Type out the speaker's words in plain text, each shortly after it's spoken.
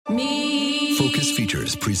Focus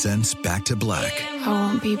Features presents Back to Black. I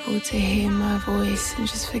want people to hear my voice and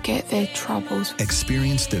just forget their troubles.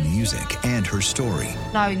 Experience the music and her story.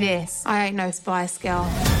 Know this, I ain't no Spice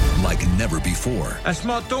Girl. Like never before. That's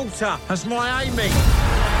my daughter. That's my Amy.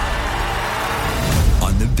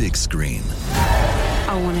 On the big screen.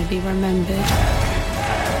 I want to be remembered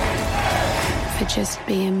for just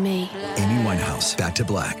being me. Amy Winehouse, Back to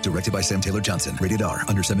Black, directed by Sam Taylor Johnson. Rated R,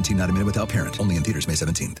 under 17, not a minute without parent. Only in theaters May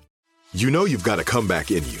 17th. You know you've got a comeback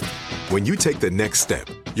in you. When you take the next step,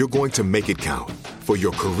 you're going to make it count. For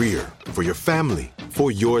your career, for your family,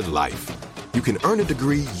 for your life. You can earn a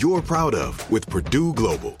degree you're proud of with Purdue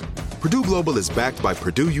Global. Purdue Global is backed by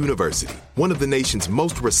Purdue University, one of the nation's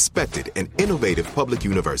most respected and innovative public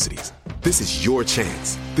universities. This is your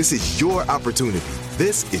chance. This is your opportunity.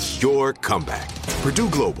 This is your comeback. Purdue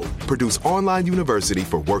Global, Purdue's online university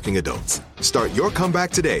for working adults. Start your comeback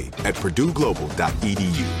today at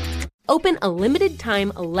purdueglobal.edu. Open a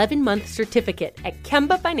limited-time 11-month certificate at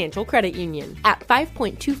Kemba Financial Credit Union. At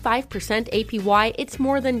 5.25% APY, it's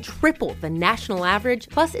more than triple the national average,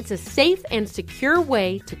 plus it's a safe and secure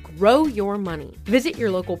way to grow your money. Visit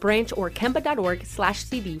your local branch or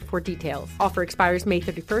kemba.org/CD for details. Offer expires May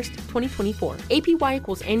 31st, 2024. APY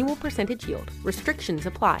equals annual percentage yield. Restrictions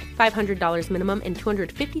apply. $500 minimum and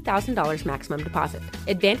 $250,000 maximum deposit.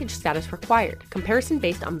 Advantage status required. Comparison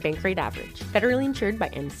based on bank rate average. Federally insured by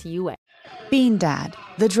NCUA. Bean Dad,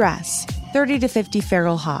 The Dress, 30 to 50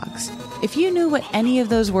 Feral Hogs. If you knew what any of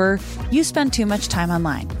those were, you spend too much time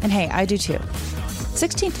online. And hey, I do too.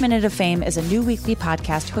 16th Minute of Fame is a new weekly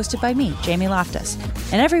podcast hosted by me, Jamie Loftus.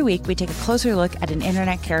 And every week we take a closer look at an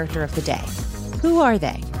internet character of the day. Who are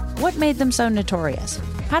they? What made them so notorious?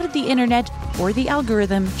 How did the internet or the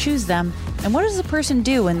algorithm choose them? And what does a person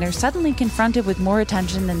do when they're suddenly confronted with more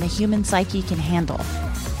attention than the human psyche can handle?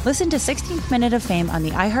 Listen to 16th Minute of Fame on the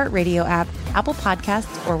iHeartRadio app, Apple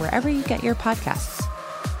Podcasts, or wherever you get your podcasts.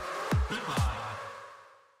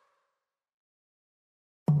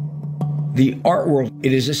 The art world,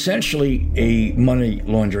 it is essentially a money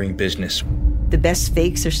laundering business. The best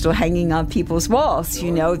fakes are still hanging on people's walls.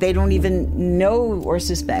 You know, they don't even know or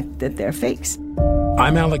suspect that they're fakes.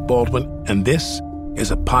 I'm Alec Baldwin, and this is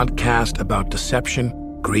a podcast about deception,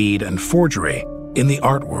 greed, and forgery in the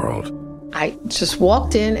art world. I just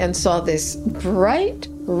walked in and saw this bright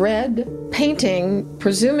red painting,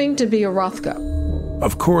 presuming to be a Rothko.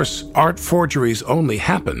 Of course, art forgeries only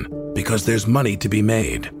happen because there's money to be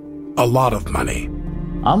made. A lot of money.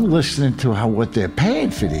 I'm listening to what they're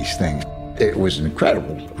paying for these things. It was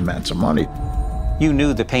incredible amounts of money. You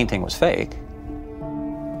knew the painting was fake.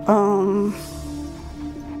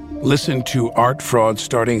 Listen to Art Fraud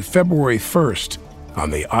starting February 1st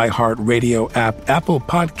on the iHeartRadio app, Apple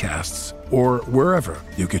Podcasts, or wherever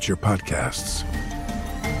you get your podcasts.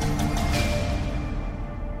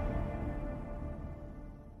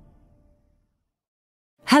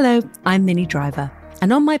 Hello, I'm Minnie Driver.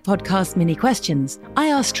 And on my podcast, Mini Questions, I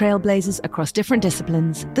ask trailblazers across different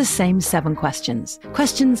disciplines the same 7 questions.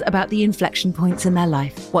 Questions about the inflection points in their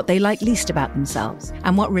life, what they like least about themselves,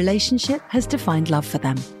 and what relationship has defined love for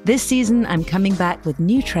them. This season, I'm coming back with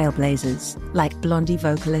new trailblazers, like Blondie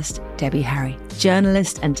vocalist Debbie Harry,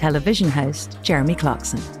 journalist and television host Jeremy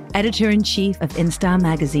Clarkson, editor-in-chief of InStyle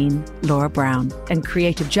magazine Laura Brown, and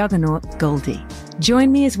creative juggernaut Goldie.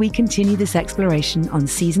 Join me as we continue this exploration on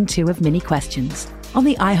Season 2 of Mini Questions, on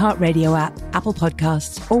the iHeartRadio app, Apple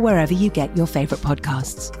Podcasts, or wherever you get your favorite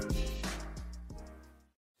podcasts.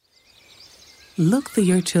 Look through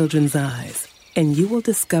your children's eyes, and you will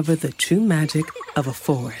discover the true magic of a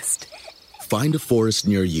forest. Find a forest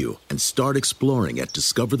near you and start exploring at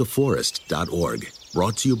discovertheforest.org.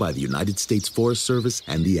 Brought to you by the United States Forest Service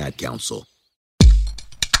and the Ad Council.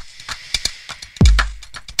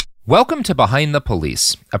 Welcome to Behind the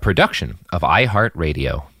Police, a production of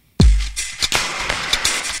iHeartRadio.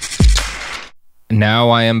 Now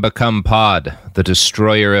I am become Pod, the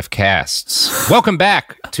destroyer of castes. Welcome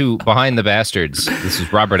back to Behind the Bastards. This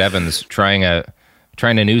is Robert Evans trying a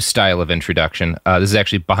new style of introduction. This is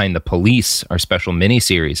actually Behind the Police, our special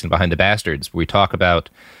mini-series, and Behind the Bastards, where we talk about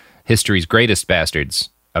history's greatest bastards,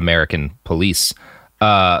 American police.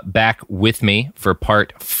 Back with me for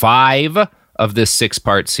part 5 of this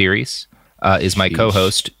 6-part series is my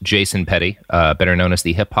co-host, Jason Petty, better known as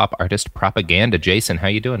the hip-hop artist Propaganda. Jason, how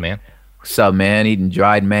you doing, man? What's up, man? Eating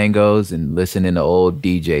dried mangoes and listening to old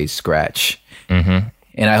DJs scratch. Mm-hmm.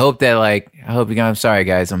 And I hope that, I'm sorry,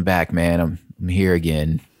 guys. I'm back, man. I'm here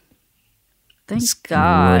again. Thank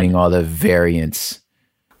God. Learning all the variants.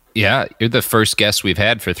 Yeah, you're the first guest we've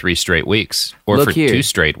had for 3 straight weeks. Or Look for here. 2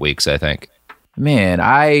 straight weeks, I think. Man,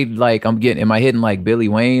 I'm getting. Am I hitting like Billy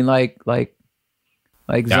Wayne like zone?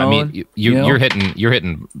 I mean, you're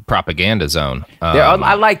hitting propaganda zone.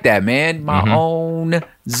 I like that, man. My own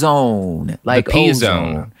zone, like the P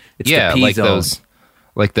ozone. It's the P zone.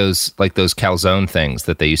 Like those calzone things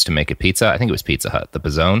that they used to make at Pizza. I think it was Pizza Hut. The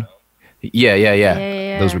Pizzone.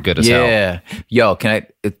 Yeah. Those were good as hell. Yeah. Yo, can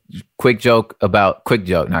I quick story about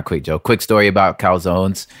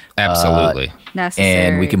calzones? Absolutely. Necessary.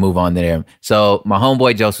 And we can move on there. So my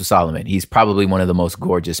homeboy Joseph Solomon, he's probably one of the most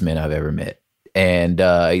gorgeous men I've ever met. And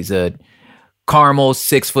he's a caramel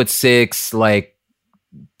 6'6", like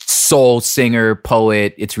soul singer,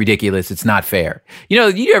 poet. It's ridiculous. It's not fair.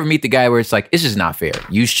 You ever meet the guy where it's like, it's just not fair.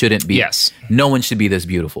 You shouldn't be. Yes. No one should be this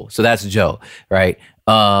beautiful. So that's Joe, right?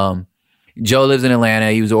 Joe lives in Atlanta.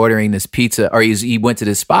 He was ordering this pizza, or he went to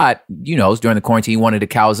this spot, it was during the quarantine. He wanted a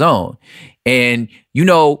calzone. And,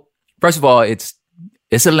 first of all, it's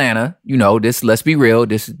Atlanta, let's be real.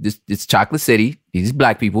 This Chocolate City. These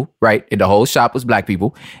black people, right? And the whole shop was black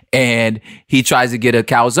people. And he tries to get a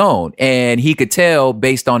calzone. And he could tell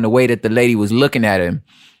based on the way that the lady was looking at him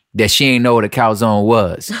that she ain't know what a calzone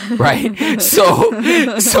was, right?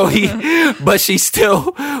 But she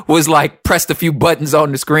still was like, pressed a few buttons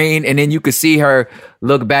on the screen, and then you could see her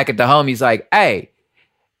look back at the homies like, hey,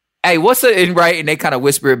 what's it? Right? And they kind of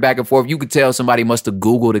whisper it back and forth. You could tell somebody must have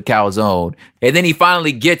Googled a calzone. And then he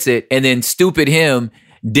finally gets it, and then stupid him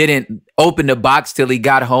didn't open the box till he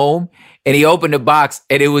got home, and he opened the box,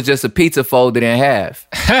 and it was just a pizza folded in half.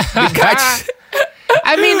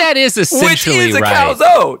 I mean, that is essentially which is a right.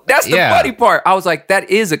 calzone. That's the funny part. I was like, that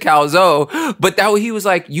is a calzone. But he was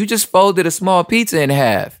like, you just folded a small pizza in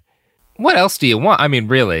half. What else do you want? I mean,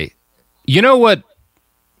 really, you know what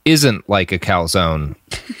isn't like a calzone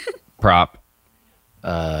prop?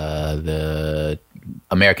 The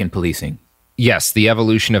American policing. Yes, the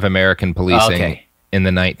evolution of American policing in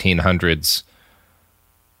the 1900s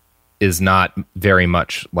is not very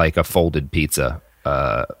much like a folded pizza.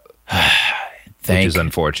 Which is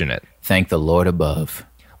unfortunate. Thank the Lord above.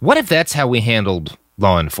 What if that's how we handled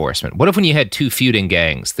law enforcement? What if when you had two feuding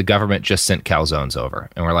gangs, the government just sent calzones over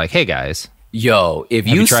and we're like, hey guys. Yo, if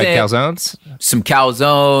have you tried sent calzones? Some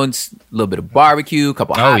calzones, a little bit of barbecue, a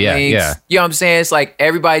couple hot wings. Yeah. You know what I'm saying? It's like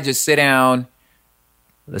everybody just sit down.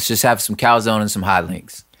 Let's just have some calzone and some hot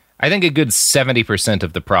links. I think a good 70%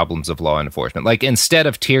 of the problems of law enforcement, like instead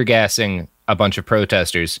of tear gassing a bunch of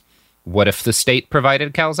protesters, what if the state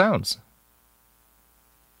provided calzones?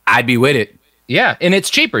 I'd be with it. Yeah, and it's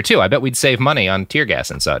cheaper too. I bet we'd save money on tear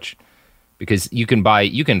gas and such, because you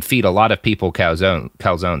can feed a lot of people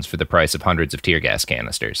calzones for the price of hundreds of tear gas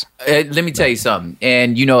canisters. Let me tell you something,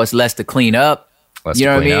 and it's less to clean up. You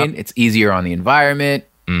know what I mean? It's easier on the environment.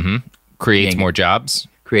 Mm-hmm. Creates more jobs.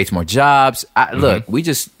 Look, we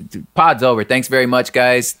just pod's over. Thanks very much,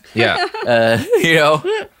 guys. Yeah.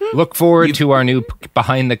 Look forward to our new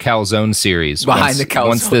Behind the Calzone series.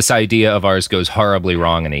 Once this idea of ours goes horribly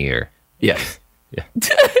wrong in a year. Yes. Yeah.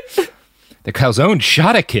 The calzone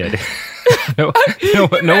shot a kid. No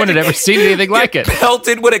one had ever seen anything like it.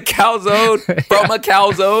 Pelted with a calzone from a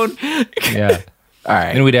calzone. Yeah. All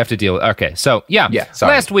right. And we'd have to deal with... Okay, so, yeah.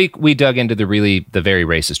 Sorry. Last week, we dug into the very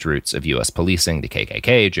racist roots of U.S. policing, the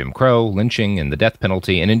KKK, Jim Crow, lynching, and the death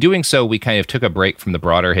penalty. And in doing so, we kind of took a break from the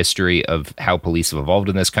broader history of how police have evolved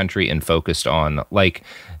in this country and focused on,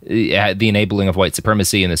 the enabling of white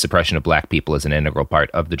supremacy and the suppression of black people as an integral part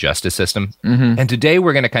of the justice system. Mm-hmm. And today,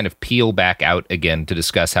 we're going to kind of peel back out again to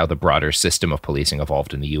discuss how the broader system of policing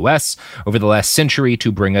evolved in the U.S. over the last century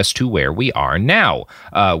to bring us to where we are now,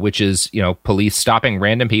 which is, police stopping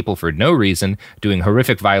random people for no reason, doing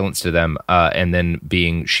horrific violence to them, and then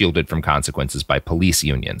being shielded from consequences by police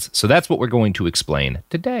unions. So that's what we're going to explain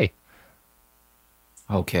today.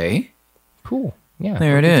 Okay. Cool. Yeah.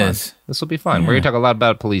 There it is. This will be fun. We're going to talk a lot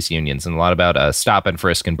about police unions and a lot about stop and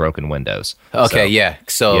frisk and broken windows. Okay,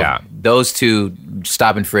 So those two,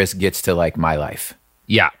 stop and frisk, gets to my life.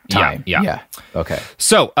 Yeah. Okay.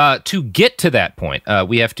 So to get to that point,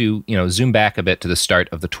 we have to, zoom back a bit to the start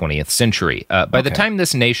of the 20th century. By the time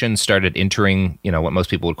this nation started entering, what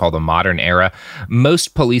most people would call the modern era,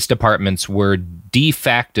 most police departments were de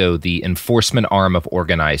facto the enforcement arm of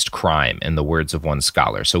organized crime, in the words of one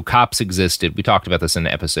scholar. So cops existed. We talked about this in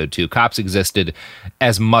episode 2. Cops existed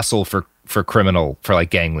as muscle for like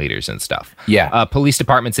gang leaders and stuff. Yeah. Police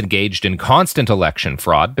departments engaged in constant election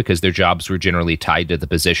fraud because their jobs were generally tied to the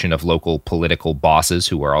position of local political bosses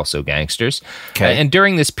who were also gangsters. Okay. And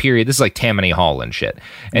during this period, this is like Tammany Hall and shit.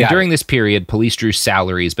 And during this period, police drew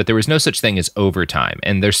salaries, but there was no such thing as overtime,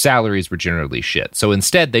 and their salaries were generally shit. So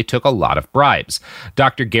instead, they took a lot of bribes.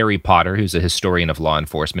 Dr. Gary Potter, who's a historian of law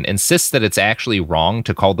enforcement, insists that it's actually wrong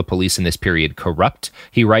to call the police in this period corrupt.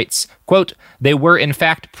 He writes, quote, "They were in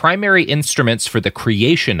fact primary instruments for the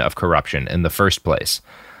creation of corruption in the first place."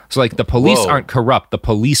 So like the police aren't corrupt, the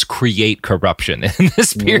police create corruption in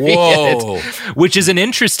this period, which is an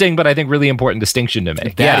interesting but I think really important distinction to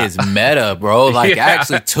make. That is meta, bro. Like I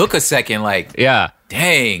actually took a second like,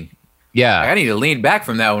 dang. Yeah. I need to lean back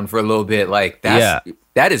from that one for a little bit. Like that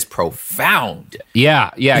is profound.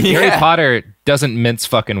 Yeah. Gary Potter doesn't mince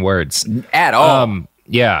fucking words. At all.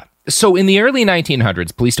 Yeah. So in the early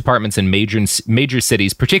 1900s, police departments in major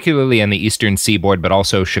cities, particularly on the eastern seaboard, but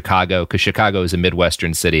also Chicago, because Chicago is a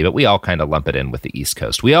Midwestern city, but we all kind of lump it in with the East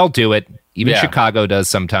Coast. We all do it. Even Chicago does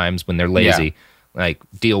sometimes when they're lazy. Yeah. Like,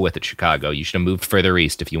 deal with it, Chicago. You should have moved further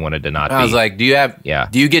east if you wanted to not be. I was like, do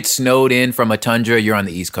you get snowed in from a tundra? You're on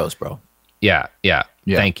the East Coast, bro. Yeah.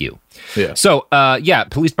 Thank you. Yeah. So,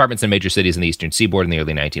 police departments in major cities in the eastern seaboard in the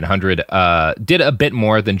early 1900s did a bit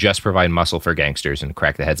more than just provide muscle for gangsters and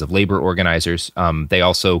crack the heads of labor organizers. They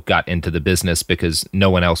also got into the business, because no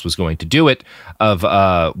one else was going to do it, of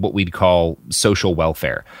what we'd call social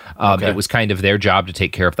welfare. It was kind of their job to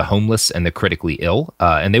take care of the homeless and the critically ill,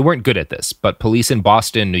 and they weren't good at this. But police in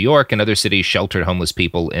Boston, New York, and other cities sheltered homeless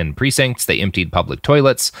people in precincts. They emptied public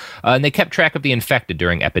toilets, and they kept track of the infected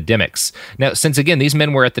during epidemics. Now, since again, these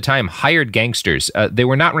men were at the time hired gangsters, they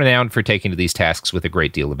were not renowned for taking to these tasks with a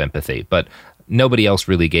great deal of empathy, but nobody else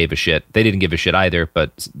really gave a shit. They didn't give a shit either,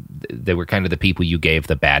 but they were kind of the people you gave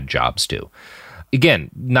the bad jobs to.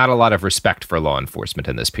 Again, not a lot of respect for law enforcement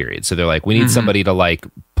in this period. So they're like, we need somebody to like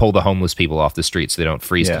pull the homeless people off the street so they don't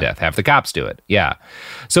freeze to death. Have the cops do it. Yeah.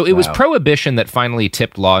 So it was prohibition that finally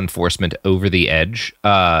tipped law enforcement over the edge,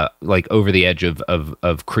 over the edge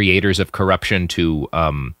of creators of corruption to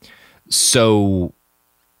so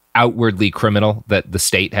outwardly criminal that the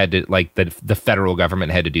state had to, like, the federal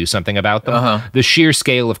government had to do something about them. The sheer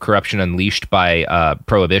scale of corruption unleashed by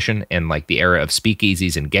prohibition and like the era of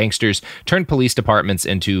speakeasies and gangsters turned police departments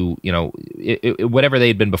into, whatever they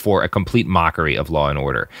had been before, a complete mockery of law and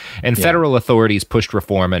order. And federal authorities pushed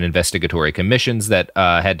reform and investigatory commissions that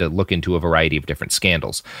had to look into a variety of different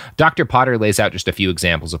scandals. Dr. Potter lays out just a few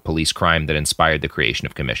examples of police crime that inspired the creation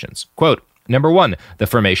of commissions. Quote, Number 1, the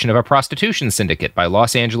formation of a prostitution syndicate by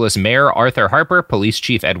Los Angeles Mayor Arthur Harper, Police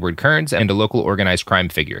Chief Edward Kearns, and a local organized crime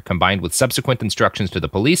figure, combined with subsequent instructions to the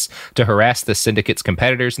police to harass the syndicate's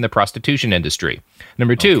competitors in the prostitution industry.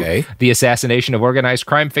 Number 2, the assassination of organized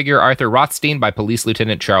crime figure Arthur Rothstein by Police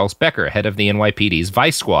Lieutenant Charles Becker, head of the NYPD's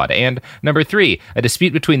Vice Squad. And number 3, a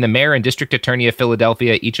dispute between the mayor and district attorney of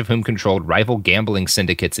Philadelphia, each of whom controlled rival gambling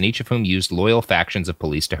syndicates and each of whom used loyal factions of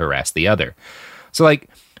police to harass the other. So, like,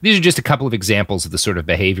 these are just a couple of examples of the sort of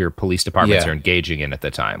behavior police departments are engaging in at the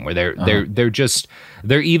time, where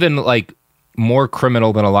they're even like more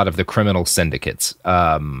criminal than a lot of the criminal syndicates.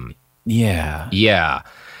 Yeah.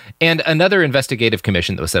 And another investigative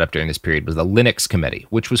commission that was set up during this period was the Linux Committee,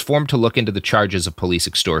 which was formed to look into the charges of police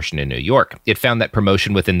extortion in New York. It found that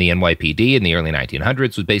promotion within the NYPD in the early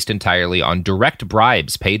 1900s was based entirely on direct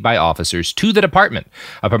bribes paid by officers to the department.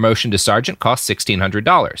 A promotion to sergeant cost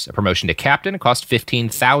 $1,600. A promotion to captain cost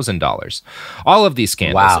 $15,000. All of these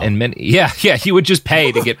scandals and many, you would just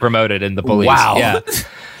pay to get promoted in the police. Wow.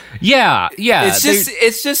 Yeah.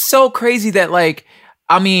 It's just so crazy that, like,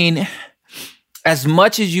 I mean, as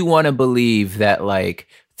much as you want to believe that, like,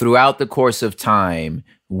 throughout the course of time,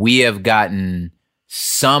 we have gotten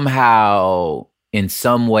somehow in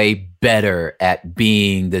some way better at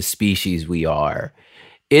being the species we are.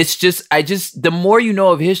 It's just, the more you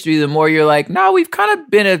know of history, the more you're like, no, we've kind of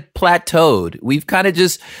been plateaued. We've kind of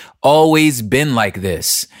just always been like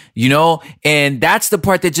this, you know? And that's the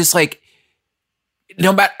part that just, like,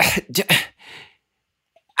 no matter,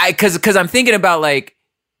 because I'm thinking about, like,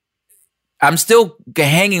 I'm still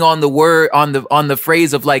hanging on the word, on the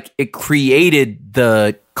phrase of, like, it created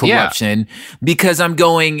the corruption, because I'm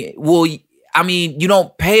going, well, I mean, you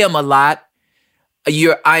don't pay them a lot.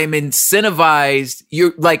 I'm incentivized.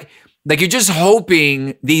 You're like you're just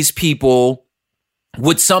hoping these people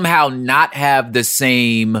would somehow not have the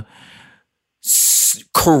same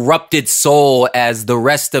corrupted soul as the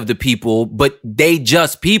rest of the people, but they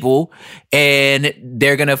just people, and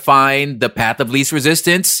they're going to find the path of least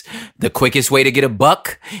resistance, the quickest way to get a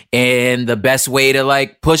buck, and the best way to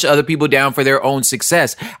like push other people down for their own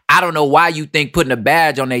success. I don't know why you think putting a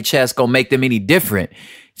badge on their chest gonna make them any different.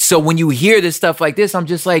 So when you hear this stuff like this, I'm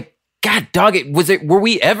just like, God dog it,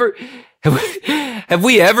 have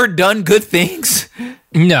we ever done good things?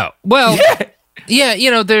 No. Well, yeah, you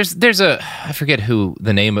know, there's I forget who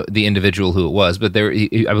the name of the individual who it was, but I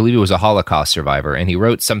believe it was a Holocaust survivor, and he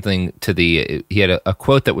wrote something he had a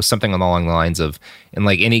quote that was something along the lines of, in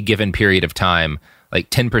like any given period of time, like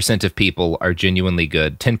 10% of people are genuinely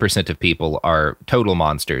good, 10% of people are total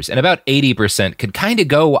monsters, and about 80% could kind of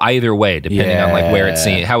go either way depending on like where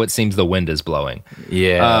how it seems the wind is blowing.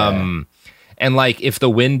 Yeah. And like if the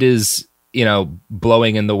wind is, you know,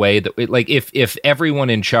 blowing in the way that, like, if everyone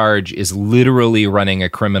in charge is literally running a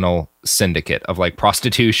criminal syndicate of like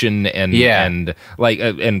prostitution and like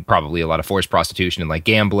and probably a lot of forced prostitution and like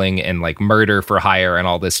gambling and like murder for hire and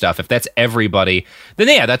all this stuff, if that's everybody, then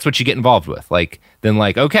yeah, that's what you get involved with. Like, then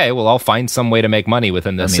like, okay, well, I'll find some way to make money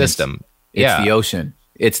within the system. It's the ocean.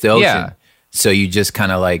 It's the ocean. Yeah. So you just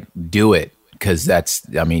kind of like do it because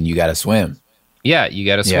you got to swim. Yeah, you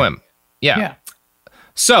got to swim. Yeah.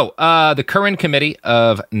 So, the Curran Committee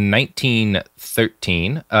of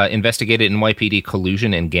 1913 investigated NYPD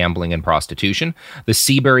collusion in gambling and prostitution. The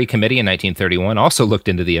Seabury Committee in 1931 also looked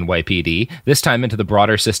into the NYPD, this time into the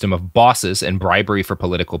broader system of bosses and bribery for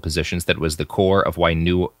political positions that was the core of why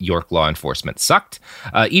New York law enforcement sucked.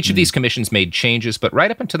 Each of these commissions made changes, but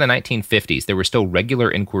right up until the 1950s, there were still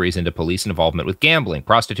regular inquiries into police involvement with gambling,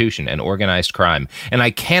 prostitution, and organized crime. And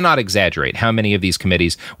I cannot exaggerate how many of these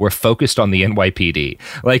committees were focused on the NYPD.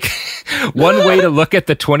 Like, one way to look at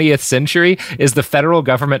the 20th century is the federal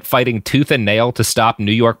government fighting tooth and nail to stop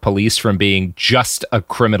New York police from being just a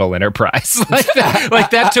criminal enterprise. Like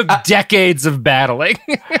that took decades of battling.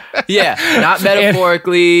 Not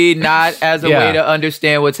metaphorically, not as a way to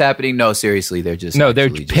understand what's happening. No, seriously, they're just they're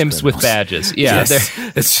pimps with badges. Yeah,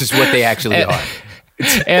 that's just what they actually are.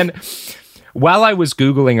 And while I was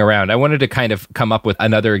Googling around, I wanted to kind of come up with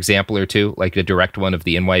another example or two, like a direct one of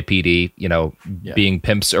the NYPD, being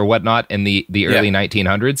pimps or whatnot in the early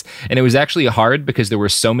 1900s. And it was actually hard because there were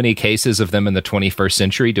so many cases of them in the 21st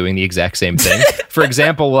century doing the exact same thing. For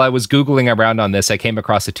example, while I was Googling around on this, I came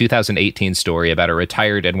across a 2018 story about a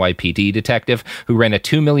retired NYPD detective who ran a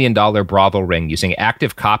 $2 million brothel ring using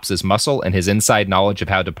active cops as muscle and his inside knowledge of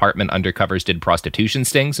how department undercovers did prostitution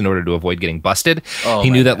stings in order to avoid getting busted. He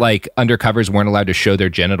knew that like undercovers weren't allowed to show their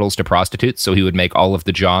genitals to prostitutes, so he would make all of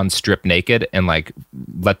the Johns strip naked and like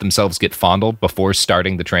let themselves get fondled before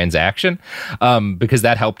starting the transaction, because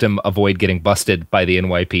that helped him avoid getting busted by the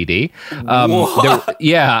NYPD.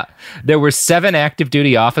 There were 7 active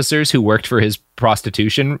duty officers who worked for his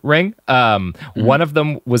prostitution ring. One of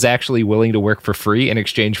them was actually willing to work for free in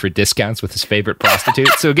exchange for discounts with his favorite prostitute.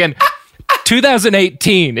 So again,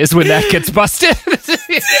 2018 is when that gets busted.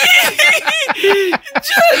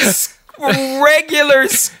 Just regular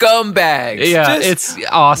scumbags. Yeah, it's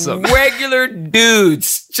awesome. Regular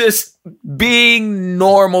dudes just being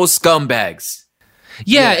normal scumbags.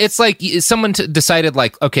 Yeah, it's like someone decided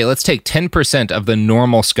like, okay, let's take 10% of the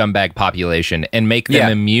normal scumbag population and make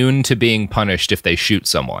them immune to being punished if they shoot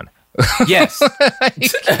someone. Yes.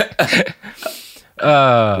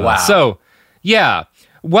 Wow. So, yeah.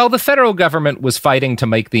 While the federal government was fighting to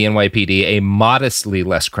make the NYPD a modestly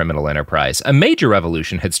less criminal enterprise, a major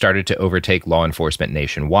revolution had started to overtake law enforcement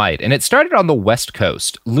nationwide, and it started on the West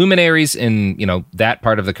Coast. Luminaries in, that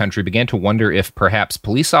part of the country began to wonder if perhaps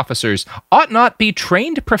police officers ought not be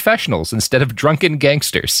trained professionals instead of drunken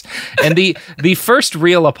gangsters. And the first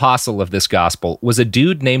real apostle of this gospel was a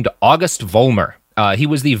dude named August Vollmer. He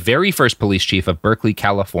was the very first police chief of Berkeley,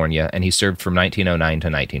 California, and he served from 1909 to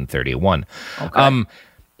 1931. Okay.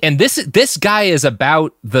 And this guy is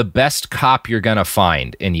about the best cop you're gonna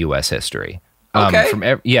find in U.S. history. From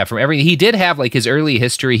everything he did have, like his early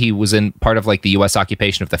history, he was in part of like the U.S.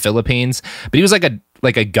 occupation of the Philippines, but he was like a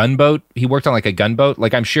gunboat. He worked on like a gunboat.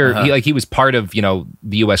 Like I'm sure he was part of the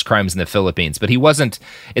U.S. crimes in the Philippines, but he wasn't.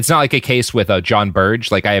 It's not like a case with John Burge.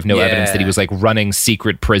 Like I have no evidence that he was like running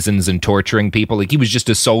secret prisons and torturing people. Like he was just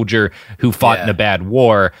a soldier who fought in a bad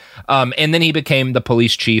war. And then he became the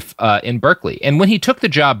police chief in Berkeley. And when he took the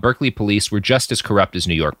job, Berkeley police were just as corrupt as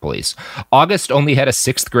New York police. August only had a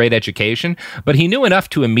 6th grade education, but he knew enough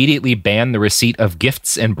to immediately ban the receipt of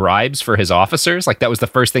gifts and bribes for his officers. Like that was the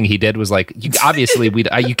first thing he did was like, obviously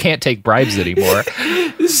you can't take bribes anymore.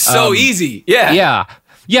 So easy. Yeah. Yeah.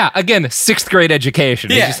 Yeah, again, 6th grade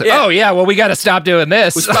education. Yeah, He's just like, oh yeah, well we got to stop doing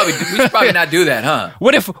this. We should probably not do that, huh?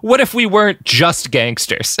 What if we weren't just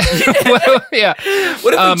gangsters? Yeah.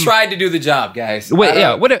 What if we tried to do the job, guys? What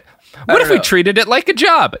if we treated it like a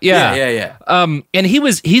job? Yeah. And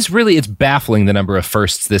it's baffling the number of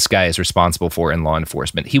firsts this guy is responsible for in law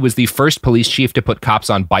enforcement. He was the first police chief to put cops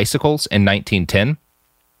on bicycles in 1910.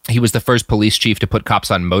 He was the first police chief to put cops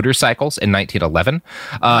on motorcycles in 1911.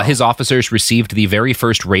 His officers received the very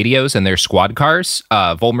first radios in their squad cars.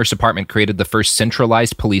 Vollmer's department created the first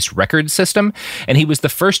centralized police record system, and he was the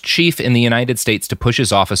first chief in the United States to push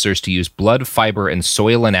his officers to use blood, fiber, and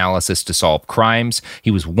soil analysis to solve crimes. He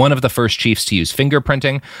was one of the first chiefs to use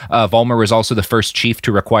fingerprinting. Vollmer was also the first chief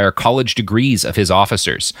to require college degrees of his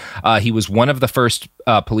officers. He was one of the first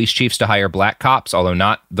police chiefs to hire black cops, although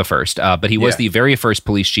not the first, but he was the very first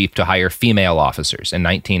police chief to hire female officers in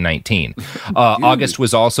 1919. August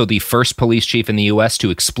was also the first police chief in the U.S. to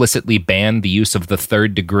explicitly ban the use of the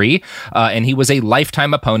 3rd degree, and he was a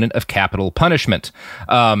lifetime opponent of capital punishment.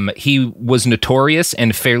 He was notorious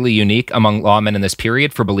and fairly unique among lawmen in this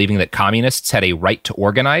period for believing that communists had a right to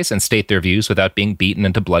organize and state their views without being beaten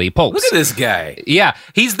into bloody pulps. Look at this guy. Yeah,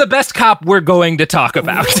 he's the best cop we're going to talk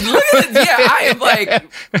about.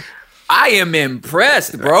 I am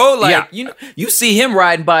impressed, bro. Like, you see him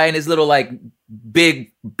riding by in his little, like,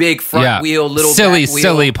 big front wheel, little silly back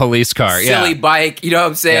wheel, police car, silly bike. You know what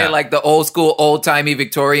I'm saying? Yeah. Like the old school, old timey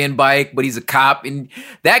Victorian bike, but he's a cop, and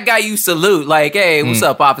that guy you salute. Like, hey, what's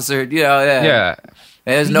up, officer? You know, yeah.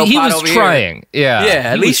 There's no he pot was over trying. here. Yeah,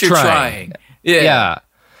 at least you're trying. Yeah.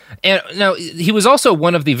 And now he was also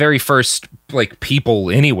one of the very first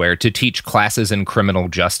people anywhere to teach classes in criminal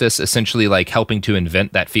justice, essentially like helping to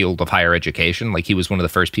invent that field of higher education. Like he was one of the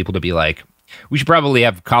first people to be like, we should probably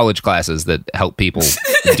have college classes that help people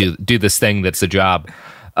do this thing that's a job.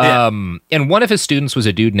 And one of his students was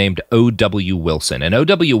a dude named O.W. Wilson. And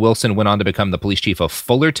O.W. Wilson went on to become the police chief of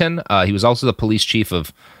Fullerton. He was also the police chief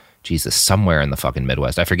of, somewhere in the fucking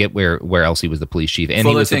Midwest. I forget where else he was the police chief. And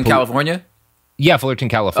Fullerton, California? Yeah, Fullerton,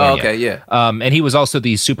 California. Oh, okay, yeah. And he was also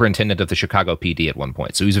the superintendent of the Chicago PD at one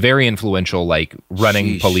point. So he was a very influential,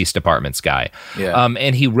 running police departments guy. Yeah.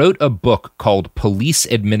 And he wrote a book called Police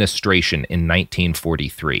Administration in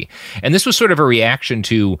 1943. And this was sort of a reaction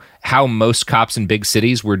to how most cops in big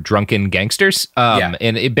cities were drunken gangsters. And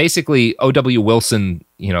it basically, O.W. Wilson,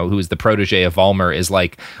 who is the protege of Vollmer, is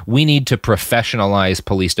like, we need to professionalize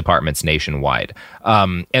police departments nationwide.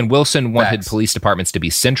 And Wilson wanted police departments to be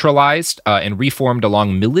centralized and reformed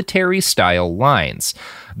along military-style lines.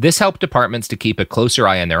 This helped departments to keep a closer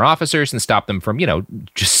eye on their officers and stop them from,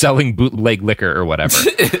 just selling bootleg liquor or whatever.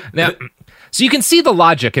 Now, so you can see the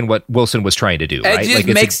logic in what Wilson was trying to do, right?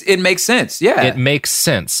 It makes sense, yeah. It makes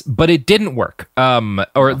sense, but it didn't work,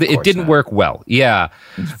 it didn't work well. Yeah.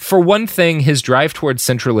 For one thing, his drive towards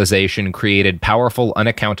centralization created powerful,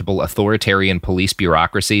 unaccountable, authoritarian police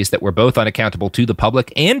bureaucracies that were both unaccountable to the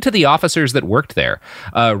public and to the officers that worked there.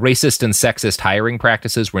 Racist and sexist hiring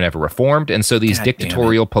practices were never reformed, and so these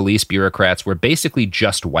dictatorial police bureaucrats were basically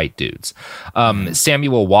just white dudes.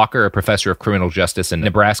 Samuel Walker, a professor of criminal justice in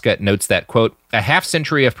Nebraska, notes that, quote, a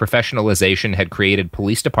half-century of professionalization had created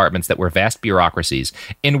police departments that were vast bureaucracies,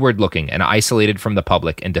 inward-looking and isolated from the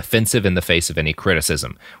public and defensive in the face of any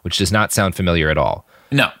criticism, which does not sound familiar at all.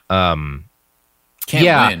 No.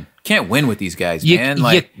 Can't win with these guys, man.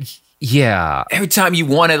 Yeah. Every time you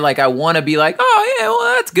want to, I want to be like, oh, yeah,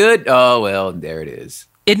 well, that's good. Oh, well, there it is.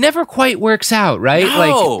 It never quite works out, right?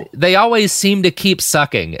 No. They always seem to keep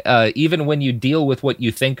sucking, even when you deal with what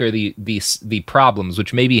you think are the problems,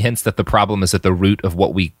 which maybe hints that the problem is at the root of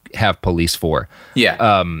what we have police for.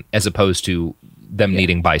 Yeah. As opposed to them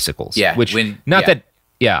needing bicycles. Yeah.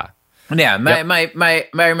 Yeah. I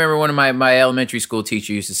remember one of my elementary school teachers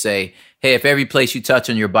used to say, hey, if every place you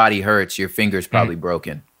touch on your body hurts, your finger's probably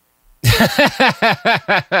broken.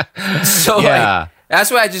 So that's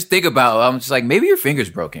what I just think about. I'm just like, maybe your finger's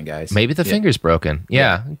broken, guys. Maybe the finger's broken.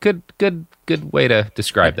 Yeah. Good way to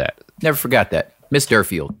describe that. Never forgot that. Miss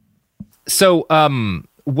Durfield. So,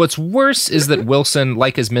 what's worse is that Wilson,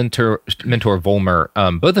 like his mentor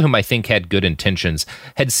Vollmer, both of whom I think had good intentions,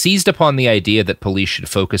 had seized upon the idea that police should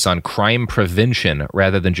focus on crime prevention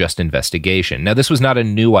rather than just investigation. Now, this was not a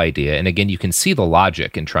new idea, and again, you can see the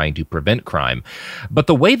logic in trying to prevent crime. But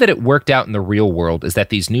the way that it worked out in the real world is that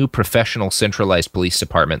these new professional centralized police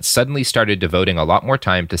departments suddenly started devoting a lot more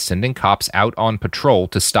time to sending cops out on patrol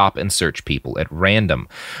to stop and search people at random.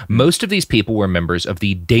 Most of these people were members of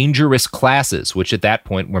the dangerous classes, which at that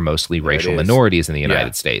point were mostly racial minorities in the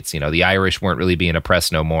United States. The Irish weren't really being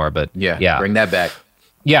oppressed no more, but bring that back.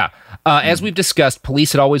 Yeah. As we've discussed,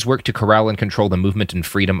 police had always worked to corral and control the movement and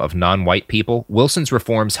freedom of non-white people. Wilson's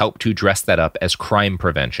reforms helped to dress that up as crime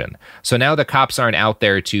prevention. So now the cops aren't out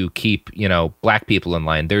there to keep, black people in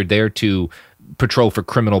line. They're there to patrol for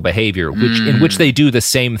criminal behavior, in which they do the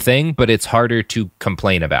same thing, but it's harder to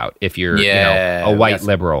complain about if you're a white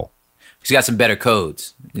liberal. He's got some better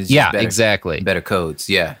codes. Exactly. Better codes,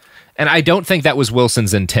 yeah. And I don't think that was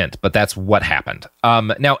Wilson's intent, but that's what happened.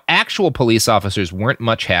 Now, actual police officers weren't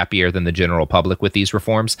much happier than the general public with these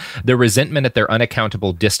reforms. Their resentment at their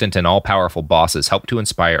unaccountable, distant, and all-powerful bosses helped to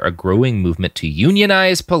inspire a growing movement to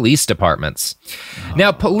unionize police departments.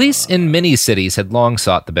 Now, police in many cities had long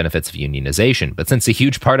sought the benefits of unionization, but since a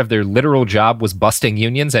huge part of their literal job was busting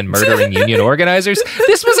unions and murdering union organizers,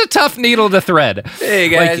 this was a tough needle to thread. Hey,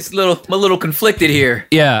 guys, I'm a little conflicted here.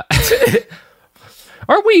 Yeah.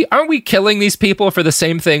 Aren't we killing these people for the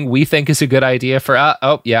same thing we think is a good idea for,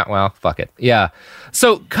 fuck it. Yeah.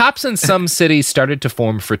 So cops in some cities started to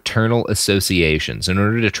form fraternal associations in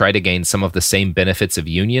order to try to gain some of the same benefits of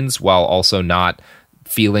unions while also not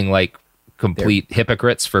feeling like complete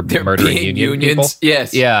hypocrites for murdering union people.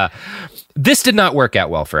 Yes. Yeah. This did not work out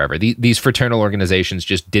well forever. These fraternal associations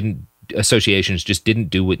just didn't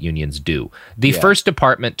do what unions do. The first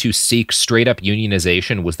department to seek straight-up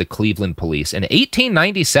unionization was the Cleveland Police. In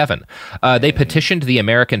 1897, they petitioned the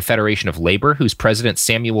American Federation of Labor, whose president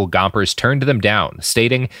Samuel Gompers turned them down,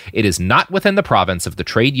 stating, "It is not within the province of the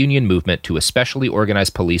trade union movement to especially organize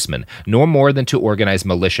policemen, nor more than to organize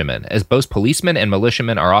militiamen, as both policemen and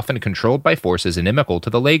militiamen are often controlled by forces inimical to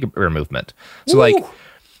the labor movement." So,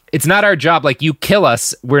 it's not our job. Like, you kill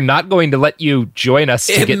us, we're not going to let you join us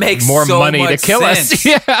to get more money to kill us.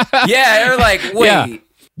 Yeah, they're like, wait,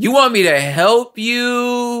 you want me to help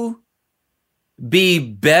you be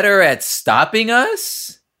better at stopping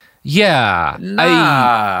us? Yeah.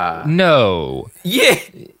 No. Yeah.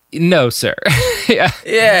 No, sir. Yeah.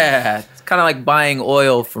 It's kind of like buying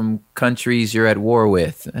oil from countries you're at war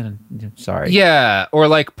with. Sorry. Yeah, or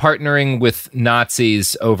like partnering with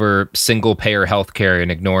Nazis over single-payer healthcare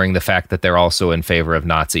and ignoring the fact that they're also in favor of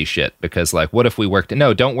Nazi shit. Because, like, what if we worked?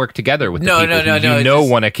 No, don't work together with the people who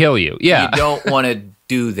want to kill you. Yeah, you don't want to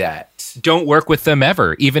do that. Don't work with them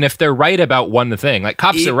ever, even if they're right about one thing. Like,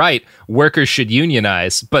 cops are right, workers should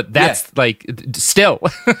unionize, but that's still.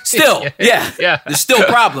 Yeah. There's still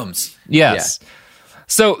problems. Yes. Yeah.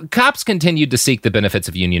 So cops continued to seek the benefits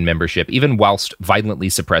of union membership, even whilst violently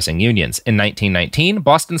suppressing unions. In 1919,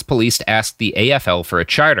 Boston's police asked the AFL for a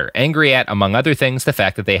charter, angry at, among other things, the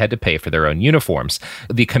fact that they had to pay for their own uniforms.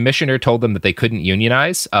 The commissioner told them that they couldn't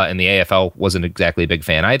unionize, and the AFL wasn't exactly a big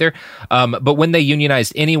fan either. But when they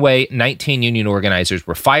unionized anyway, 19 union organizers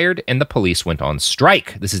were fired, and the police went on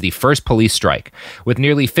strike. This is the first police strike. With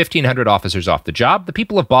nearly 1,500 officers off the job, the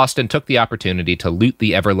people of Boston took the opportunity to loot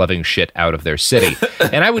the ever-loving shit out of their city.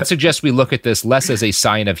 And I would suggest we look at this less as a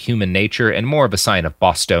sign of human nature and more of a sign of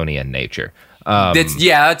Bostonian nature. I was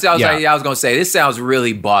going to say, this sounds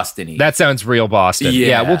really Boston-y. That sounds real Boston.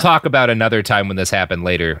 Yeah, we'll talk about another time when this happened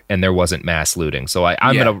later and there wasn't mass looting. So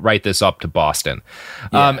I'm going to write this up to Boston.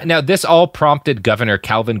 Now, this all prompted Governor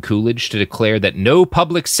Calvin Coolidge to declare that no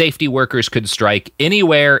public safety workers could strike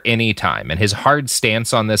anywhere, anytime. And his hard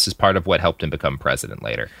stance on this is part of what helped him become president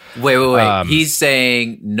later. Wait. He's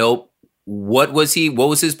saying nope. What was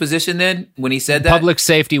his position then when he said that? Public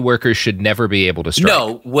safety workers should never be able to strike.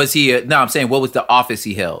 No, I'm saying, what was the office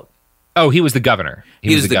he held? Oh, he was the governor.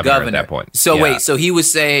 He was the governor at that point. So so he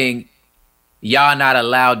was saying, y'all not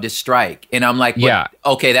allowed to strike. And I'm like,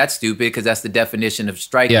 okay, that's stupid because that's the definition of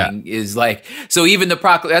striking is like, so even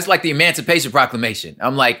that's like the Emancipation Proclamation.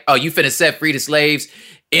 I'm like, oh, you finna set free the slaves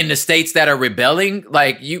in the states that are rebelling?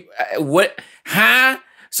 Like what? Huh?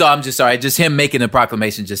 So I'm just sorry. Just him making the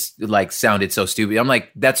proclamation just like sounded so stupid. I'm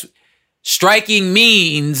like, that's striking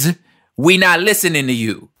means we not listening to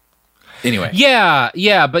you. Anyway.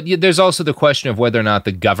 Yeah. But there's also the question of whether or not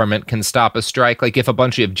the government can stop a strike. Like if a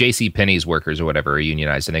bunch of JCPenney's workers or whatever are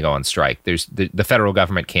unionized and they go on strike, there's the federal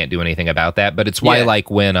government can't do anything about that. But it's why like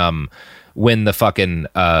when the fucking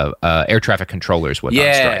air traffic controllers went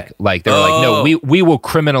on strike. Like, they were like, no, we will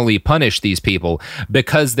criminally punish these people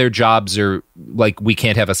because their jobs are, like, we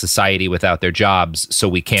can't have a society without their jobs, so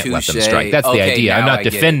we can't let them strike. That's the idea. I'm not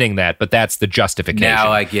defending that, but that's the justification.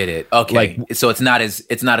 Now I get it. Okay. So it's not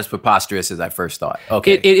as preposterous as I first thought.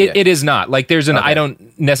 Okay. It is not. Like, there's I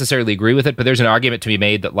don't necessarily agree with it, but there's an argument to be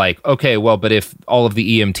made that, like, okay, well, but if all of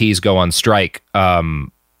the EMTs go on strike,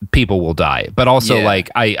 people will die. But also, like,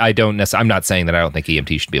 I'm not saying that I don't think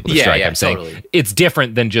EMT should be able to strike. I'm saying it's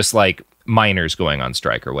different than just like miners going on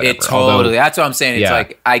strike or whatever. That's what I'm saying. It's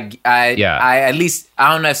like I at least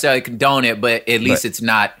I don't necessarily condone it, but at least it's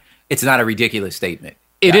not a ridiculous statement.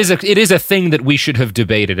 It is a thing that we should have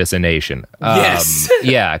debated as a nation. Yes.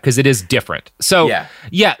 Yeah, because it is different. So,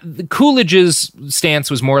 Coolidge's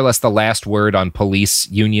stance was more or less the last word on police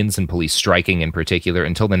unions and police striking in particular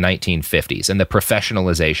until the 1950s and the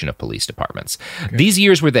professionalization of police departments. Okay. These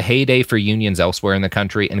years were the heyday for unions elsewhere in the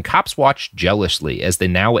country, and cops watched jealously as the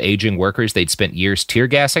now aging workers they'd spent years tear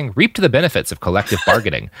gassing reaped the benefits of collective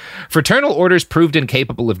bargaining. Fraternal orders proved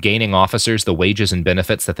incapable of gaining officers the wages and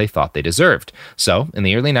benefits that they thought they deserved. So, in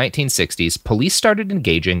the early 1960s, police started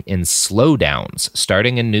engaging in slowdowns,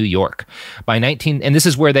 starting in New York. And this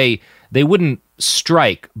is where they wouldn't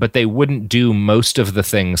strike, but they wouldn't do most of the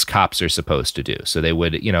things cops are supposed to do. So they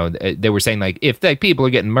would, they were saying like, if people are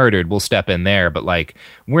getting murdered, we'll step in there, but like,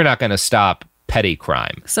 we're not going to stop petty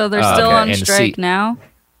crime. So they're still on strike now?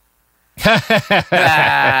 Touche.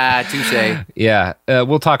 Yeah,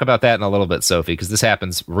 we'll talk about that in a little bit, Sophie, because this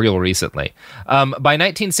happens real recently. By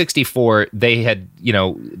 1964, they had,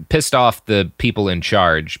 pissed off the people in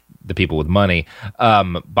charge, the people with money,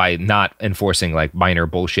 by not enforcing like minor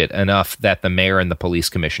bullshit enough that the mayor and the police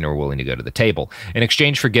commissioner were willing to go to the table. In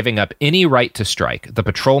exchange for giving up any right to strike, the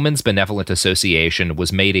Patrolmen's Benevolent Association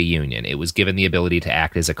was made a union. It was given the ability to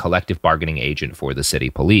act as a collective bargaining agent for the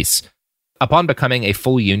city police. Upon becoming a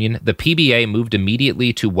full union, the PBA moved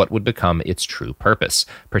immediately to what would become its true purpose,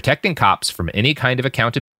 protecting cops from any kind of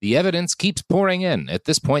accountability. The evidence keeps pouring in. At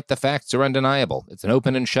this point, the facts are undeniable. It's an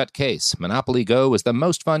open and shut case. Monopoly Go is the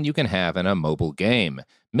most fun you can have in a mobile game.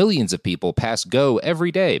 Millions of people pass Go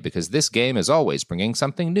every day because this game is always bringing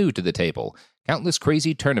something new to the table. Countless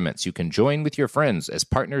crazy tournaments you can join with your friends as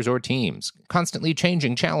partners or teams. Constantly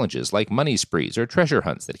changing challenges like money sprees or treasure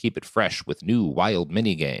hunts that keep it fresh with new wild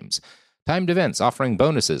mini-games. Timed events offering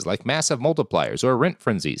bonuses like massive multipliers or rent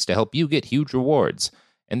frenzies to help you get huge rewards.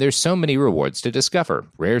 And there's so many rewards to discover.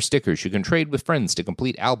 Rare stickers you can trade with friends to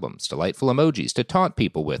complete albums, delightful emojis to taunt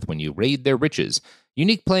people with when you raid their riches,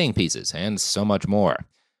 unique playing pieces, and so much more.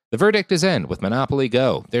 The verdict is in with Monopoly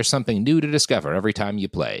Go. There's something new to discover every time you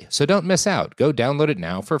play. So don't miss out. Go download it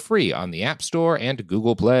now for free on the App Store and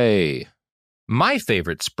Google Play. My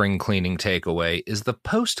favorite spring cleaning takeaway is the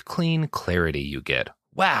post-clean clarity you get.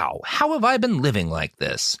 Wow, how have I been living like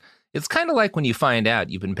this? It's kind of like when you find out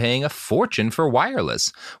you've been paying a fortune for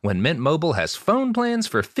wireless, when Mint Mobile has phone plans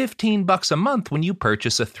for $15 a month when you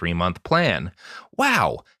purchase a 3-month plan.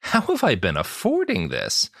 Wow, how have I been affording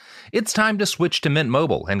this? It's time to switch to Mint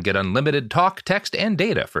Mobile and get unlimited talk, text, and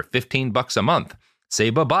data for $15 a month. Say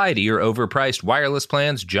bye-bye to your overpriced wireless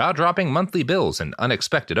plans, jaw-dropping monthly bills, and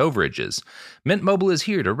unexpected overages. Mint Mobile is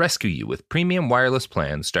here to rescue you with premium wireless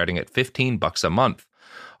plans starting at $15 a month.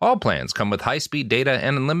 All plans come with high-speed data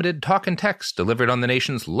and unlimited talk and text delivered on the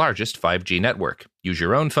nation's largest 5G network. Use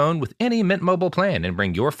your own phone with any Mint Mobile plan and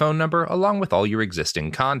bring your phone number along with all your existing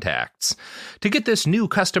contacts. To get this new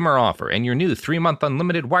customer offer and your new 3-month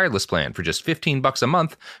unlimited wireless plan for just $15 a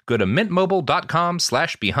month, go to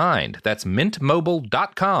mintmobile.com/behind. That's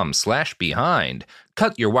mintmobile.com/behind.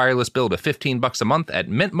 Cut your wireless bill to $15 a month at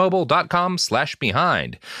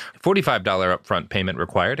mintmobile.com/behind. $45 upfront payment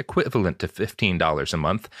required, equivalent to $15 a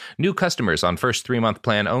month. New customers on first 3-month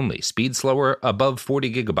plan only. Speed slower, above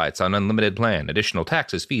 40 gigabytes on unlimited plan. Additional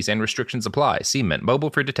taxes, fees, and restrictions apply. See Mint Mobile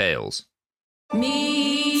for details.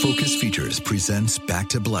 Focus Features presents Back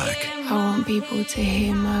to Black. I want people to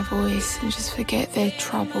hear my voice and just forget their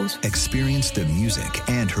troubles. Experience the music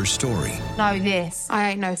and her story. Know this.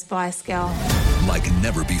 I ain't no Spice Girl. Like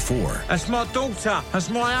never before. That's my daughter. That's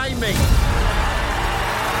my Amy.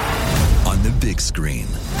 On the big screen.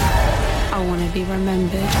 I want to be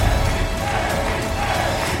remembered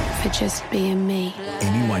for just being me.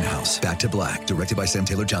 Amy Winehouse, Back to Black, directed by Sam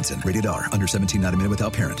Taylor Johnson. Rated R, under 17, not a minute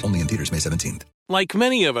without parent. Only in theaters May 17th. Like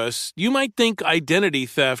many of us, you might think identity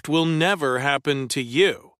theft will never happen to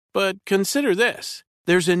you. But consider this.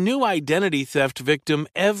 There's a new identity theft victim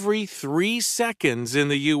every 3 seconds in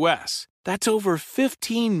the U.S. That's over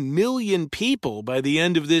 15 million people by the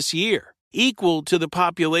end of this year, equal to the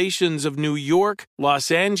populations of New York,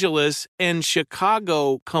 Los Angeles, and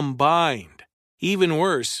Chicago combined. Even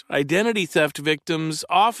worse, identity theft victims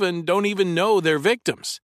often don't even know they're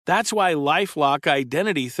victims. That's why LifeLock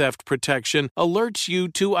Identity Theft Protection alerts you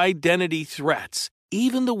to identity threats,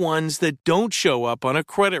 even the ones that don't show up on a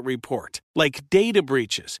credit report, like data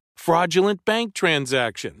breaches, fraudulent bank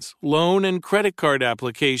transactions, loan and credit card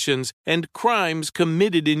applications, and crimes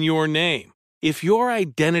committed in your name. If your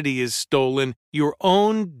identity is stolen, your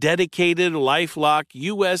own dedicated LifeLock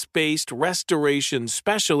U.S.-based restoration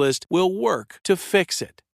specialist will work to fix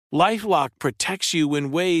it. LifeLock protects you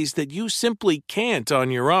in ways that you simply can't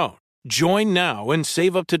on your own. Join now and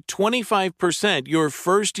save up to 25% your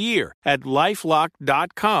first year at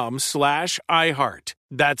LifeLock.com/iHeart.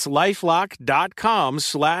 That's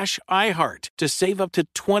LifeLock.com/iHeart to save up to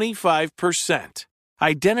 25%.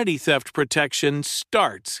 Identity theft protection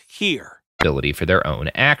starts here. For their own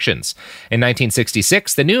actions. In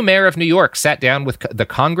 1966, the new mayor of New York sat down with the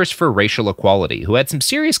Congress for Racial Equality, who had some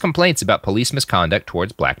serious complaints about police misconduct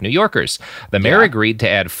towards black New Yorkers. The mayor agreed to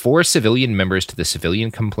add 4 civilian members to the Civilian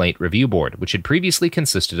Complaint Review Board, which had previously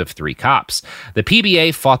consisted of 3 cops. The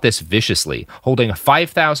PBA fought this viciously, holding a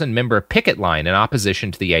 5,000-member picket line in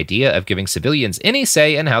opposition to the idea of giving civilians any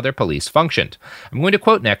say in how their police functioned. I'm going to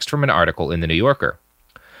quote next from an article in The New Yorker.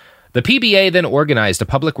 The PBA then organized a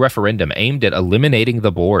public referendum aimed at eliminating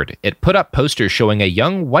the board. It put up posters showing a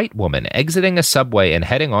young white woman exiting a subway and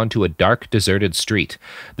heading onto a dark, deserted street.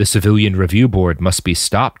 The Civilian Review Board must be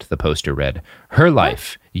stopped, the poster read. Her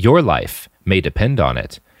life, your life, may depend on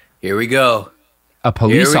it. Here we go. A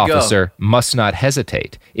police officer must not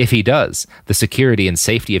hesitate. If he does, the security and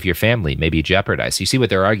safety of your family may be jeopardized. You see what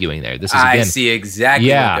they're arguing there? This is again, I see exactly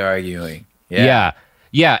what they're arguing.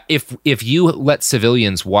 Yeah, if you let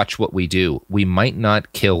civilians watch what we do, we might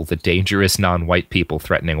not kill the dangerous non-white people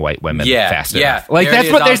threatening white women fast enough. Like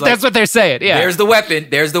that's what they're saying. Yeah. There's the weapon.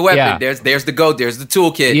 There's the weapon. Yeah. There's the goat. There's the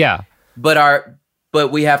toolkit. Yeah.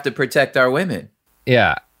 But we have to protect our women.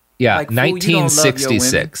 Yeah. Yeah. Like,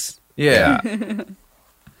 1966. Yeah.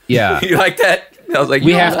 Yeah. You like that? I was like,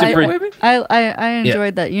 we have to I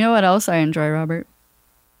enjoyed that. You know what else I enjoy, Robert?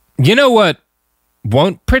 You know what?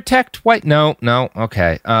 Won't protect white? No.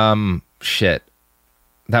 Okay. Shit.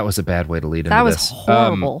 That was a bad way to lead into this. That was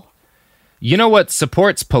horrible. You know what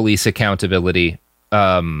supports police accountability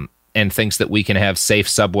and thinks that we can have safe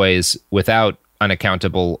subways without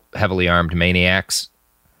unaccountable, heavily armed maniacs?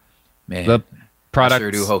 Man, the products, I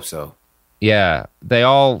sure do hope so. Yeah. They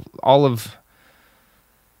all of...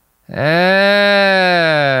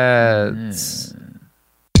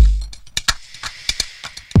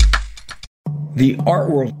 The art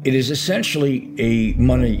world, it is essentially a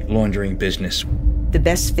money laundering business. The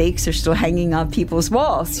best fakes are still hanging on people's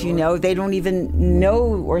walls. You know, they don't even know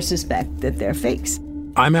or suspect that they're fakes.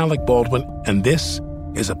 I'm Alec Baldwin, and this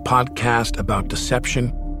is a podcast about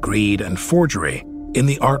deception, greed, and forgery in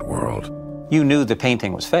the art world. You knew the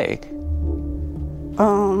painting was fake.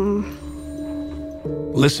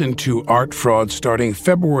 Listen to Art Fraud starting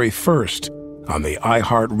February 1st on the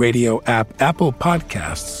iHeartRadio app, Apple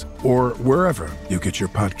Podcasts, or wherever you get your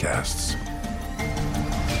podcasts.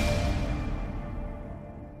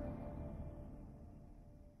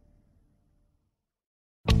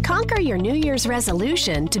 Conquer your New Year's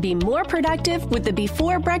resolution to be more productive with the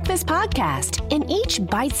Before Breakfast podcast. In each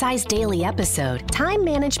bite-sized daily episode, time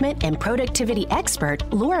management and productivity expert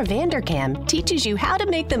Laura Vanderkam teaches you how to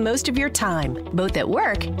make the most of your time, both at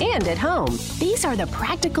work and at home. These are the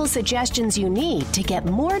practical suggestions you need to get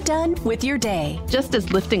more done with your day. Just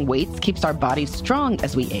as lifting weights keeps our bodies strong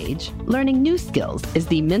as we age, learning new skills is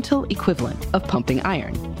the mental equivalent of pumping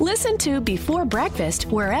iron. Listen to Before Breakfast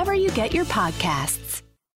wherever you get your podcasts.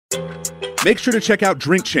 Make sure to check out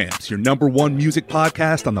Drink Champs, your #1 music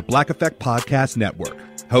podcast on the Black Effect Podcast Network.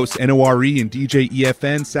 Hosts NORE and DJ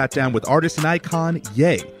EFN sat down with artist and icon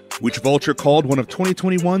Ye, which Vulture called one of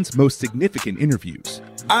 2021's most significant interviews.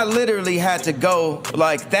 I literally had to go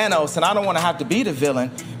like Thanos, and I don't want to have to be the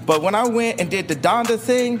villain, but when I went and did the Donda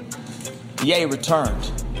thing, Ye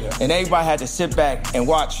returned. And everybody had to sit back and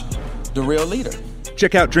watch the real leader.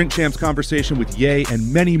 Check out Drink Champs' conversation with Ye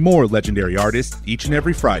and many more legendary artists each and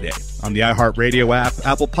every Friday on the iHeartRadio app,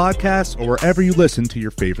 Apple Podcasts, or wherever you listen to your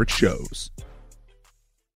favorite shows.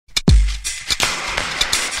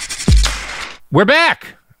 We're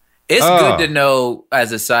back! It's good to know,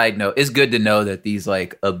 as a side note, it's good to know that these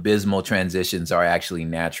like abysmal transitions are actually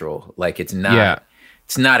natural. Like it's not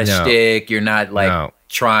a shtick. You're not like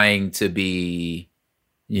trying to be,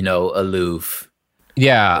 aloof.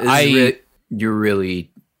 Yeah, you're really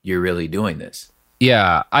doing this.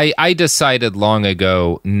 Yeah, I decided long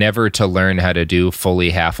ago never to learn how to do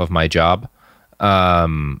fully half of my job.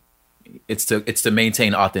 It's to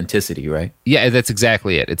maintain authenticity, right? Yeah, that's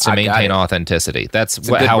exactly it. It's to maintain authenticity. That's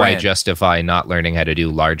how I justify not learning how to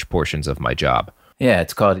do large portions of my job. Yeah,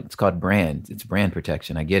 it's called brand. It's brand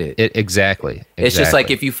protection. I get it. Exactly. It's just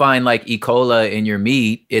like if you find like E. coli in your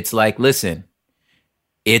meat, it's like, listen,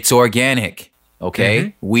 it's organic. Okay,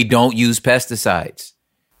 mm-hmm. We don't use pesticides.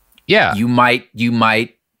 Yeah, you might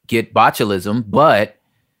get botulism, but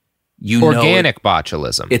organic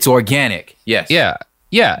botulism. It's organic. Yes. Yeah.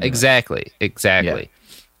 Exactly.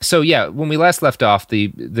 So yeah, when we last left off,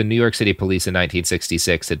 the New York City police in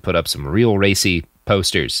 1966 had put up some real racy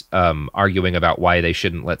posters arguing about why they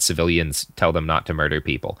shouldn't let civilians tell them not to murder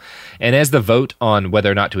people. And as the vote on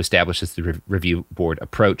whether or not to establish this review board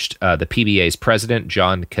approached, the PBA's president,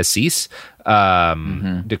 John Cassis,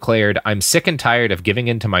 declared, "I'm sick and tired of giving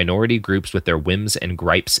in to minority groups with their whims and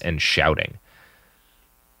gripes and shouting."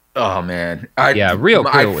 Oh, man. Real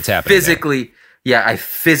clear what's happening physically. Yeah, I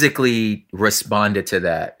physically responded to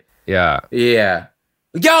that. Yeah. Yeah.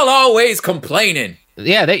 Y'all always complaining.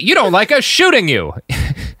 Yeah, you don't like us shooting you.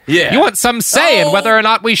 Yeah. You want some say in whether or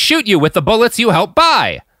not we shoot you with the bullets you help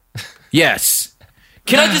buy. Yes.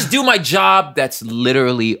 Can I just do my job? That's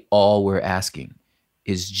literally all we're asking,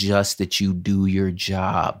 is just that you do your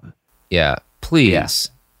job. Yeah, please.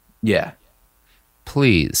 Yeah.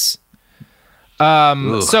 Please.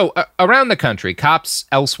 So around the country, cops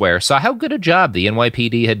elsewhere saw how good a job the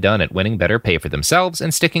NYPD had done at winning better pay for themselves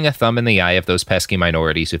and sticking a thumb in the eye of those pesky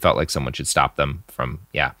minorities who felt like someone should stop them from,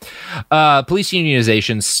 police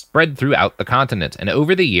unionization spread throughout the continent, and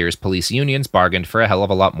over the years, police unions bargained for a hell of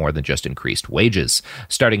a lot more than just increased wages.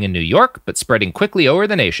 Starting in New York, but spreading quickly over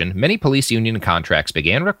the nation, many police union contracts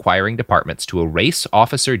began requiring departments to erase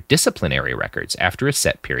officer disciplinary records after a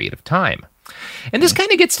set period of time. And this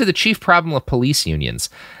kind of gets to the chief problem of police unions.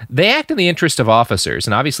 They act in the interest of officers,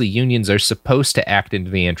 and obviously unions are supposed to act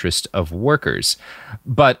in the interest of workers.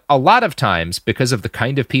 But a lot of times, because of the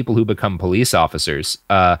kind of people who become police officers,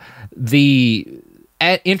 the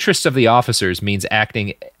interest of the officers means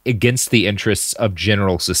acting against the interests of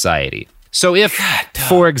general society. So if,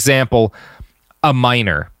 for example, a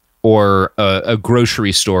miner or a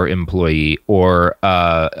grocery store employee or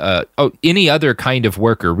any other kind of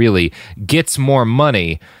worker really gets more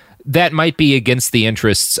money, that might be against the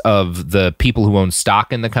interests of the people who own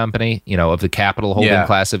stock in the company, of the capital holding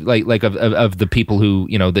class, of of the people who,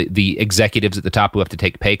 the executives at the top who have to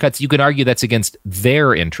take pay cuts. You can argue that's against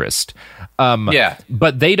their interest.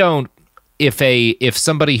 But they don't. If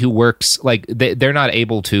somebody who works, they're not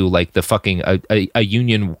able to, the fucking a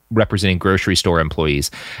union representing grocery store employees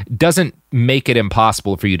doesn't make it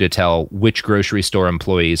impossible for you to tell which grocery store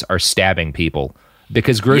employees are stabbing people,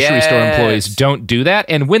 because grocery store employees don't do that,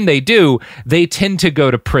 and when they do, they tend to go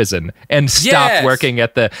to prison and stop working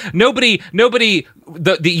at the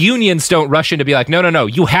unions don't rush in to be like, no,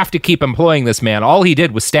 you have to keep employing this man. All he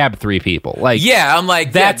did was stab 3 people. I'm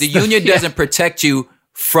like, the union doesn't protect you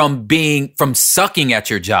from sucking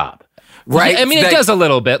at your job, right? I mean, it does a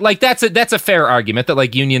little bit. That's a fair argument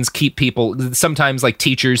that unions keep people. Sometimes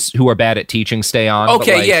teachers who are bad at teaching stay on.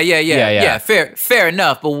 Okay, yeah. Fair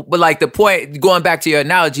enough. But the point, going back to your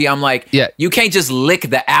analogy, I'm like, you can't just lick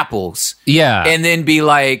the apples, and then be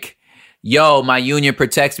like, yo, my union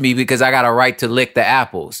protects me because I got a right to lick the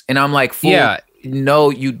apples, and I'm like, fool,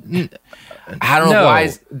 no, you. I don't know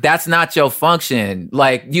why that's not your function.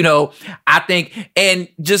 I think, and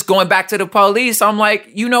just going back to the police, I'm like,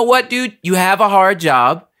 you know what, dude? You have a hard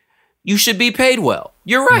job. You should be paid well.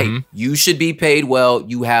 You're right. Mm-hmm. You should be paid well.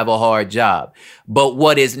 You have a hard job. But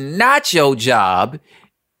what is not your job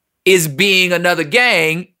is being another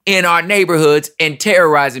gang in our neighborhoods and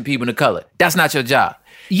terrorizing people of color. That's not your job.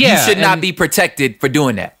 You should not be protected for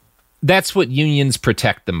doing that. That's what unions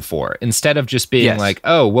protect them for. Instead of just being like,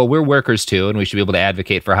 oh, well, we're workers too, and we should be able to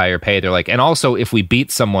advocate for higher pay. They're like, and also if we beat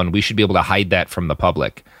someone, we should be able to hide that from the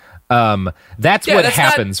public. That's what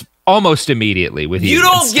happens almost immediately with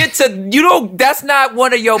unions. That's not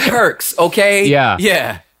one of your perks, okay?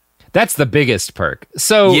 Yeah. That's the biggest perk.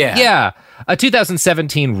 So, a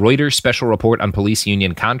 2017 Reuters special report on police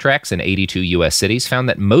union contracts in 82 U.S. cities found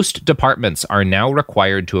that most departments are now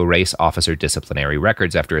required to erase officer disciplinary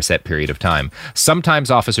records after a set period of time. Sometimes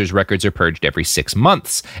officers' records are purged every 6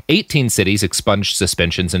 months. 18 cities expunged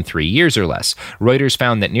suspensions in 3 years or less. Reuters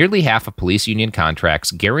found that nearly half of police union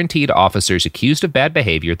contracts guaranteed officers accused of bad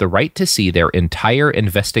behavior the right to see their entire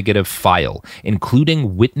investigative file,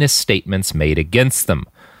 including witness statements made against them.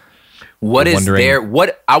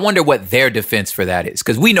 I wonder what their defense for that is,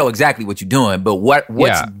 because we know exactly what you're doing, but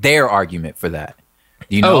what's their argument for that?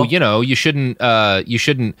 Do you know? You shouldn't.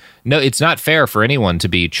 No, it's not fair for anyone to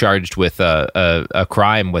be charged with a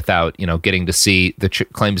crime without getting to see the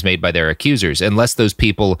claims made by their accusers, unless those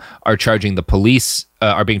people are charging the police.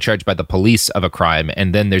 Are being charged by the police of a crime,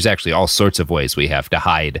 and then there's actually all sorts of ways we have to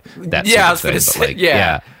hide that. Sort of thing.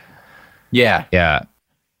 Yeah.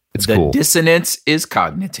 It's the cool. Dissonance is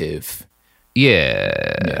cognitive.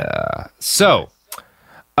 Yeah. So,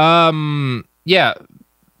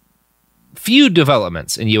 Few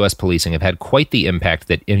developments in U.S. policing have had quite the impact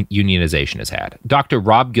that unionization has had. Dr.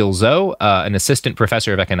 Rob Gilzo, an assistant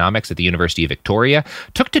professor of economics at the University of Victoria,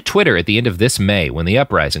 took to Twitter at the end of this May, when the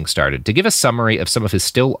uprising started, to give a summary of some of his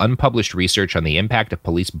still unpublished research on the impact of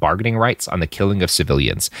police bargaining rights on the killing of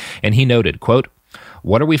civilians. And he noted, quote,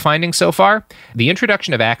 "What are we finding so far? The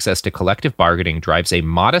introduction of access to collective bargaining drives a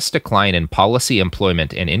modest decline in policy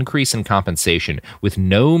employment and increase in compensation, with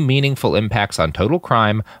no meaningful impacts on total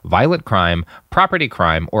crime, violent crime, property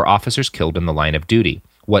crime, or officers killed in the line of duty.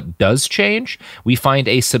 What does change? We find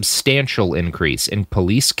a substantial increase in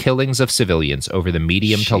police killings of civilians over the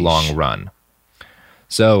medium to long run."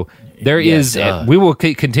 So there is, we will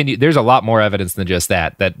continue. There's a lot more evidence than just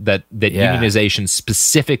that unionization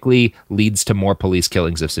specifically leads to more police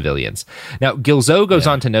killings of civilians. Now, Gilzo goes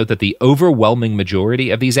on to note that the overwhelming majority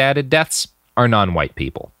of these added deaths are non-white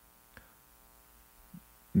people.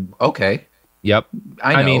 Okay. Yep.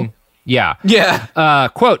 I mean, yeah. Yeah.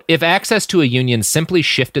 Quote, "If access to a union simply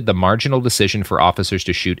shifted the marginal decision for officers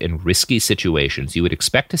to shoot in risky situations, you would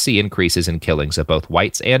expect to see increases in killings of both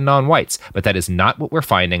whites and non-whites, but that is not what we're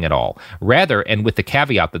finding at all. Rather, and with the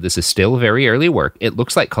caveat that this is still very early work, it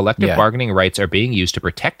looks like collective bargaining rights are being used to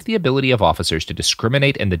protect the ability of officers to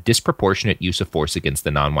discriminate and the disproportionate use of force against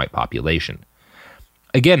the non-white population."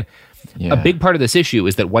 Again, a big part of this issue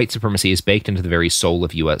is that white supremacy is baked into the very soul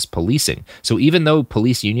of U.S. policing. So even though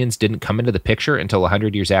police unions didn't come into the picture until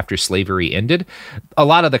 100 years after slavery ended, a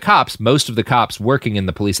lot of the cops, most of the cops working in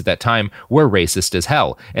the police at that time, were racist as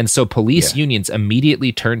hell. And so police unions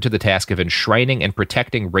immediately turned to the task of enshrining and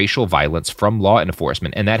protecting racial violence from law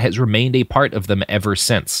enforcement, and that has remained a part of them ever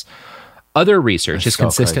since. Other research has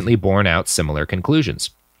consistently borne out similar conclusions.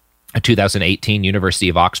 A 2018 University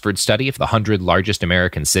of Oxford study of the 100 largest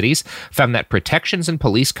American cities found that protections in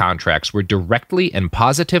police contracts were directly and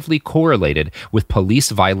positively correlated with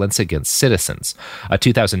police violence against citizens. A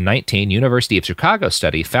 2019 University of Chicago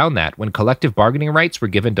study found that when collective bargaining rights were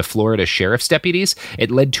given to Florida sheriff's deputies, it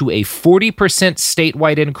led to a 40%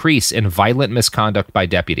 statewide increase in violent misconduct by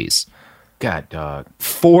deputies. God, dog.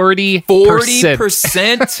 40%.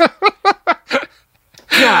 40%?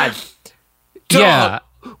 God. Dog. Yeah.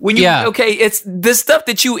 When you okay, it's the stuff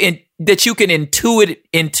that you can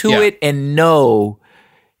intuit and know,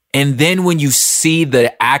 and then when you see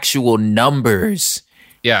the actual numbers,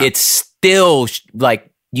 it's still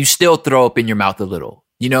like you still throw up in your mouth a little,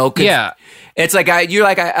 you know? It's like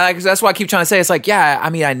that's why I keep trying to say it's like I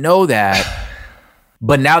mean I know that,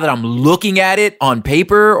 but now that I'm looking at it on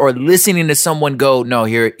paper or listening to someone go, no,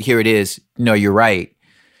 here it is, no, you're right.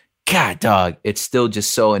 God, dog, it's still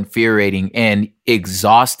just so infuriating and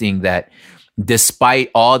exhausting that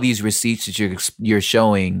despite all these receipts that you're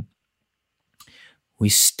showing, we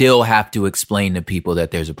still have to explain to people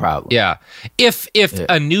that there's a problem. Yeah. If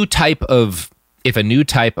a new type of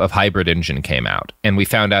hybrid engine came out and we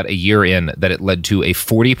found out a year in that it led to a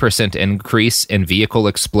 40% increase in vehicle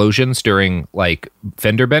explosions during like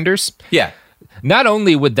fender benders. Yeah. Not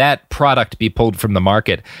only would that product be pulled from the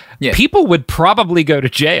market, people would probably go to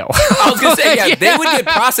jail. I was going to say, they would get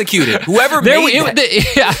prosecuted. Whoever made it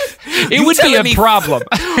would be a problem.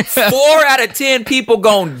 4 out of 10 people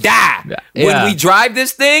gonna die when we drive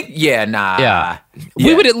this thing.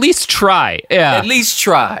 We would at least try. At least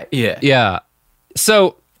try. Yeah.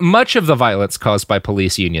 So much of the violence caused by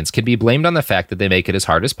police unions can be blamed on the fact that they make it as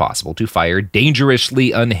hard as possible to fire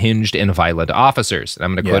dangerously unhinged and violent officers. And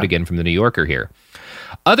I'm going to quote again from the New Yorker here.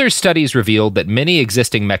 Other studies revealed that many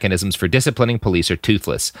existing mechanisms for disciplining police are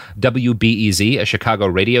toothless. WBEZ, a Chicago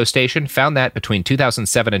radio station, found that between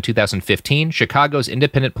 2007 and 2015, Chicago's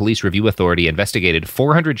Independent Police Review Authority investigated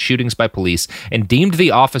 400 shootings by police and deemed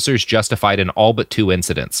the officers justified in all but 2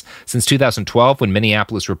 incidents. Since 2012, when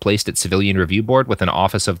Minneapolis replaced its Civilian Review Board with an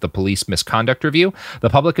Office of the Police Misconduct Review, the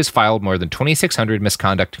public has filed more than 2,600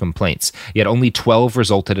 misconduct complaints, yet only 12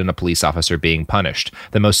 resulted in a police officer being punished.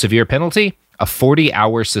 The most severe penalty? A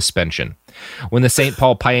 40-hour suspension. When the St.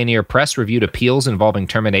 Paul Pioneer Press reviewed appeals involving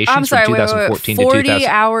terminations from 2014 to 2000...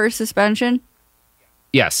 40-hour suspension?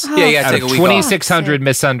 Yes. Yeah, you gotta take a week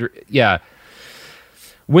 2,600 Yeah.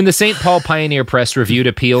 When the St. Paul Pioneer Press reviewed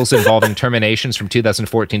appeals involving terminations from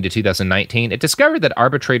 2014 to 2019, it discovered that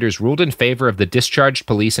arbitrators ruled in favor of the discharged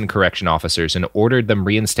police and correction officers and ordered them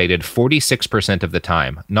reinstated 46% of the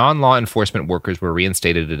time. Non-law enforcement workers were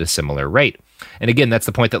reinstated at a similar rate. And again, that's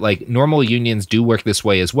the point that like normal unions do work this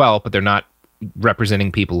way as well, but they're not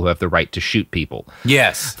representing people who have the right to shoot people.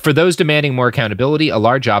 Yes. For those demanding more accountability, a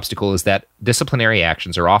large obstacle is that disciplinary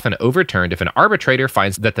actions are often overturned if an arbitrator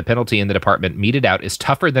finds that the penalty in the department meted out is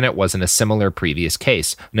tougher than it was in a similar previous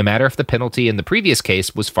case, no matter if the penalty in the previous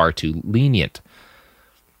case was far too lenient.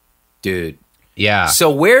 Dude. Yeah. So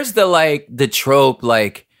where's the trope,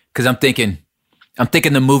 because I'm thinking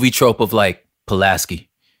the movie trope of Pulaski,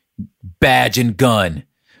 badge and gun.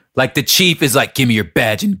 Like the chief is like, give me your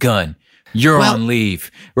badge and gun. You're on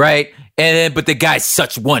leave, right? But the guy's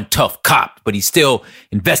such one tough cop, but he still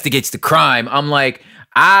investigates the crime. I'm like,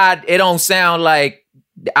 it don't sound like,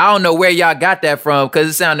 I don't know where y'all got that from, because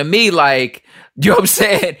it sounded to me like, you know what I'm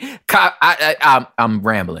saying? Cop, I'm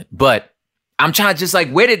rambling, but I'm trying to just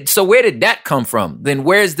where did that come from? Then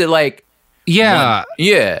where's the Yeah.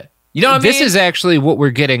 Yeah. You know what I mean? This is actually what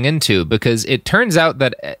we're getting into, because it turns out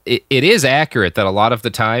that it is accurate that a lot of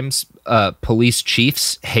the times police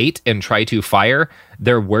chiefs hate and try to fire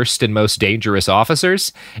their worst and most dangerous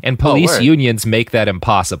officers, and police unions make that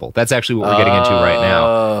impossible. That's actually what we're getting into right now.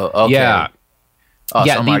 Okay. Yeah. Oh,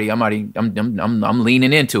 yeah, so I'm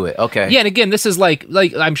leaning into it. Okay. Yeah, and again, this is like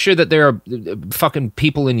I'm sure that there are fucking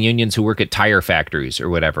people in unions who work at tire factories or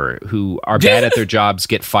whatever who are bad at their jobs,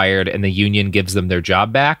 get fired, and the union gives them their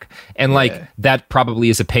job back. And that probably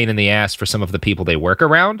is a pain in the ass for some of the people they work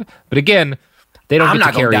around. But again, they don't get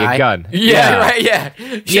to carry a gun. Yeah, right. Yeah.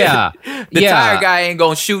 Yeah. The tire guy ain't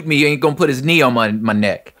gonna shoot me. He ain't gonna put his knee on my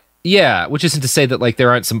neck. Yeah, which isn't to say that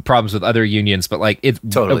there aren't some problems with other unions, but it's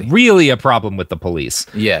totally really a problem with the police.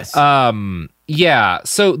 Yes. Yeah,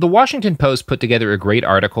 so the Washington Post put together a great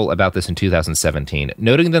article about this in 2017,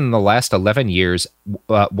 noting that in the last 11 years,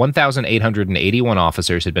 1,881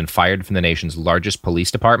 officers had been fired from the nation's largest police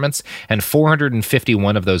departments, and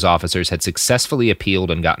 451 of those officers had successfully appealed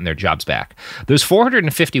and gotten their jobs back. Those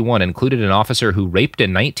 451 included an officer who raped a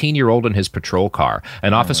 19-year-old in his patrol car,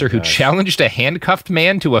 an officer who challenged a handcuffed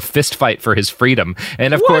man to a fist fight for his freedom,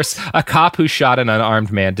 and of course, a cop who shot an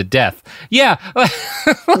unarmed man to death. Yeah.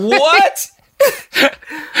 What?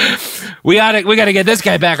 We gotta get this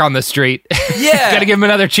guy back on the street. Yeah. Gotta give him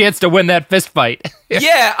another chance to win that fist fight.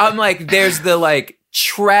 Yeah, I'm like, there's the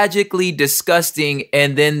tragically disgusting,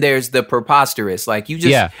 and then there's the preposterous. You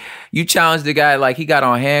challenge the guy he got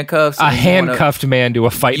on handcuffs. A handcuffed man to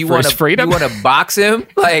a fight for his freedom. You want to box him?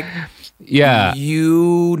 Yeah.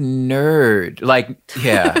 You nerd.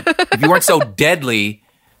 If you weren't so deadly.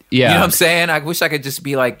 Yeah. You know what I'm saying? I wish I could just be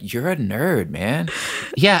you're a nerd, man.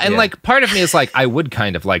 Yeah, and part of me is I would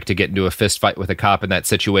kind of like to get into a fist fight with a cop in that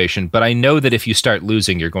situation, but I know that if you start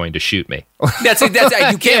losing, you're going to shoot me. That's you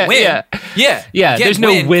can't win. Yeah. There's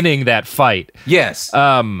no winning that fight. Yes.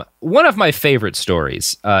 One of my favorite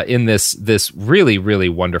stories in this really, really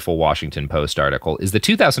wonderful Washington Post article is the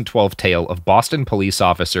 2012 tale of Boston police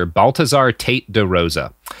officer Baltazar Tate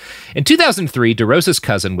DeRosa. In 2003, DeRosa's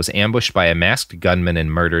cousin was ambushed by a masked gunman and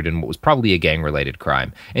murdered in what was probably a gang-related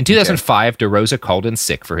crime. In 2005, DeRosa called in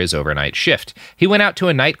sick for his overnight shift. He went out to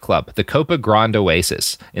a nightclub, the Copa Grande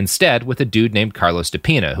Oasis, instead with a dude named Carlos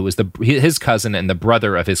DePina, who was his cousin and the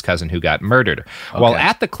brother of his cousin who got murdered. While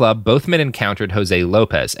at the club, both men encountered Jose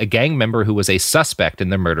Lopez, a gang member who was a suspect in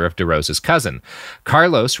the murder of DeRosa's cousin.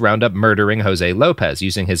 Carlos wound up murdering Jose Lopez,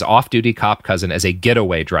 using his off-duty cop cousin as a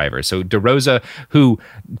getaway driver. So DeRosa, who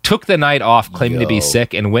took the night off claiming to be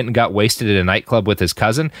sick and went and got wasted at a nightclub with his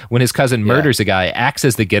cousin, when his cousin murders a guy, acts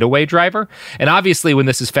as the getaway driver. And obviously when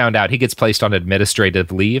this is found out, he gets placed on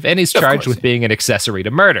administrative leave and he's charged with being an accessory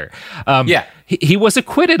to murder. He was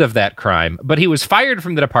acquitted of that crime, but he was fired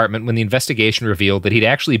from the department when the investigation revealed that he'd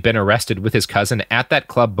actually been arrested with his cousin at that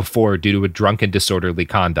club before due to a drunken disorderly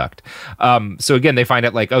conduct. So again, they find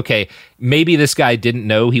out okay, maybe this guy didn't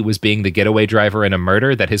know he was being the getaway driver in a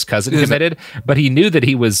murder that his cousin committed, but he knew that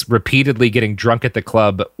he was repeatedly getting drunk at the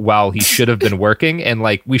club while he should have been working, and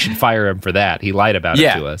we should fire him for that. He lied about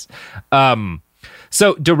it to us.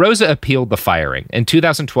 So DeRosa appealed the firing. In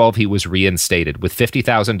 2012, he was reinstated with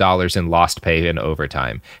 $50,000 in lost pay and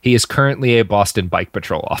overtime. He is currently a Boston Bike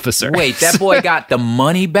Patrol officer. Wait, that boy got the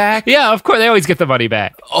money back? Yeah, of course. They always get the money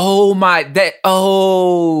back. Dog.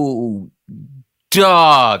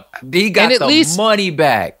 He got the money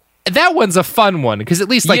back. That one's a fun one, because at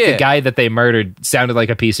least the guy that they murdered sounded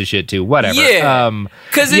like a piece of shit too. Whatever. Yeah.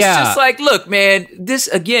 Because it's just look, man, this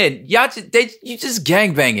again, you just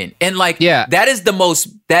gangbanging. And that is the most,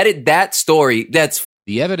 that story, that's.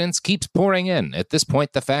 The evidence keeps pouring in. At this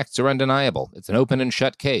point, the facts are undeniable. It's an open and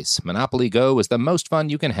shut case. Monopoly Go is the most fun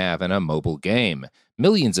you can have in a mobile game.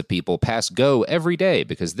 Millions of people pass Go every day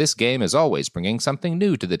because this game is always bringing something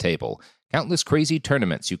new to the table. Countless crazy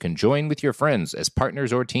tournaments you can join with your friends as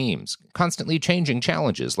partners or teams. Constantly changing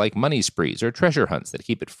challenges like money sprees or treasure hunts that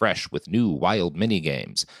keep it fresh with new wild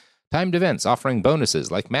mini-games. Timed events offering bonuses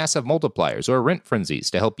like massive multipliers or rent frenzies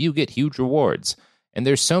to help you get huge rewards. And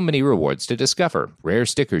there's so many rewards to discover. Rare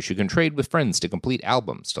stickers you can trade with friends to complete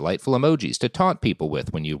albums, delightful emojis to taunt people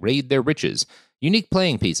with when you raid their riches, unique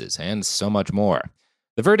playing pieces, and so much more.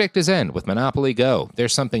 The verdict is in with Monopoly Go.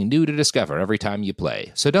 There's something new to discover every time you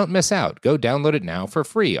play. So don't miss out. Go download it now for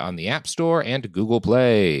free on the App Store and Google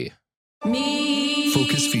Play.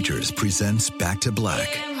 Focus Features presents Back to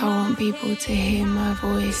Black. I want people to hear my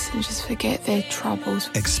voice and just forget their troubles.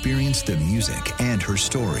 Experience the music and her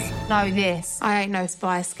story Know this, I ain't no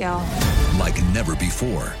Spice Girl. like never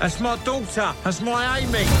before. That's my daughter. That's my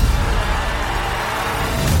Amy.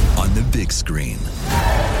 On the big screen.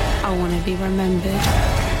 I want to be remembered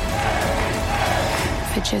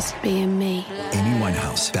for just being me. Amy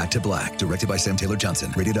Winehouse, Back to Black, directed by Sam Taylor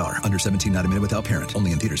Johnson. Rated R, under 17, not a minute without parent.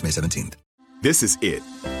 Only in theaters May 17th. This is it.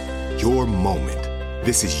 Your moment.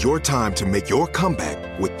 This is your time to make your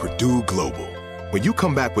comeback with Purdue Global. When you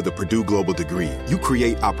come back with a Purdue Global degree, you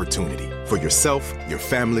create opportunity for yourself, your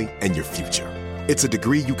family, and your future. It's a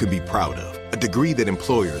degree you can be proud of, a degree that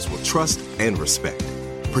employers will trust and respect.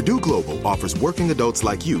 Purdue Global offers working adults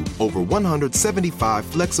like you over 175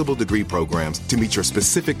 flexible degree programs to meet your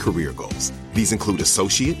specific career goals. These include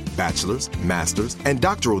associate, bachelor's, master's, and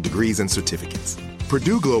doctoral degrees and certificates.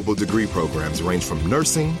 Purdue Global degree programs range from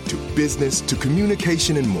nursing to business to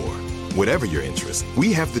communication and more. Whatever your interest,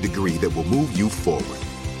 we have the degree that will move you forward.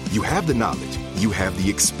 You have the knowledge, you have the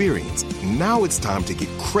experience. Now it's time to get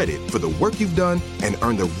credit for the work you've done and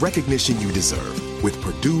earn the recognition you deserve with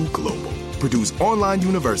Purdue Global, Purdue's online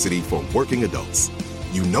university for working adults.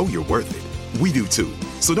 You know you're worth it. We do too.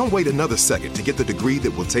 So don't wait another second to get the degree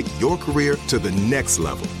that will take your career to the next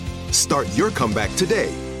level. Start your comeback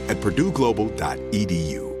today at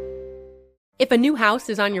purdueglobal.edu. If a new house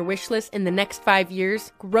is on your wish list in the next 5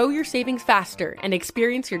 years, grow your savings faster and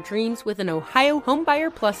experience your dreams with an Ohio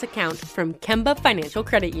Homebuyer Plus account from Kemba Financial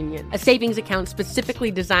Credit Union. A savings account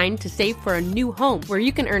specifically designed to save for a new home, where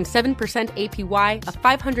you can earn 7% APY,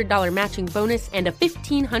 a $500 matching bonus, and a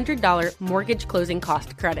 $1,500 mortgage closing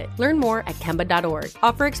cost credit. Learn more at Kemba.org.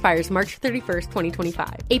 Offer expires March 31st,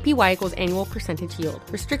 2025. APY equals annual percentage yield.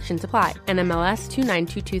 Restrictions apply. NMLS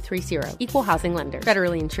 292230. Equal housing lender.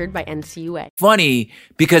 Federally insured by NCUA. Funny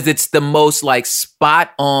because it's the most like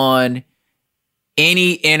spot on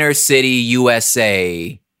any inner city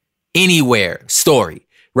USA anywhere story,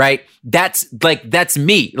 right? That's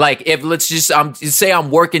me. Like, if let's just say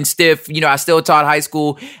I'm working stiff, I still taught high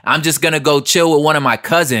school. I'm just going to go chill with one of my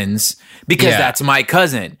cousins because that's my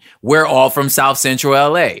cousin. We're all from South Central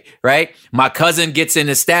LA, right? My cousin gets in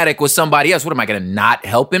a static with somebody else. What am I going to not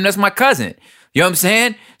help him? That's my cousin. You know what I'm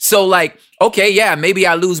saying? So like, okay, yeah, maybe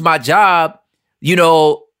I lose my job,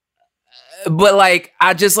 but like,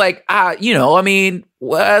 I just like, well,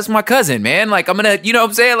 that's my cousin, man. Like, I'm going to, you know what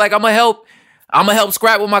I'm saying? Like, I'm going to help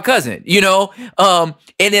scrap with my cousin, and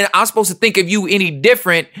then I'm supposed to think of you any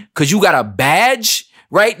different because you got a badge,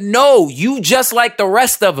 right? No, you just like the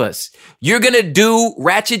rest of us. You're going to do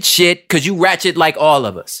ratchet shit because you ratchet like all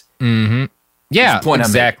of us. Mm-hmm. Yeah,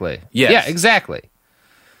 exactly. Yes. Yeah, exactly.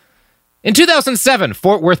 In 2007,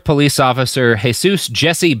 Fort Worth police officer Jesus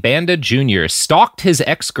Jesse Banda Jr. stalked his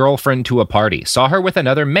ex-girlfriend to a party, saw her with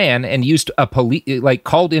another man, and used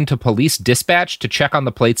called into police dispatch to check on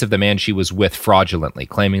the plates of the man she was with fraudulently,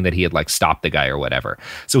 claiming that he had stopped the guy or whatever.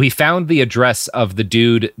 So he found the address of the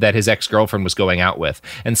dude that his ex-girlfriend was going out with,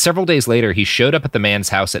 and several days later, he showed up at the man's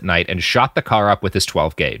house at night and shot the car up with his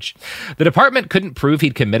 12 gauge. The department couldn't prove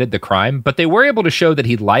he'd committed the crime, but they were able to show that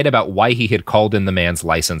he'd lied about why he had called in the man's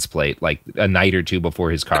license plate, a night or two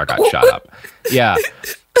before his car got shot up. Yeah.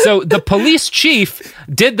 So the police chief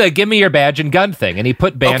did the give me your badge and gun thing, and he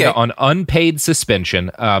put Banda on unpaid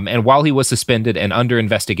suspension. And while he was suspended and under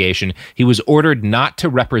investigation, he was ordered not to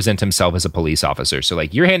represent himself as a police officer. So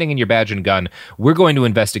you're handing in your badge and gun, we're going to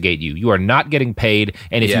investigate you. You are not getting paid.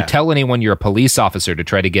 And if you tell anyone you're a police officer to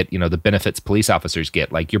try to get, the benefits police officers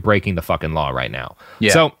get, you're breaking the fucking law right now.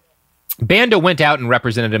 Yeah. So Banda went out and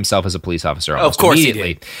represented himself as a police officer almost immediately.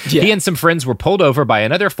 He did. Yeah. He and some friends were pulled over by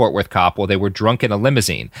another Fort Worth cop while they were drunk in a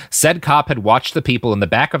limousine. Said cop had watched the people in the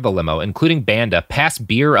back of the limo, including Banda, pass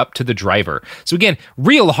beer up to the driver. So again,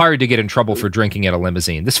 real hard to get in trouble for drinking at a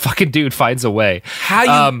limousine. This fucking dude finds a way.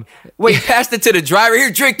 How you... Wait, passed it to the driver?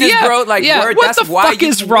 Here, drink this, bro. Word, what the fuck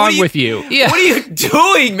is wrong with you? Yeah. What are you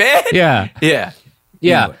doing, man? Yeah. Yeah.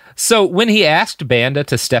 Yeah. Anyway. So when he asked Banda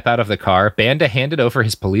to step out of the car, Banda handed over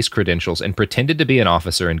his police credentials and pretended to be an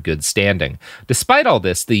officer in good standing. Despite all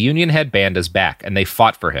this, the union had Banda's back, and they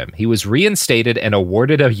fought for him. He was reinstated and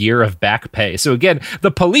awarded a year of back pay. So again,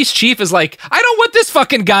 the police chief is like, I don't want this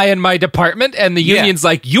fucking guy in my department. And the union's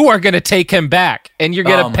like, you are going to take him back, and you're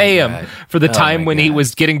going to pay him for the time when he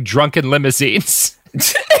was getting drunk in limousines.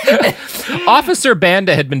 Officer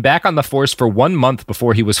Banda had been back on the force for 1 month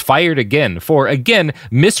before he was fired again for, again,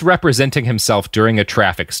 misrepresenting himself during a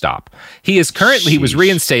traffic stop. He was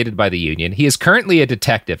reinstated by the union. He is currently a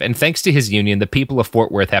detective, and thanks to his union, the people of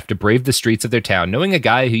Fort Worth have to brave the streets of their town, knowing a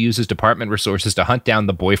guy who uses department resources to hunt down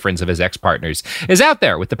the boyfriends of his ex-partners is out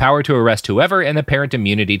there with the power to arrest whoever and apparent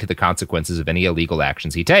immunity to the consequences of any illegal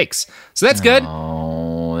actions he takes. So that's good.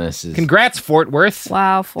 Oh, this is... Congrats, Fort Worth.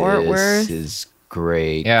 Wow, Fort Worth. This is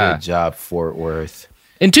great. Yeah. Good job, Fort Worth.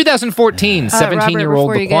 In 2014, 17-year-old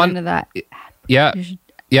Robert, before you get into that,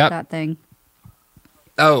 that thing.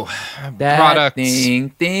 Oh, that products.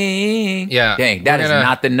 thing. Yeah. Dang, that is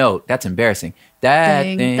not the note. That's embarrassing. That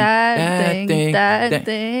thing.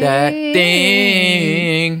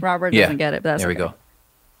 Robert doesn't get it, but that's there we go.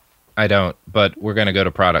 I don't, but we're going to go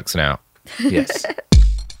to products now. Yes.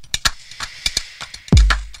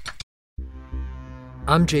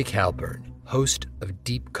 I'm Jake Halpern, host of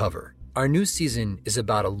Deep Cover. Our new season is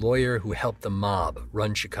about a lawyer who helped the mob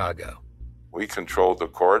run Chicago. We controlled the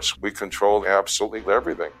courts. We controlled absolutely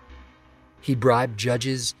everything. He bribed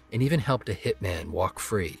judges and even helped a hitman walk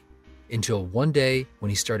free, until one day when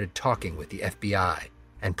he started talking with the FBI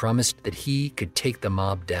and promised that he could take the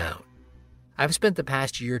mob down. I've spent the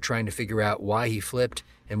past year trying to figure out why he flipped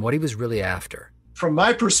and what he was really after. From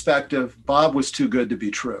my perspective, Bob was too good to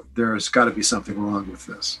be true. There's got to be something wrong with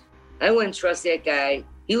this. I wouldn't trust that guy.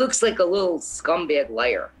 He looks like a little scumbag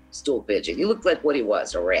liar, stool pigeon. He looked like what he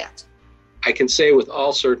was, a rat. I can say with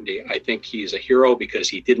all certainty, I think he's a hero because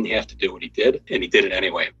he didn't have to do what he did, and he did it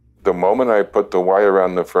anyway. The moment I put the wire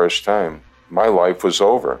on the first time, my life was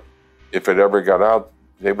over. If it ever got out,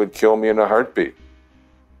 they would kill me in a heartbeat.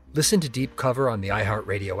 Listen to Deep Cover on the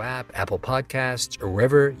iHeartRadio app, Apple Podcasts, or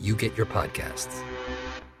wherever you get your podcasts.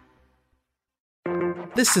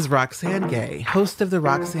 This is Roxane Gay, host of the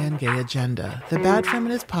Roxane Gay Agenda, the bad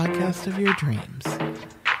feminist podcast of your dreams.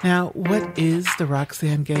 Now, what is the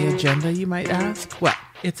Roxane Gay Agenda, you might ask? Well,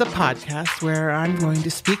 it's a podcast where I'm going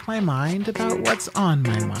to speak my mind about what's on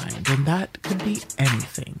my mind, and that could be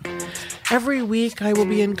anything. Every week, I will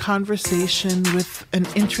be in conversation with an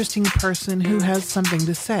interesting person who has something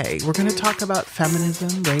to say. We're going to talk about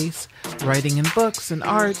feminism, race, writing in books and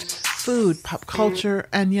art, food, pop culture,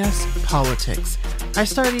 and yes, politics. I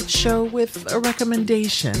start each show with a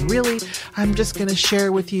recommendation. Really, I'm just going to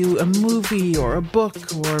share with you a movie or a book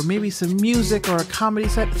or maybe some music or a comedy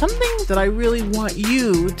set, something that I really want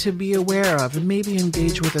you to be aware of and maybe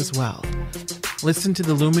engage with as well. Listen to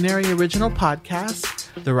the Luminary original podcast,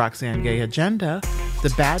 The Roxane Gay Agenda,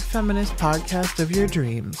 the bad feminist podcast of your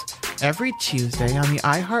dreams, every Tuesday on the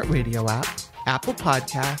iHeartRadio app, Apple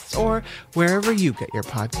Podcasts, or wherever you get your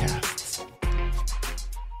podcasts.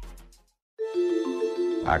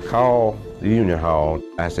 I called the Union Hall.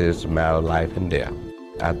 I said it's a matter of life and death.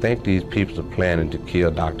 I think these people are planning to kill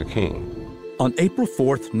Dr. King. On April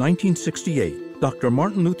 4th, 1968, Dr.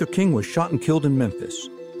 Martin Luther King was shot and killed in Memphis.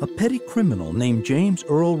 A petty criminal named James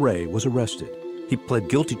Earl Ray was arrested. He pled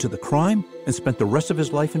guilty to the crime and spent the rest of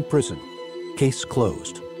his life in prison. Case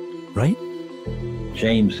closed. Right?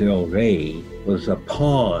 James Earl Ray was a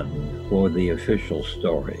pawn for the official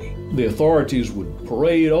story. The authorities would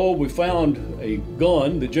parade, oh, we found a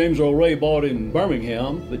gun that James Earl Ray bought in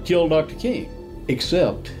Birmingham that killed Dr. King.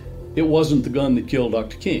 Except it wasn't the gun that killed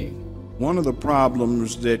Dr. King. One of the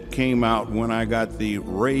problems that came out when I got the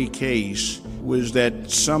Ray case was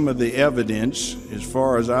that some of the evidence, as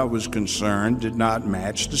far as I was concerned, did not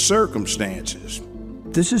match the circumstances.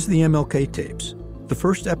 This is the MLK tapes. The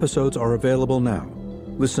first episodes are available now.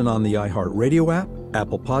 Listen on the iHeartRadio app,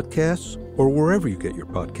 Apple Podcasts, or wherever you get your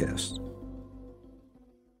podcasts.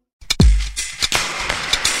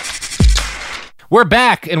 We're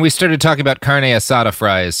back, and we started talking about carne asada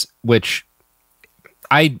fries, which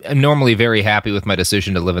I am normally very happy with my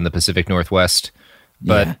decision to live in the Pacific Northwest,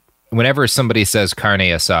 but whenever somebody says carne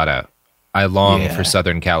asada, I long for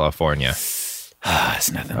Southern California.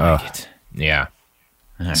 It's nothing like it. Yeah.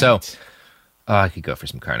 All So right. I could go for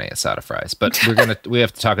some carne asada fries, but we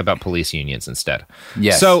have to talk about police unions instead.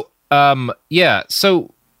 Yes. So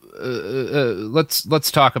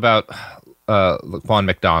let's talk about Laquan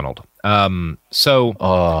McDonald. In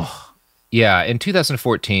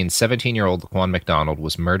 2014, 17-year-old Laquan McDonald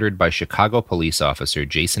was murdered by Chicago police officer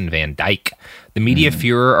Jason Van Dyke. The media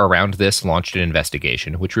furor around this launched an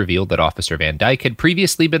investigation, which revealed that Officer Van Dyke had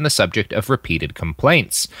previously been the subject of repeated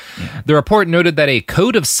complaints. The report noted that a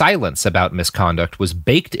code of silence about misconduct was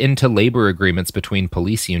baked into labor agreements between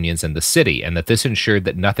police unions and the city, and that this ensured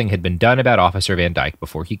that nothing had been done about Officer Van Dyke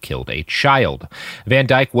before he killed a child. Van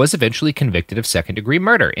Dyke was eventually convicted of second-degree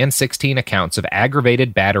murder and 16 accounts of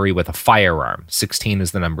aggravated battery with a firearm firearm. 16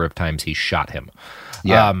 is the number of times he shot him.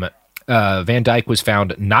 Yeah. Van Dyke was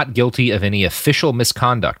found not guilty of any official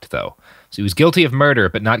misconduct, though. So he was guilty of murder,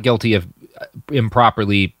 but not guilty of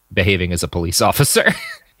improperly behaving as a police officer.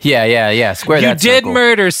 Yeah. Square you that did circle.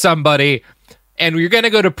 murder somebody, and you're going to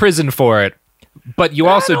go to prison for it, but you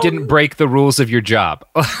also didn't break the rules of your job.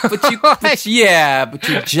 but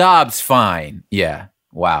your job's fine. Yeah.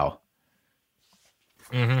 Wow.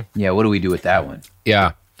 Mm-hmm. Yeah, what do we do with that one?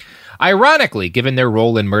 Yeah. Ironically, given their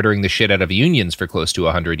role in murdering the shit out of unions for close to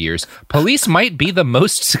 100 years, police might be the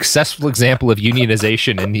most successful example of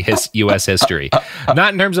unionization in U.S. history.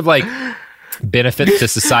 Not in terms of like benefit to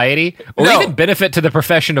society or even benefit to the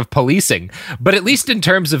profession of policing, but at least in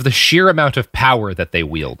terms of the sheer amount of power that they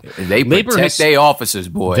wield. They protect their officers,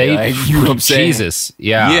 boy. You know what I'm saying? Jesus.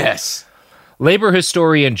 Yeah. Yes. Labor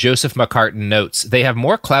historian Joseph McCartan notes they have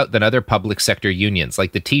more clout than other public sector unions,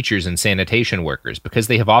 like the teachers and sanitation workers, because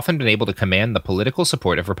they have often been able to command the political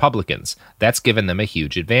support of Republicans. That's given them a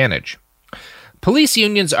huge advantage. Police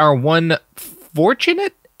unions are one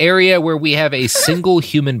fortunate area where we have a single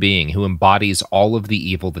human being who embodies all of the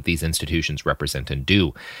evil that these institutions represent and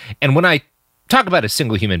do. And when I talk about a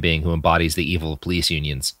single human being who embodies the evil of police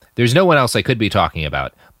unions, there's no one else I could be talking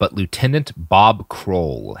about but Lieutenant Bob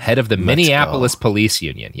Kroll, head of the Minneapolis Police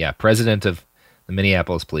Union. Yeah, president of the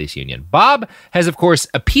Minneapolis Police Union. Bob has, of course,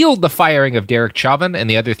 appealed the firing of Derek Chauvin and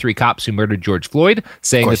the other 3 cops who murdered George Floyd,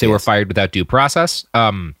 saying that they were fired without due process.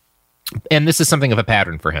 And this is something of a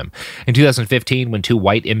pattern for him. In 2015, when 2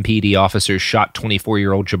 white MPD officers shot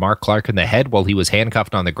 24-year-old Jamar Clark in the head while he was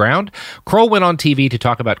handcuffed on the ground, Kroll went on TV to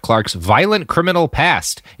talk about Clark's violent criminal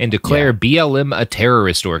past and declare BLM a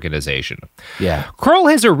terrorist organization. Yeah. Kroll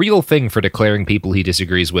has a real thing for declaring people he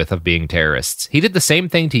disagrees with of being terrorists. He did the same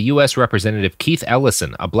thing to U.S. Representative Keith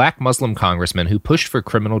Ellison, a black Muslim congressman who pushed for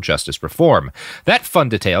criminal justice reform. That fun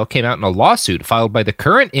detail came out in a lawsuit filed by the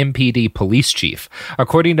current MPD police chief.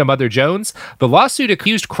 According to Mother Jones, the lawsuit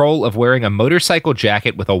accused Kroll of wearing a motorcycle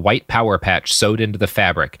jacket with a white power patch sewed into the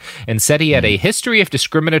fabric and said he had a history of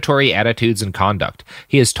discriminatory attitudes and conduct.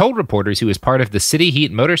 He has told reporters he was part of the City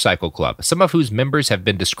Heat Motorcycle Club, some of whose members have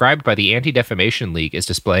been described by the Anti-Defamation League as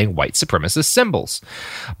displaying white supremacist symbols.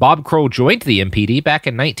 Bob Kroll joined the MPD back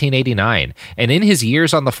in 1989, and in his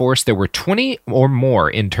years on the force, there were 20 or more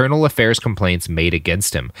internal affairs complaints made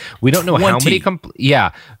against him. We don't know how many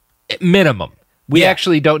minimum. We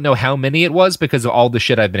actually don't know how many it was because of all the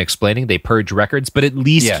shit I've been explaining. They purge records, but at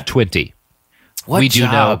least 20. What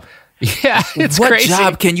job? Yeah, it's what crazy. What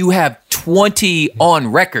job can you have 20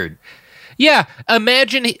 on record? Yeah,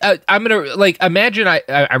 imagine.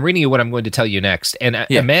 I'm reading you what I'm going to tell you next, and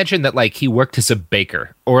imagine that he worked as a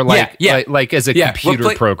baker or as a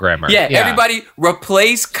computer programmer. Everybody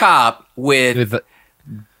replace cop with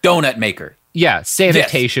donut maker. Yeah,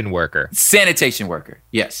 sanitation worker. Sanitation worker,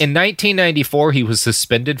 yes. In 1994, he was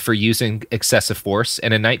suspended for using excessive force,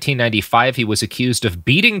 and in 1995, he was accused of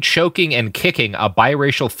beating, choking, and kicking a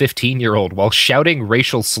biracial 15-year-old while shouting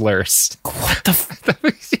racial slurs. What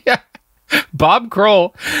the yeah. Bob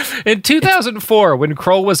Kroll. In 2004, when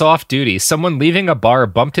Kroll was off duty, someone leaving a bar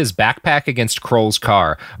bumped his backpack against Kroll's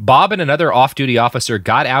car. Bob and another off-duty officer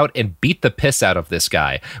got out and beat the piss out of this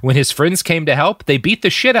guy. When his friends came to help, they beat the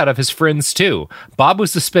shit out of his friends too. Bob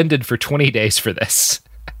was suspended for 20 days for this.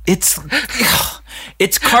 It's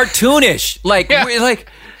cartoonish.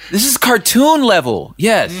 This is cartoon level.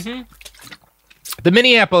 Yes. Mm-hmm.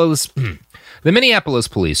 The Minneapolis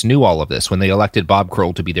police knew all of this when they elected Bob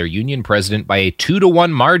Kroll to be their union president by a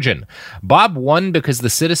 2-1 margin. Bob won because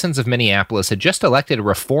the citizens of Minneapolis had just elected a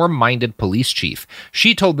reform-minded police chief.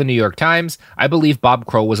 She told the New York Times, "I believe Bob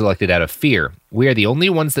Kroll was elected out of fear. We are the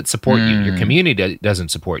only ones that support you. Your community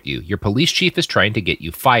doesn't support you. Your police chief is trying to get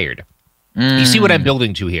you fired." You see what I'm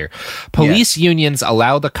building to here. Police unions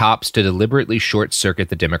allow the cops to deliberately short-circuit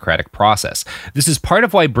the democratic process. This is part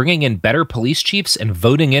of why bringing in better police chiefs and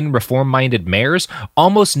voting in reform-minded mayors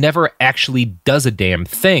almost never actually does a damn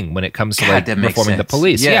thing when it comes to reforming the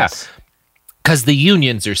police. Yes. Yeah. Because the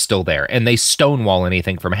unions are still there, and they stonewall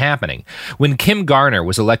anything from happening. When Kim Garner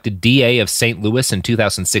was elected DA of St. Louis in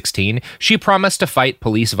 2016, she promised to fight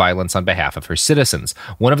police violence on behalf of her citizens.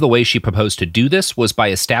 One of the ways she proposed to do this was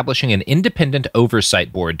by establishing an independent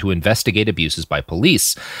oversight board to investigate abuses by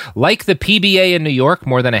police. Like the PBA in New York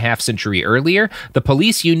more than a half-century earlier, the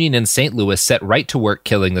police union in St. Louis set right to work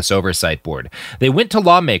killing this oversight board. They went to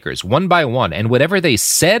lawmakers one by one, and whatever they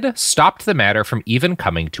said stopped the matter from even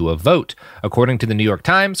coming to a vote. According to the New York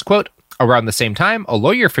Times, quote, Around the same time, a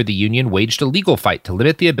lawyer for the union waged a legal fight to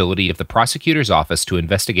limit the ability of the prosecutor's office to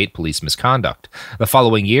investigate police misconduct. The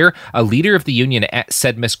following year, a leader of the union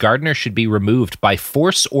said Miss Gardner should be removed by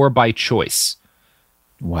force or by choice.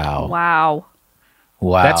 Wow.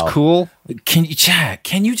 Wow. That's cool. Can you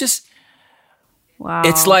just... Wow.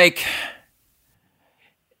 It's like...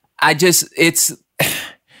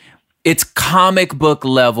 It's comic book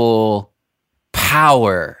level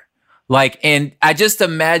power. Like, and I just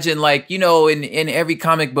imagine, like, you know, in every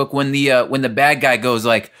comic book when the bad guy goes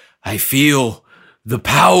like, I feel the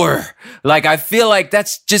power. Like, I feel like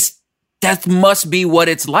that must be what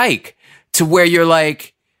it's like, to where you're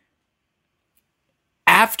like,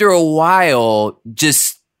 after a while,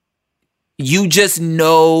 you just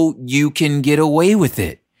know you can get away with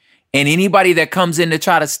it. And anybody that comes in to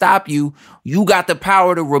try to stop you, you got the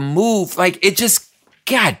power to remove. Like, it just,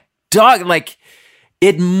 God, dog, like,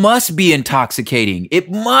 it must be intoxicating.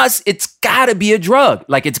 It's gotta be a drug.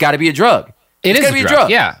 Like, it's gotta be a drug. It is a drug.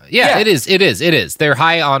 Yeah, it is. They're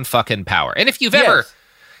high on fucking power. And if you've ever,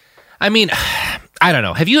 I mean, I don't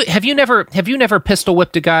know. Have you never pistol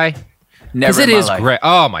whipped a guy? Never. Because it is great.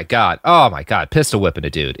 Oh my God. Pistol whipping a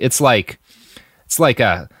dude. It's like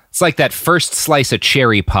that first slice of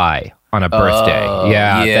cherry pie on a birthday.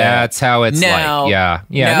 That's how it's now, like.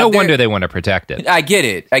 Yeah. No wonder they want to protect it. I get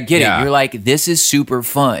it. You're like, this is super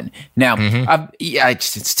fun. Now,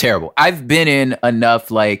 it's terrible. I've been in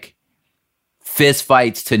enough like fist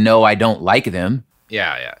fights to know I don't like them.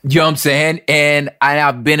 Yeah. You know what I'm saying? And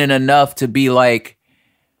I've been in enough to be like,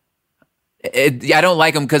 I don't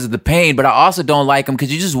like them because of the pain, but I also don't like them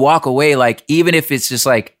because you just walk away. Like, even if it's just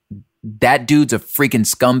like, that dude's a freaking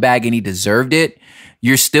scumbag and he deserved it,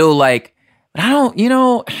 you're still like, I don't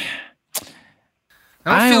feel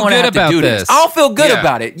good about this. I don't feel good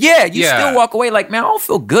about it. Yeah, you still walk away like, man, I don't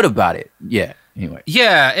feel good about it. Yeah. Anyway.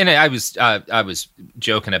 Yeah, and I was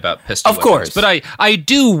joking about pistol of course, but I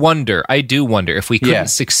do wonder if we couldn't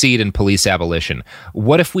succeed in police abolition,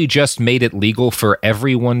 what if we just made it legal for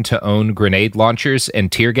everyone to own grenade launchers and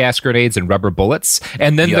tear gas grenades and rubber bullets,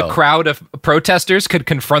 and then the crowd of protesters could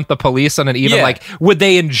confront the police on an even like, would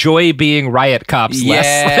they enjoy being riot cops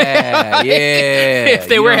less? If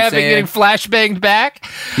they were getting flashbanged back.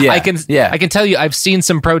 I can tell you, I've seen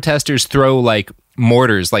some protesters throw like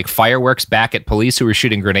mortars, like fireworks, back at police who were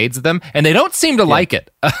shooting grenades at them, and they don't seem to like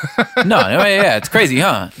it. It's crazy,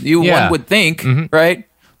 huh? One would think, right?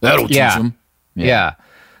 That'll teach them. Yeah.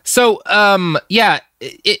 So,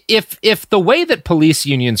 if the way that police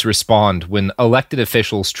unions respond when elected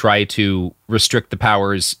officials try to restrict the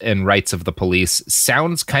powers and rights of the police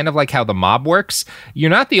sounds kind of like how the mob works, you're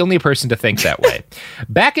not the only person to think that way.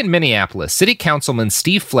 Back in Minneapolis, City Councilman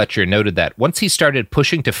Steve Fletcher noted that once he started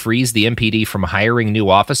pushing to freeze the MPD from hiring new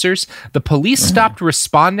officers, the police stopped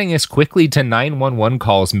responding as quickly to 911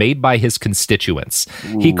 calls made by his constituents.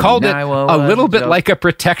 He called it a little bit like a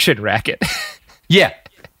protection racket.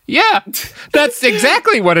 Yeah, that's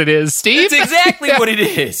exactly what it is, Steve. That's exactly what it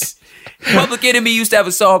is. Public Enemy used to have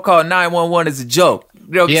a song called 911 as a joke.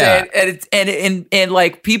 You know what I'm saying? And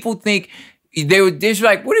like, people think they're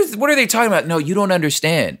like, what are they talking about? No, you don't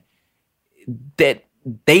understand that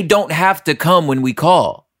they don't have to come when we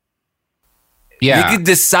call. Yeah. You could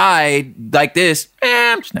decide like this,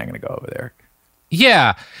 I'm just not going to go over there.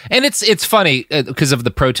 Yeah, and it's funny because of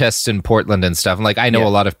the protests in Portland and stuff. Like, I know a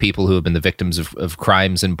lot of people who have been the victims of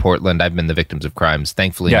crimes in Portland. I've been the victims of crimes,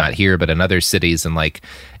 thankfully not here, but in other cities. And like,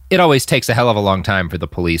 it always takes a hell of a long time for the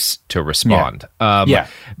police to respond.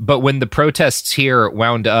 But when the protests here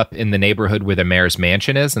wound up in the neighborhood where the mayor's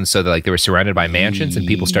mansion is, and so they were surrounded by mansions, and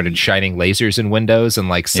people started shining lasers in windows and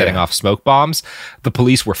like setting off smoke bombs, the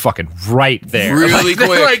police were fucking right there. Really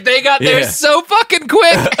quick. They got there so fucking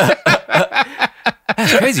quick.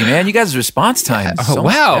 That's crazy, man. You guys' response time is so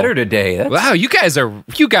much better today. Wow, you guys are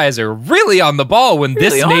really on the ball when really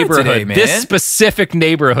this neighborhood, today, man. this specific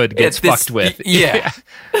neighborhood gets fucked with. Yeah.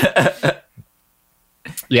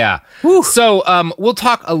 Yeah. So we'll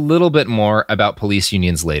talk a little bit more about police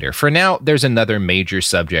unions later. For now, there's another major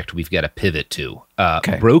subject we've got to pivot to.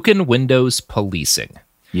 Broken windows policing.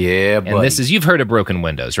 Yeah, buddy. And this is, you've heard of broken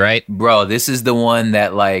windows, right? Bro, this is the one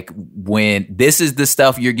that like, when this is the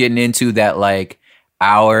stuff you're getting into that like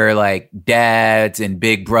our like dads and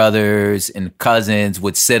big brothers and cousins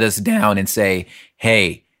would sit us down and say,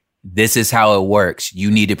 hey, this is how it works. You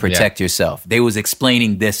need to protect yourself. They was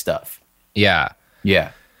explaining this stuff. Yeah.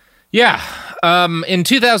 Yeah. Yeah. In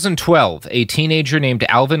 2012, a teenager named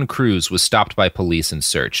Alvin Cruz was stopped by police and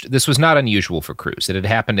searched. This was not unusual for Cruz. It had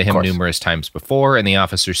happened to him numerous times before, and the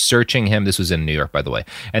officers searching him, this was in New York, by the way,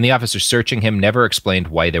 and the officers searching him never explained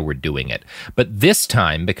why they were doing it. But this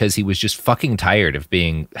time, because he was just fucking tired of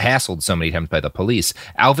being hassled so many times by the police,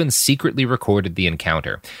 Alvin secretly recorded the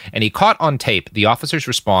encounter, and he caught on tape the officer's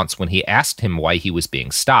response when he asked him why he was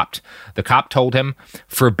being stopped. The cop told him,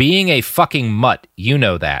 "For being a fucking mutt, you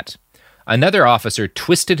know that." Another officer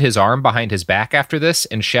twisted his arm behind his back after this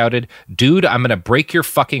and shouted, "Dude, I'm going to break your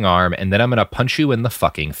fucking arm and then I'm going to punch you in the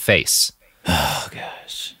fucking face." Oh,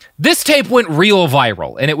 gosh. This tape went real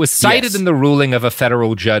viral, and it was cited in the ruling of a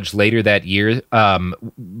federal judge later that year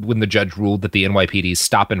when the judge ruled that the NYPD's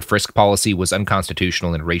stop and frisk policy was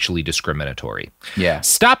unconstitutional and racially discriminatory. Yeah.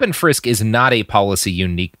 Stop and frisk is not a policy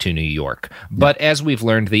unique to New York, but as we've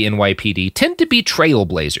learned, the NYPD tend to be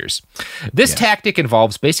trailblazers. This tactic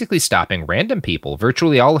involves basically stopping random people,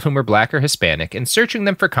 virtually all of whom are black or Hispanic, and searching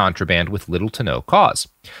them for contraband with little to no cause.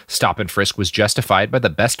 Stop and frisk was justified by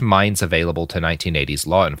the best minds available to 1980s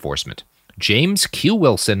law enforcement: James Q.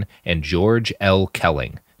 Wilson and George L.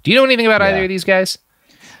 Kelling. Do you know anything about either of these guys?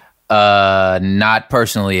 Not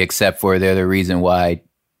personally, except for they're the reason why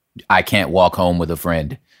I can't walk home with a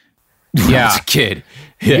friend. Yeah. As a kid.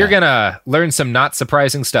 You're going to learn some not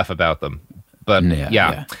surprising stuff about them. But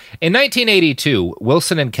yeah. In 1982,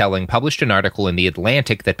 Wilson and Kelling published an article in The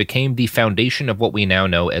Atlantic that became the foundation of what we now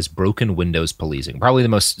know as broken windows policing, probably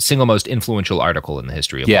the single most influential article in the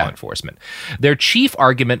history of law enforcement. Their chief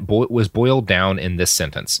argument was boiled down in this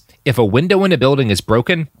sentence: if a window in a building is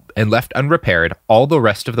broken and left unrepaired, all the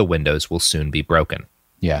rest of the windows will soon be broken.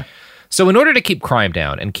 Yeah. So in order to keep crime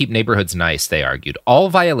down and keep neighborhoods nice, they argued, all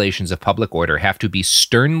violations of public order have to be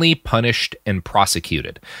sternly punished and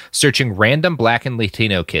prosecuted. Searching random black and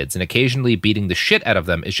Latino kids and occasionally beating the shit out of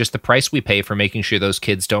them is just the price we pay for making sure those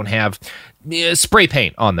kids don't have spray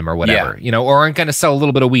paint on them or whatever, or aren't going to sell a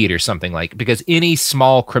little bit of weed or something, because any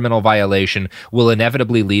small criminal violation will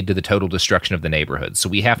inevitably lead to the total destruction of the neighborhood. So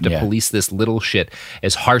we have to police this little shit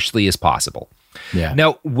as harshly as possible. Yeah.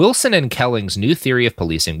 Now, Wilson and Kelling's new theory of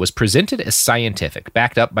policing was presented as scientific,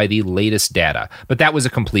 backed up by the latest data, but that was a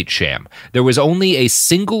complete sham. There was only a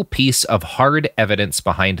single piece of hard evidence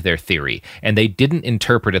behind their theory, and they didn't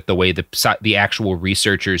interpret it the way the actual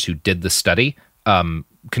researchers who did the study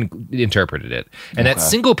interpreted it. And that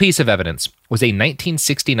single piece of evidence was a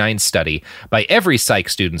 1969 study by every psych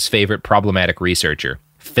student's favorite problematic researcher,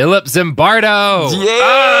 Philip Zimbardo.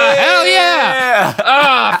 Yeah! Hell yeah!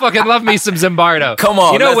 I fucking love me some Zimbardo. Come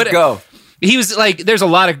on, let's go. He was there's a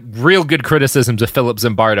lot of real good criticisms of Philip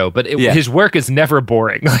Zimbardo, but his work is never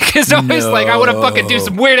boring. It's always I want to fucking do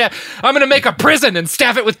some weird, I'm going to make a prison and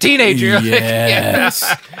staff it with teenagers.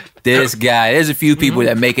 Yes. This guy, there's a few people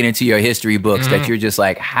that make it into your history books that you're just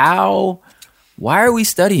like, how? Why are we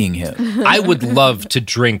studying him? I would love to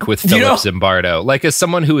drink with Philip Zimbardo. As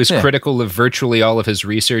someone who is critical of virtually all of his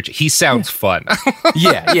research, he sounds fun.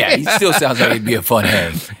 Yeah. He still sounds like he'd be a fun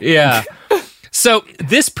hang. Yeah. So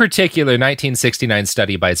this particular 1969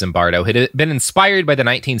 study by Zimbardo had been inspired by the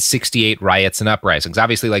 1968 riots and uprisings.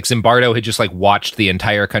 Obviously, Zimbardo had just watched the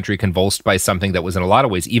entire country convulsed by something that was in a lot of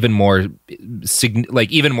ways even more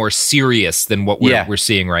serious than what we're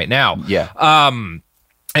seeing right now. Yeah.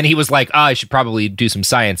 And he was like, I should probably do some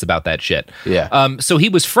science about that shit. Yeah. So he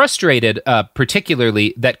was frustrated,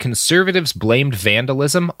 particularly that conservatives blamed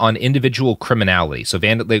vandalism on individual criminality. So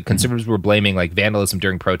the conservatives were blaming vandalism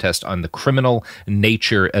during protest on the criminal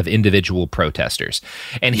nature of individual protesters.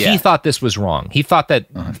 And he thought this was wrong. He thought that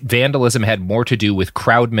vandalism had more to do with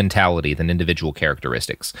crowd mentality than individual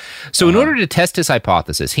characteristics. So in order to test his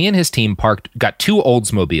hypothesis, he and his team got two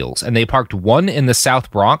Oldsmobiles, and they parked one in the South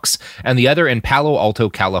Bronx and the other in Palo Alto,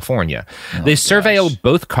 California. They surveilled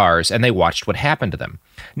both cars and they watched what happened to them.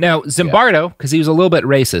 Now, Zimbardo, because he was a little bit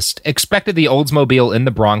racist, expected the Oldsmobile in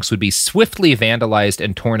the Bronx would be swiftly vandalized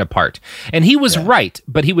and torn apart. And he was right,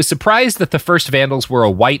 but he was surprised that the first vandals were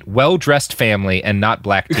a white, well-dressed family and not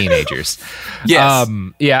black teenagers. Yes.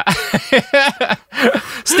 Yeah.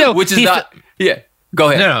 Still, which is not... Go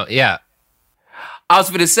ahead. No, yeah. I was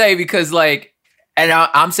going to say, because and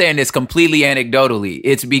I'm saying this completely anecdotally,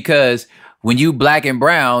 it's because when you black and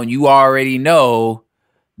brown, you already know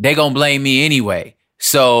they gonna blame me anyway.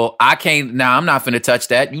 So I can't, I'm not finna touch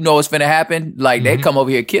that. You know what's finna happen? They come over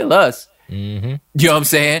here and kill us. You know what I'm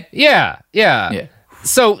saying? Yeah.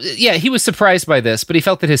 So, he was surprised by this, but he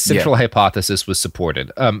felt that his central hypothesis was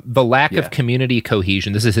supported. The lack of community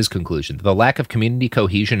cohesion, this is his conclusion, the lack of community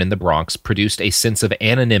cohesion in the Bronx produced a sense of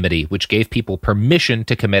anonymity, which gave people permission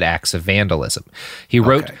to commit acts of vandalism. He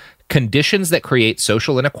wrote, conditions that create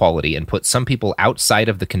social inequality and put some people outside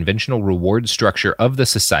of the conventional reward structure of the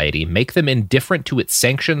society make them indifferent to its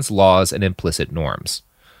sanctions, laws, and implicit norms.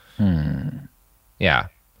 Yeah.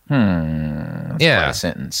 That's quite a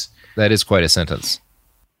sentence. That is quite a sentence.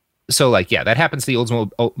 So, like, yeah, that happens to the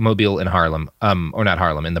Oldsmobile in Harlem, or not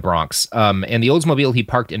Harlem, in the Bronx. And the Oldsmobile he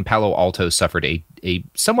parked in Palo Alto suffered a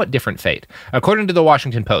somewhat different fate. According to the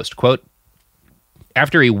Washington Post, quote,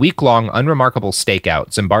 after a week-long unremarkable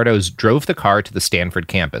stakeout, Zimbardo drove the car to the Stanford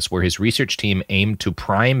campus, where his research team aimed to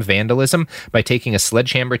prime vandalism by taking a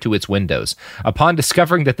sledgehammer to its windows. Upon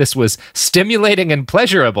discovering that this was stimulating and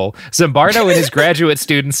pleasurable, Zimbardo and his graduate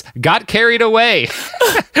students got carried away.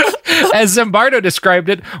 As Zimbardo described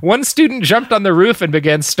it, one student jumped on the roof and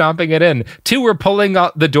began stomping it in. Two were pulling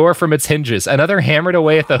out the door from its hinges. Another hammered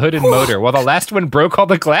away at the hood and motor, while the last one broke all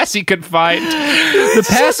the glass he could find. The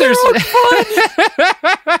passers...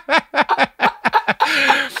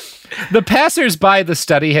 The passers-by the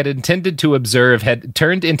study had intended to observe had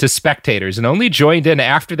turned into spectators and only joined in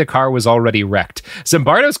after the car was already wrecked.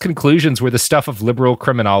 Zimbardo's conclusions were the stuff of liberal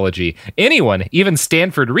criminology. Anyone, even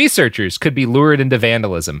Stanford researchers, could be lured into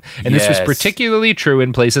vandalism. And this was particularly true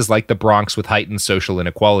in places like the Bronx with heightened social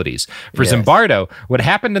inequalities. For Zimbardo, what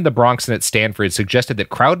happened in the Bronx and at Stanford suggested that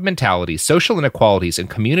crowd mentality, social inequalities, and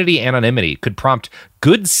community anonymity could prompt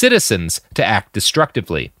good citizens to act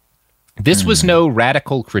destructively. This was no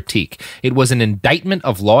radical critique. It was an indictment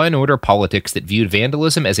of law and order politics that viewed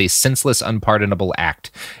vandalism as a senseless, unpardonable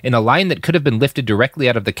act. In a line that could have been lifted directly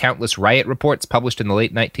out of the countless riot reports published in the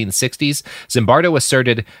late 1960s, Zimbardo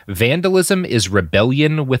asserted, vandalism is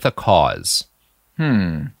rebellion with a cause.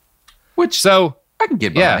 Which so I can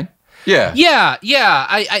get behind. Yeah.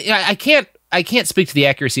 I can't speak to the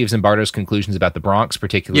accuracy of Zimbardo's conclusions about the Bronx,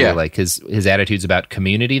 particularly like his attitudes about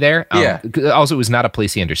community there. Also, it was not a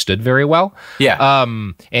place he understood very well.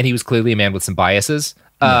 And he was clearly a man with some biases.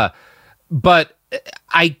 But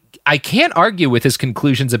I can't argue with his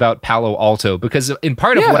conclusions about Palo Alto because in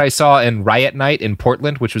part of what I saw in Riot Night in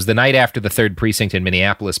Portland, which was the night after the 3rd precinct in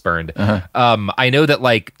Minneapolis burned, I know that,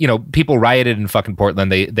 like, you know, people rioted in fucking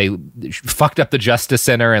Portland. They fucked up the Justice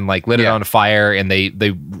Center and like lit it on fire, and they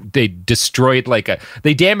destroyed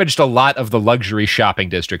they damaged a lot of the luxury shopping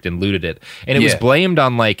district and looted it. And it was blamed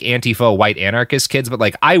on like Antifa white anarchist kids, but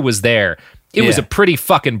like I was there. It was a pretty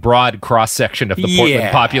fucking broad cross-section of the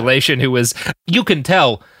Portland population who was, you can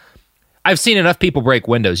tell, I've seen enough people break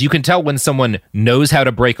windows. You can tell when someone knows how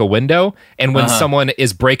to break a window and when someone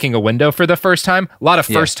is breaking a window for the first time. A lot of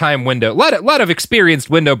first-time window, a lot of experienced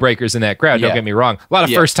window breakers in that crowd, don't get me wrong. A lot of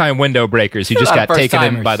first-time window breakers who just got taken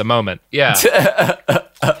in by the moment. Yeah.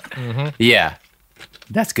 Yeah.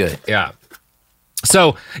 That's good. Yeah.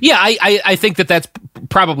 So, yeah, I think that that's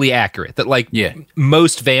probably accurate. That, like,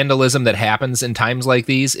 most vandalism that happens in times like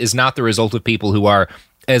these is not the result of people who are,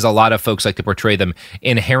 as a lot of folks like to portray them,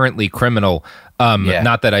 inherently criminal.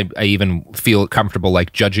 Not that I even feel comfortable,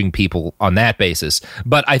 like, judging people on that basis.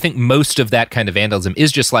 But I think most of that kind of vandalism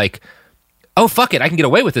is just like, oh, fuck it, I can get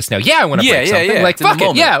away with this now. Yeah, I want to break something. Like, fuck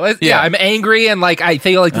it, yeah, I'm angry, and, like, I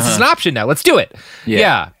feel like this is an option now. Let's do it.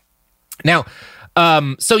 Yeah. Now...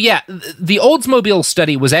 the Oldsmobile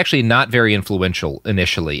study was actually not very influential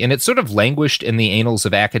initially, and it sort of languished in the annals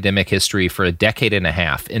of academic history for a decade and a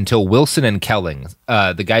half until Wilson and Kelling,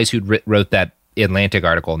 the guys who wrote that Atlantic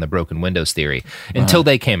article on the broken windows theory, until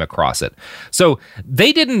they came across it. So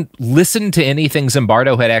they didn't listen to anything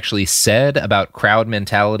Zimbardo had actually said about crowd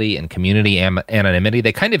mentality and community anonymity.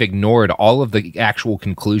 They kind of ignored all of the actual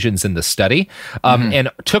conclusions in the study and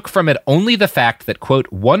took from it only the fact that, quote,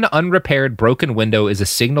 one unrepaired broken window is a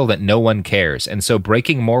signal that no one cares, and so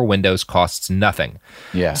breaking more windows costs nothing.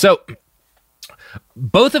 Yeah. So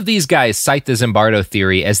both of these guys cite the Zimbardo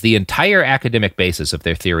theory as the entire academic basis of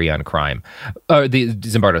their theory on crime, or the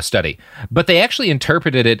Zimbardo study, but they actually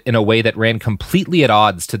interpreted it in a way that ran completely at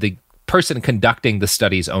odds to the person conducting the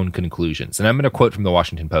study's own conclusions. And I'm going to quote from the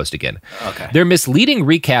Washington Post again. Okay. Their misleading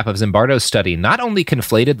recap of Zimbardo's study not only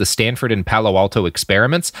conflated the Stanford and Palo Alto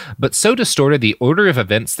experiments, but so distorted the order of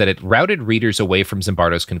events that it routed readers away from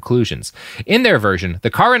Zimbardo's conclusions. In their version, the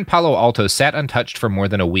car in Palo Alto sat untouched for more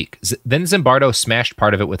than a week. Then Zimbardo smashed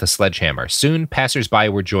part of it with a sledgehammer. Soon, passersby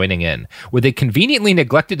were joining in. What they conveniently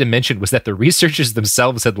neglected to mention was that the researchers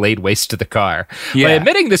themselves had laid waste to the car. By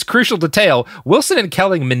omitting this crucial detail, Wilson and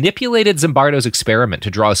Kelling manipulated simulated Zimbardo's experiment to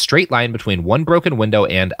draw a straight line between one broken window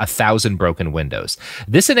and 1,000 broken windows.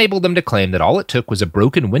 This enabled them to claim that all it took was a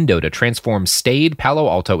broken window to transform staid Palo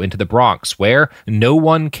Alto into the Bronx, where no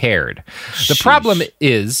one cared. The problem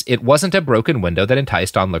is, it wasn't a broken window that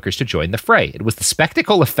enticed onlookers to join the fray. It was the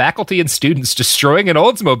spectacle of faculty and students destroying an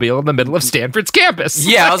Oldsmobile in the middle of Stanford's campus.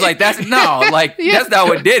 Yeah, I was like, that's not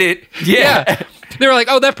what did it. Yeah. They were like,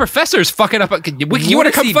 oh, that professor's fucking up. You want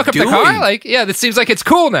to come fuck up the car? Like, yeah, this seems like it's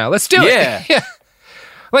cool now. Let's do it. Yeah.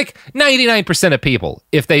 Like 99% of people,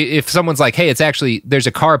 if someone's like, hey, it's actually, there's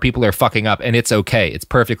a car people are fucking up and it's okay. It's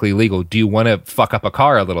perfectly legal. Do you want to fuck up a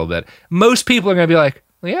car a little bit? Most people are going to be like,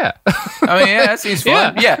 well, yeah. I mean, yeah, that seems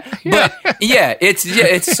fun. Yeah. But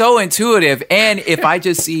it's so intuitive. And if I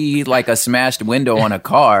just see like a smashed window on a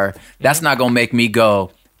car, that's not going to make me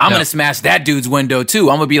go, I'm going to smash that dude's window too.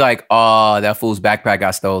 I'm going to be like, oh, that fool's backpack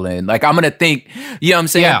got stolen. Like, I'm going to think, you know what I'm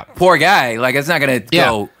saying? Yeah. Poor guy. Like, it's not going to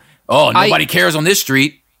go, oh, nobody cares on this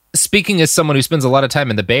street. Speaking as someone who spends a lot of time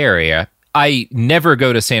in the Bay Area, I never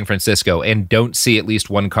go to San Francisco and don't see at least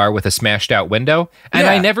one car with a smashed out window. And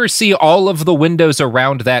I never see all of the windows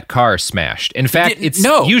around that car smashed. In fact, it's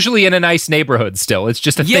usually in a nice neighborhood still. It's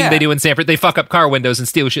just a thing they do in San Francisco. They fuck up car windows and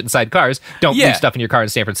steal shit inside cars. Don't leave stuff in your car in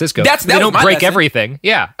San Francisco. They don't break everything.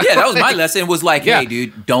 Yeah. Yeah, that was my lesson. It was like, hey,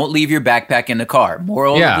 dude, don't leave your backpack in the car.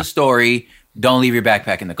 Moral of the story, don't leave your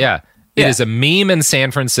backpack in the car. Yeah. It is a meme in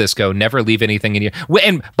San Francisco. Never leave anything in your...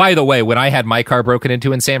 And by the way, when I had my car broken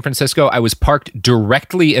into in San Francisco, I was parked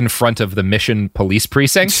directly in front of the Mission Police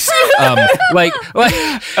Precinct. And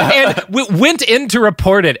we went in to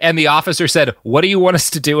report it, and the officer said, what do you want us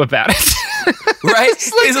to do about it?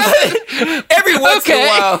 Right? Every once in a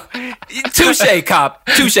while,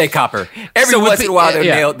 touche copper. Every once in a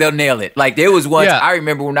while, they'll nail it. Like, there was once, I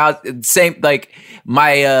remember when I was,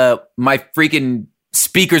 my freaking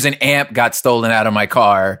speakers and amp got stolen out of my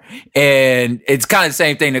car, and it's kind of the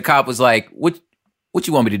same thing. The cop was like, what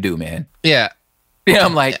you want me to do, man? Yeah.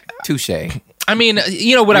 I'm like, touche. I mean,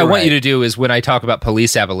 you know, what I want you to do is, when I talk about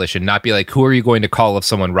police abolition, not be like, who are you going to call if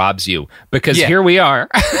someone robs you? Because here we are.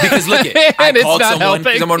 Because look, I called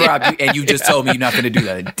someone robbed you, and you just told me you're not going to do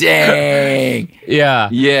that. Dang. Yeah.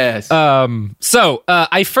 Yes. So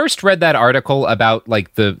I first read that article about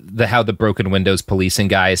like the how the broken windows policing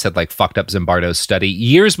guys had like fucked up Zimbardo's study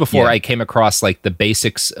years before I came across like the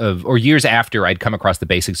basics of, or years after I'd come across the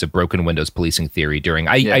basics of broken windows policing theory during,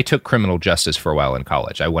 I took criminal justice for a while in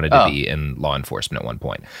college. I wanted to be in law enforcement at one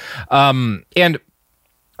point. And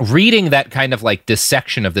reading that kind of like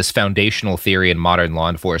dissection of this foundational theory in modern law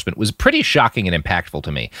enforcement was pretty shocking and impactful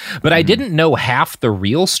to me. But I didn't know half the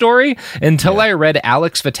real story until I read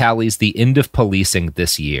Alex Vitale's The End of Policing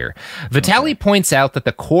this year. Vitale points out that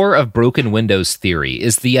the core of broken windows theory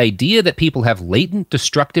is the idea that people have latent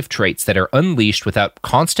destructive traits that are unleashed without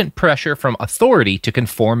constant pressure from authority to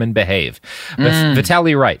conform and behave.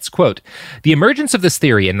 Vitale writes, quote, the emergence of this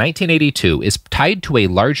theory in 1982 is tied to a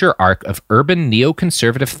larger arc of urban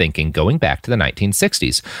neoconservative thinking going back to the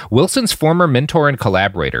 1960s. Wilson's former mentor and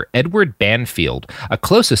collaborator, Edward Banfield, a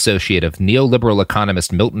close associate of neoliberal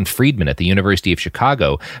economist Milton Friedman at the University of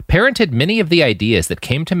Chicago, parented many of the ideas that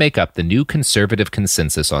came to make up the new conservative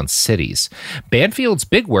consensus on cities. Banfield's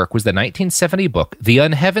big work was the 1970 book, The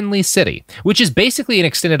Unheavenly City, which is basically an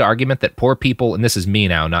extended argument that poor people, and this is me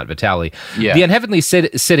now, not Vitale, The Unheavenly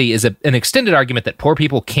City is an extended argument that poor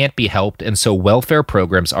people can't be helped, and so welfare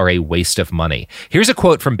programs are a waste of money. Here's a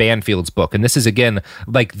quote from Banfield's book, and this is again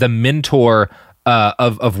like the mentor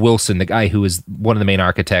of Wilson, the guy who is one of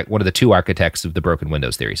the two architects of the broken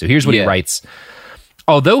windows theory. So here's what he writes.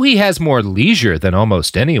 Although he has more leisure than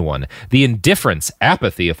almost anyone, the indifference,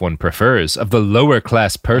 apathy, if one prefers, of the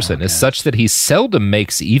lower-class person is such that he seldom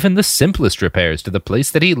makes even the simplest repairs to the place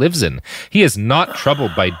that he lives in. He is not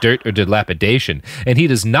troubled by dirt or dilapidation, and he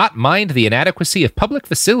does not mind the inadequacy of public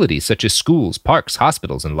facilities such as schools, parks,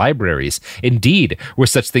 hospitals, and libraries. Indeed, where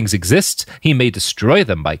such things exist, he may destroy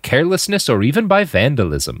them by carelessness or even by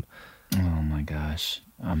vandalism. Oh my gosh.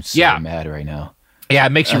 I'm so mad right now. Yeah,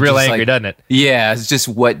 it makes you real angry, doesn't it? Yeah, it's just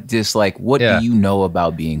what do you know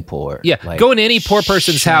about being poor? Yeah, like, go into any poor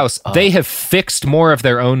person's house. They have fixed more of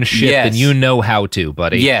their own shit than you know how to,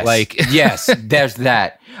 buddy. Yes, yes, there's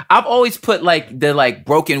that. I've always put like the like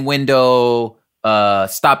broken window,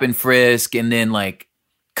 stop and frisk, and then like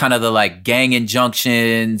kind of the like gang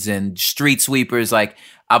injunctions and street sweepers. Like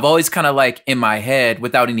I've always kind of like in my head,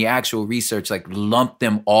 without any actual research, like lumped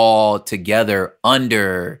them all together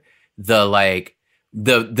under the like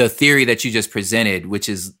the theory that you just presented, which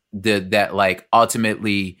is that like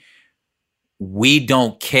ultimately we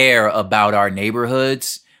don't care about our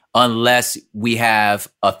neighborhoods unless we have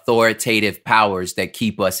authoritative powers that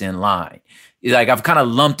keep us in line. Like, I've kind of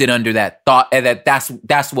lumped it under that thought, and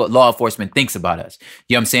that's what law enforcement thinks about us.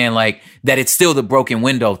 You know what I'm saying? Like, that it's still the broken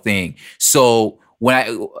window thing. So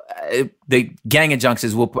when the gang of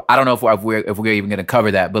junkies, I don't know if we're even going to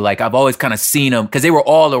cover that, but like, I've always kind of seen them because they were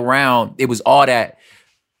all around. It was all that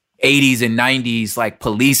 80s and 90s like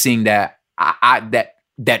policing that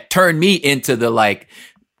that turned me into the like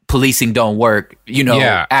policing don't work,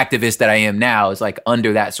 activist that I am now. Is like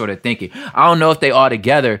under that sort of thinking. I don't know if they all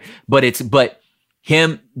together, but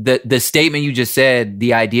the statement you just said,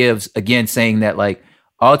 the idea of again saying that like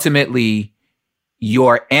ultimately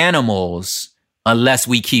you're animals unless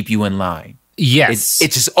we keep you in line. Yes.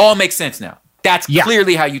 It just all makes sense now. That's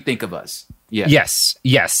clearly how you think of us. Yeah.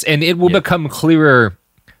 Yes. And it will become clearer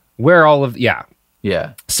where all of,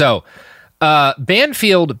 Yeah. So,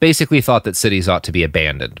 Banfield basically thought that cities ought to be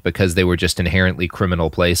abandoned because they were just inherently criminal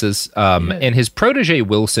places. And his protege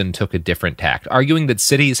Wilson took a different tact, arguing that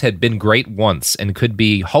cities had been great once and could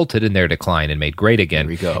be halted in their decline and made great again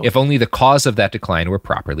if only the cause of that decline were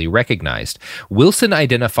properly recognized. Wilson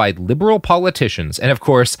identified liberal politicians and, of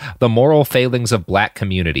course, the moral failings of black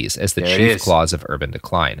communities as the chief cause of urban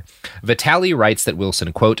decline. Vitale writes that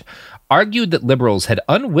Wilson, quote, argued that liberals had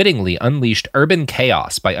unwittingly unleashed urban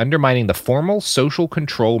chaos by undermining the formal social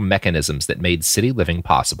control mechanisms that made city living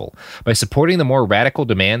possible. By supporting the more radical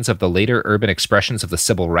demands of the later urban expressions of the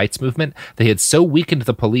civil rights movement, they had so weakened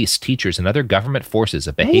the police, teachers, and other government forces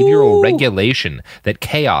of behavioral regulation that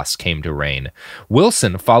chaos came to reign.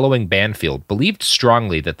 Wilson, following Banfield, believed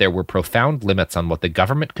strongly that there were profound limits on what the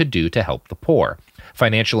government could do to help the poor.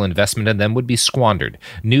 Financial investment in them would be squandered.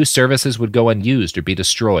 New services would go unused or be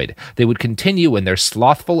destroyed. They would continue in their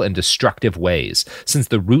slothful and destructive ways. Since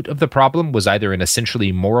the root of the problem was either an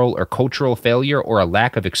essentially moral or cultural failure or a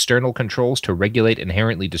lack of external controls to regulate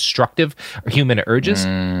inherently destructive human urges,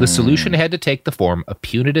 the solution had to take the form of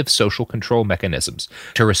punitive social control mechanisms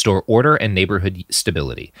to restore order and neighborhood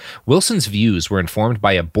stability. Wilson's views were informed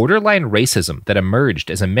by a borderline racism that emerged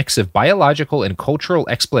as a mix of biological and cultural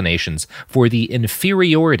explanations for the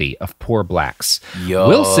inferiority of poor blacks.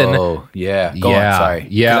 Wilson, Go on, sorry.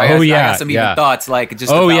 I got some even thoughts like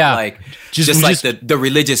just about like just like the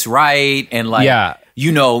religious right and like I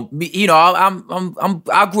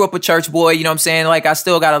grew up a church boy. You know what I'm saying? Like I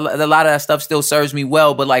still got a lot of that stuff still serves me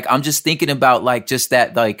well, but like I'm just thinking about like just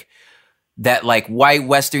that white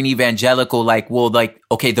Western evangelical, like, well, like,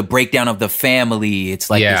 okay, the breakdown of the family. It's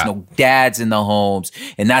like there's no dads in the homes,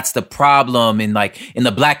 and that's the problem. And like in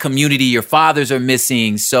the black community, your fathers are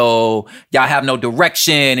missing, so y'all have no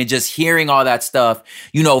direction. And just hearing all that stuff,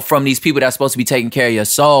 from these people that's supposed to be taking care of your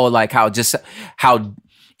soul, like how,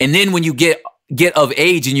 and then when you get of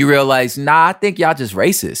age and you realize, I think y'all just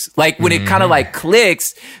racist. Like when it kind of like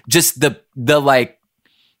clicks, just the like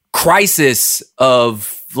crisis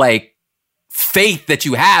of like faith that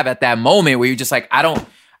you have at that moment where you're just like, I'm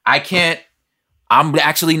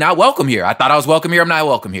actually not welcome here. I thought I was welcome here. I'm not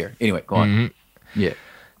welcome here. Anyway, go on.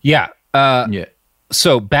 Yeah.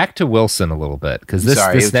 So back to Wilson a little bit, because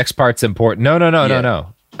this next part's important.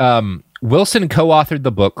 No. Wilson co-authored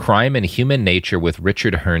the book Crime and Human Nature with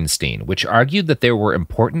Richard Herrnstein, which argued that there were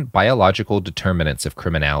important biological determinants of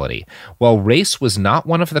criminality. While race was not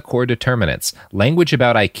one of the core determinants, language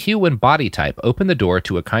about IQ and body type opened the door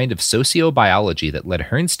to a kind of sociobiology that led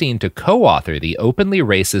Herrnstein to co-author the openly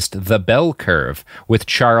racist The Bell Curve with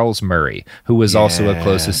Charles Murray, who was also a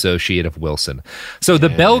close associate of Wilson. So The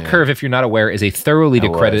Bell Curve, if you're not aware, is a thoroughly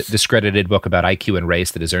discredited book about IQ and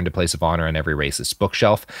race that has earned a place of honor on every racist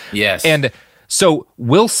bookshelf. Yes. And so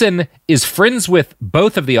Wilson is friends with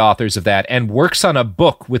both of the authors of that and works on a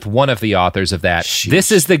book with one of the authors of that. Sheesh.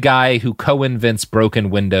 This is the guy who co-invents broken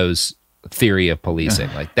windows theory of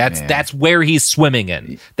policing. Like that's where he's swimming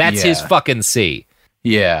in. That's his fucking sea.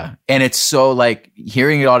 Yeah. And it's so like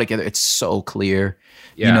hearing it all together, it's so clear.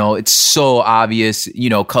 Yeah. It's so obvious,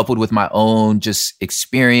 coupled with my own just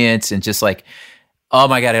experience and just like, oh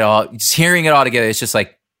my God, just hearing it all together, it's just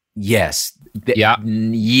like, yes.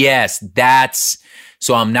 Yes, that's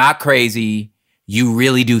so I'm not crazy. You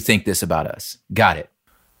really do think this about us. Got it.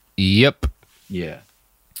 Yep. Yeah.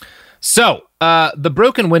 So, the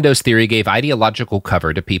broken windows theory gave ideological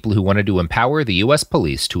cover to people who wanted to empower the U.S.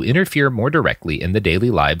 police to interfere more directly in the daily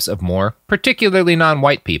lives of more, particularly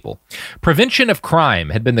non-white people. Prevention of crime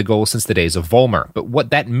had been the goal since the days of Vollmer, but what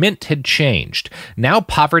that meant had changed. Now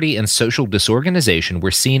poverty and social disorganization were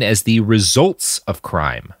seen as the results of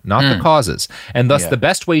crime, not the causes, and thus the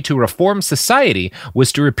best way to reform society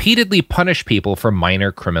was to repeatedly punish people for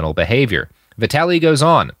minor criminal behavior. Vitale goes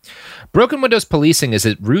on. Broken windows policing is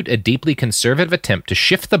at root a deeply conservative attempt to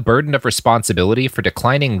shift the burden of responsibility for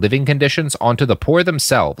declining living conditions onto the poor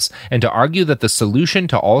themselves, and to argue that the solution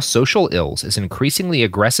to all social ills is increasingly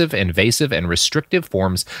aggressive, invasive, and restrictive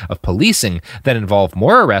forms of policing that involve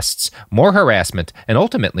more arrests, more harassment, and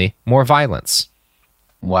ultimately more violence.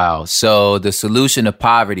 Wow. So the solution to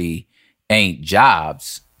poverty ain't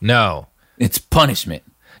jobs. No. It's punishment.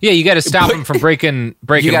 Yeah, you got to stop them from breaking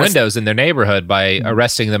windows in their neighborhood by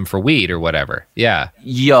arresting them for weed or whatever. Yeah.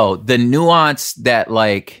 Yo, the nuance that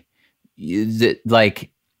like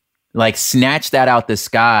snatch that out the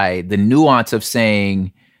sky. The nuance of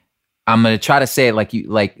saying, I'm gonna try to say it like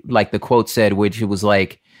the quote said, which it was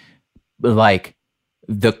like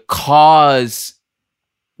the cause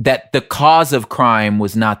of crime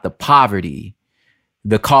was not the poverty.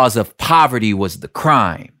 The cause of poverty was the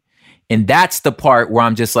crime. And that's the part where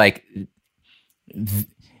I'm just like,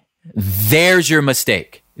 there's your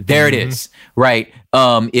mistake. There it is, right?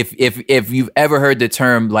 If you've ever heard the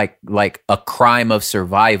term like a crime of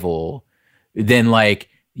survival, then like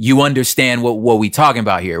you understand what we talking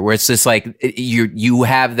about here. Where it's just like you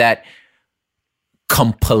have that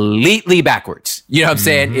completely backwards. You know what I'm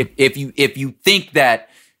saying? If you think that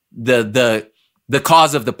the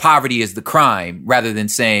cause of the poverty is the crime, rather than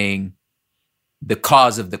saying the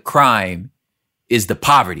cause of the crime is the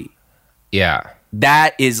poverty. Yeah.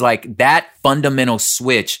 That is like that fundamental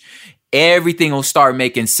switch. Everything will start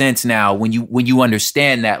making sense now when you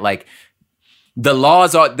understand that like the law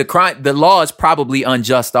is probably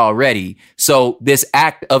unjust already. So this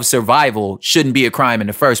act of survival shouldn't be a crime in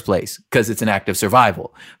the first place because it's an act of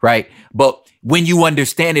survival, right? But when you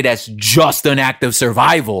understand it as just an act of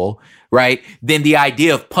survival, right, then the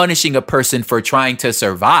idea of punishing a person for trying to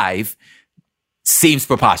survive seems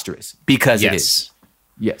preposterous because it is.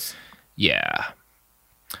 Yes. Yeah.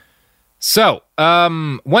 So,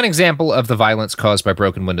 one example of the violence caused by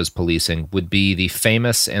broken windows policing would be the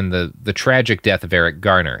famous and the tragic death of Eric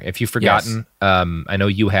Garner. If you've forgotten, I know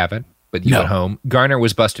you haven't, but you at home, Garner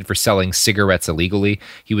was busted for selling cigarettes illegally.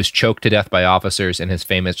 He was choked to death by officers, and his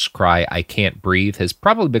famous cry, "I can't breathe," has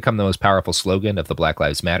probably become the most powerful slogan of the Black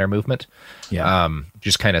Lives Matter movement. Yeah.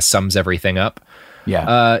 Just kind of sums everything up.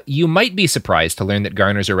 Yeah. You might be surprised to learn that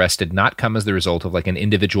Garner's arrest did not come as the result of like an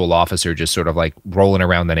individual officer just sort of like rolling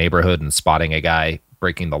around the neighborhood and spotting a guy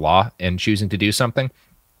breaking the law and choosing to do something.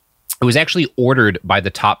 It was actually ordered by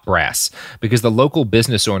the top brass because the local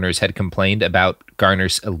business owners had complained about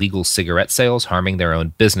Garner's illegal cigarette sales harming their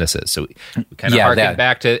own businesses. So we kind of harken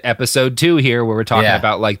back to episode 2 here where we're talking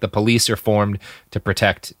about like the police are formed to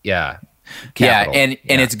protect, capital. And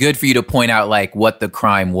it's good for you to point out like what the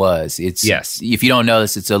crime was. It's if you don't know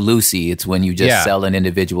this, it's a Lucy. It's when you just sell an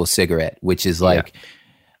individual cigarette, which is like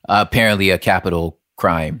apparently a capital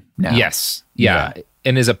crime now. Yes. Yeah.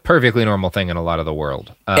 And is a perfectly normal thing in a lot of the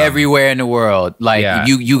world. Everywhere in the world. Like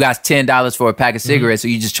you got $10 for a pack of cigarettes, so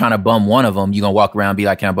you're just trying to bum one of them. You're going to walk around and be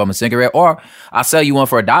like, can I bum a cigarette? Or I'll sell you one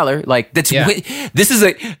for $1. Like this is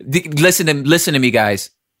listen to me, guys.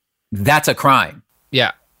 That's a crime.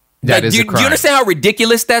 Yeah. That is a crime. Do you understand how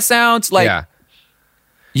ridiculous that sounds? Like,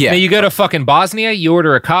 Now you go to fucking Bosnia, you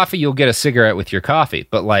order a coffee, you'll get a cigarette with your coffee.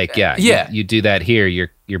 But like, you do that here,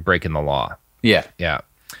 you're breaking the law. Yeah. Yeah.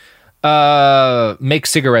 Make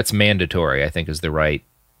cigarettes mandatory, I think is the right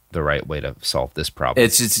way to solve this problem.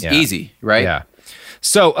 It's easy, right? Yeah.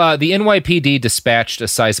 So the NYPD dispatched a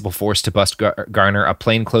sizable force to bust Garner, a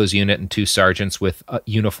plainclothes unit and 2 sergeants with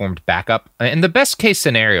uniformed backup. And the best case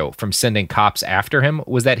scenario from sending cops after him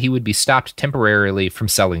was that he would be stopped temporarily from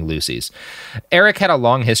selling loosies. Eric had a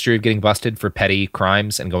long history of getting busted for petty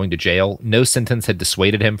crimes and going to jail. No sentence had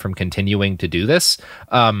dissuaded him from continuing to do this.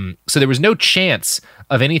 So there was no chance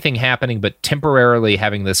of anything happening but temporarily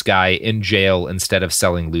having this guy in jail instead of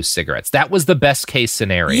selling loose cigarettes. That was the best case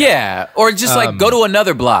scenario. Yeah, or just like go to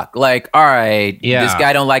another block. Like, all right, this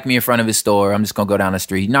guy don't like me in front of his store. I'm just going to go down the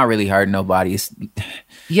street. Not really hurting nobody.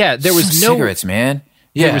 There was no cigarettes, man.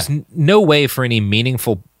 Yeah. There was no way for any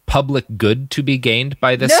meaningful public good to be gained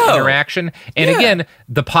by this interaction. And again,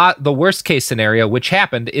 the worst case scenario, which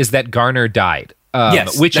happened, is that Garner died,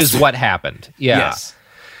 which is what happened. Yeah. Yes.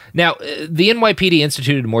 Now, the NYPD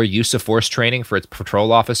instituted more use of force training for its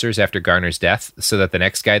patrol officers after Garner's death so that the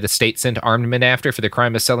next guy the state sent armed men after for the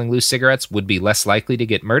crime of selling loose cigarettes would be less likely to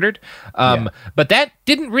get murdered. But that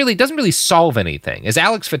doesn't really solve anything. As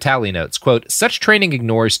Alex Vitale notes, quote, such training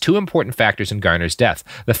ignores two important factors in Garner's death.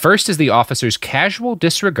 The first is the officer's casual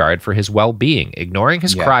disregard for his well-being, ignoring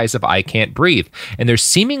his cries of "I can't breathe," and their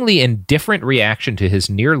seemingly indifferent reaction to his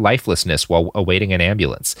near lifelessness while awaiting an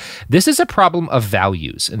ambulance. This is a problem of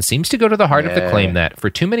values and seems to go to the heart of the claim that, for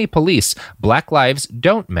too many police, black lives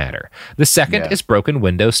don't matter. The second is broken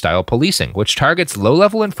window-style policing, which targets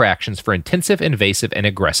low-level infractions for intensive, invasive, and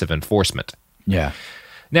aggressive enforcement. Yeah.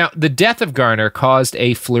 Now, the death of Garner caused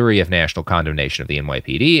a flurry of national condemnation of the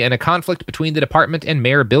NYPD and a conflict between the department and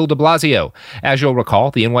Mayor Bill de Blasio. As you'll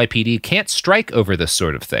recall, the NYPD can't strike over this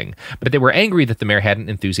sort of thing, but they were angry that the mayor hadn't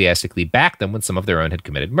enthusiastically backed them when some of their own had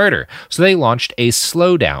committed murder. So they launched a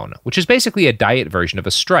slowdown, which is basically a diet version of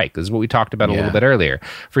a strike. This is what we talked about a little bit earlier.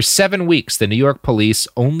 For 7 weeks, the New York police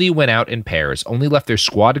only went out in pairs, only left their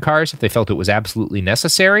squad cars if they felt it was absolutely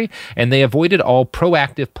necessary, and they avoided all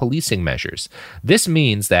proactive policing measures. This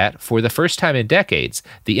means that, for the first time in decades,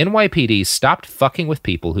 the NYPD stopped fucking with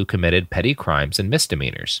people who committed petty crimes and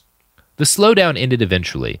misdemeanors. The slowdown ended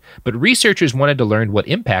eventually, but researchers wanted to learn what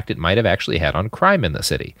impact it might have actually had on crime in the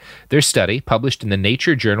city. Their study, published in the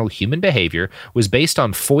Nature journal Human Behavior, was based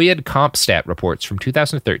on FOIA'd CompStat reports from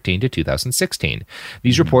 2013 to 2016.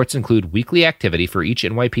 These reports include weekly activity for each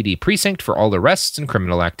NYPD precinct for all arrests and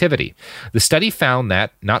criminal activity. The study found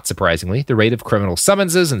that, not surprisingly, the rate of criminal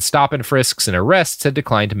summonses and stop and frisks and arrests had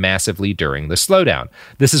declined massively during the slowdown.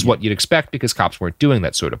 This is what you'd expect because cops weren't doing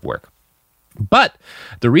that sort of work. But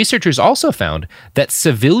the researchers also found that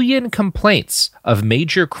civilian complaints of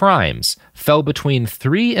major crimes fell between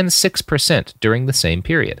 3 and 6% during the same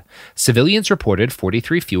period. Civilians reported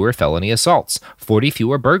 43 fewer felony assaults, 40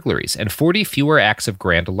 fewer burglaries, and 40 fewer acts of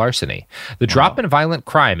grand larceny. The drop in violent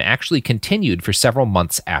crime actually continued for several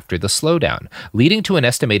months after the slowdown, leading to an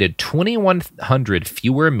estimated 2,100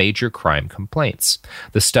 fewer major crime complaints.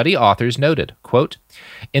 The study authors noted, quote,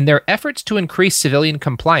 in their efforts to increase civilian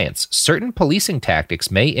compliance, certain policing tactics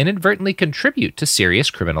may inadvertently contribute to serious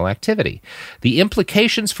criminal activity. The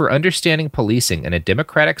implications for understanding policing in a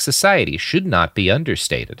democratic society should not be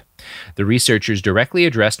understated. The researchers directly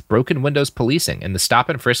addressed broken windows policing and the stop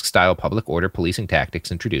and frisk style public order policing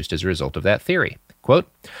tactics introduced as a result of that theory. Quote,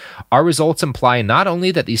 our results imply not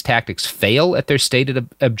only that these tactics fail at their stated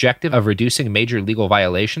objective of reducing major legal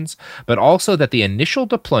violations, but also that the initial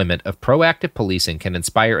deployment of proactive policing can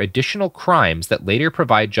inspire additional crimes that later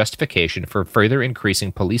provide justification for further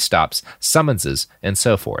increasing police stops, summonses, and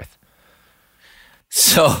so forth.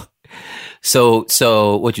 So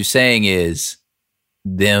what you're saying is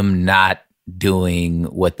them not doing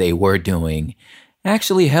what they were doing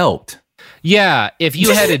actually helped. Yeah, if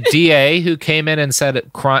you had a DA who came in and said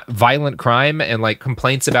violent crime and like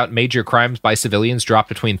complaints about major crimes by civilians dropped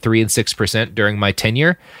between 3 and 6% during my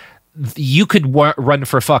tenure, you could run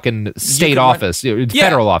for fucking state office,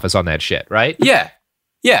 federal office on that shit, right? Yeah.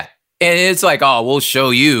 Yeah. And it's like, oh, we'll show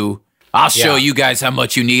you. I'll show you guys how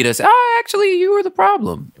much you need us. Oh, actually, you were the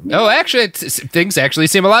problem. Oh, actually, things actually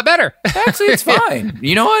seem a lot better. Actually, it's fine.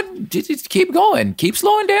 You know what? Just keep going. Keep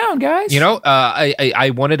slowing down, guys. You know,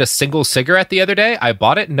 I wanted a single cigarette the other day. I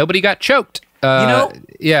bought it and nobody got choked.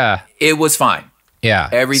 Yeah. It was fine. Yeah.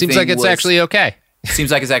 Everything seems like it's actually okay.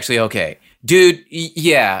 Seems like it's actually okay. Dude,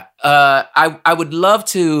 yeah. I would love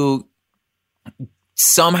to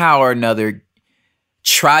somehow or another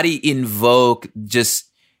try to invoke just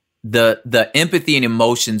the empathy and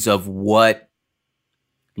emotions of what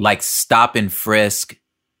like stop and frisk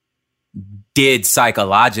did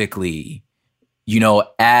psychologically, you know,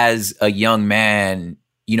 as a young man,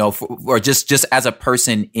 you know, or just as a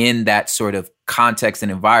person in that sort of context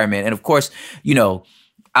and environment. And of course, you know,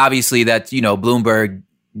 obviously that, you know, Bloomberg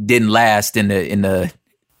didn't last in the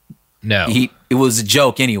no, it was a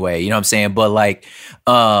joke anyway, you know what I'm saying? But like,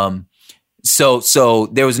 So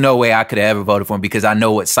there was no way I could have ever voted for him because I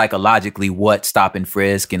know psychologically what stop and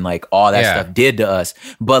frisk and like all that stuff did to us.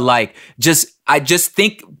 But like, I just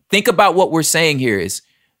think about what we're saying here is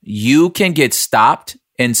you can get stopped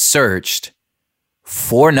and searched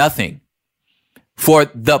for nothing, for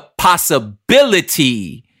the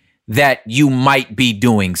possibility that you might be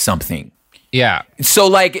doing something. Yeah. So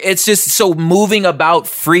like, it's just so moving about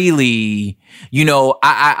freely, you know,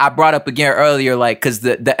 I brought up again earlier, like, cause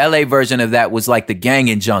the LA version of that was like the gang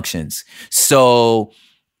injunctions. So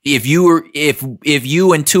if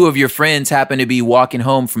you and two of your friends happen to be walking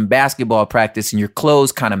home from basketball practice and your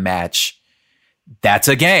clothes kind of match, that's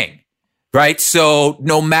a gang, right? So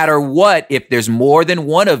no matter what, if there's more than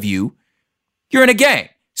one of you, you're in a gang.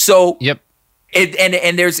 So yep.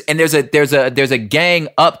 And there's a gang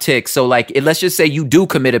uptick. So like, let's just say you do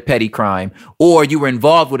commit a petty crime, or you were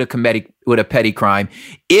involved with a petty crime.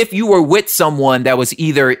 If you were with someone that was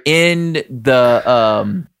either in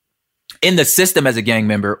the system as a gang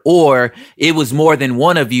member, or it was more than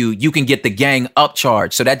one of you, you can get the gang up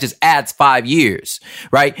charge. So that just adds 5 years,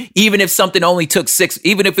 right? Even if something only took 6,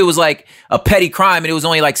 even if it was like a petty crime and it was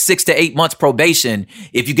only like 6 to 8 months probation,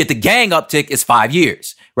 if you get the gang uptick, it's 5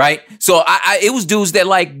 years, right? So it was dudes that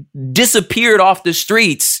like disappeared off the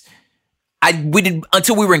streets. We did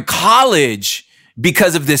until we were in college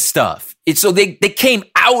because of this stuff. So they came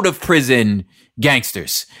out of prison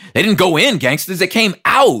gangsters. They didn't go in gangsters. They came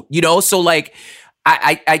out, So like,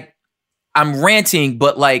 I'm ranting,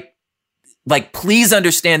 but like, please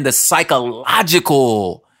understand the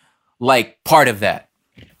psychological, like, part of that.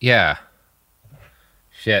 Yeah.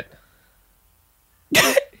 Shit.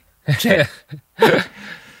 You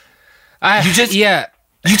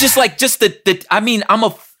just I'm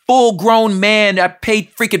a full-grown man. I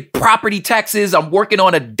paid freaking property taxes. I'm working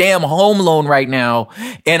on a damn home loan right now.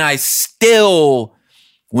 And I still,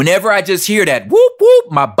 whenever I just hear that, whoop,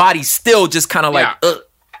 whoop, my body still just kind of like,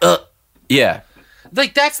 yeah.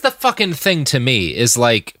 Like, that's the fucking thing to me, is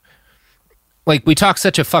like we talk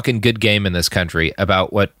such a fucking good game in this country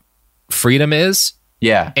about what freedom is.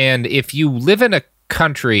 Yeah. And if you live in a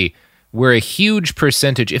country where a huge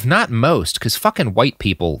percentage, if not most, because fucking white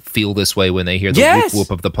people feel this way when they hear the whoop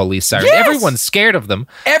whoop of the police siren. Yes. Everyone's scared of them.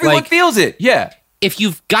 Everyone feels it. Yeah. If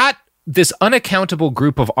you've got this unaccountable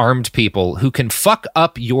group of armed people who can fuck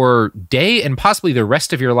up your day and possibly the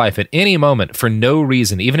rest of your life at any moment for no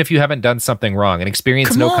reason, even if you haven't done something wrong and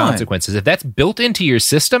experience no consequences, if that's built into your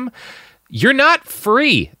system, you're not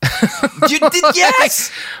free.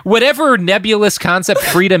 Yes. Whatever nebulous concept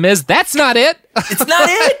freedom is, that's not it. It's not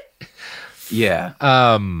it. Yeah.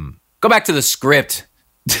 Go back to the script.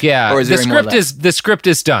 Yeah. The script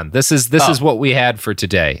is done. This is what we had for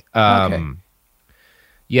today. Okay.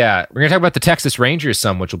 Yeah, we're gonna talk about the Texas Rangers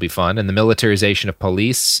some, which will be fun, and the militarization of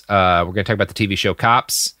police. We're gonna talk about the TV show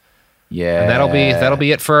Cops. Yeah, and that'll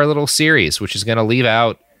be it for our little series, which is gonna leave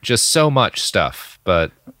out just so much stuff,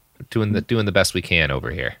 but doing the best we can over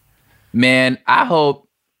here. Man, I hope.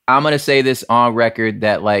 I'm going to say this on record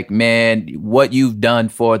that, like, man, what you've done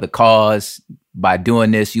for the cause by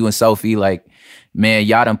doing this, you and Sophie, like, man,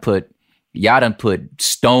 y'all done put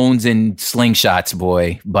stones in slingshots,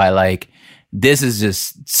 boy, by like, this is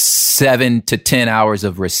just 7 to 10 hours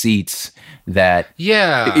of receipts that, you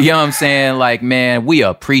know what I'm saying? Like, man, we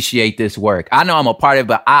appreciate this work. I know I'm a part of it,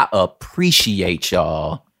 but I appreciate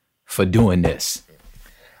y'all for doing this.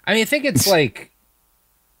 I mean, I think it's like,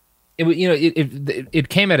 it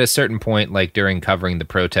came at a certain point, like during covering the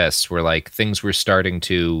protests, where like things were starting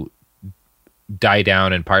to die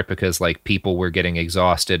down, in part because like people were getting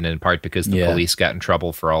exhausted, and in part because the police got in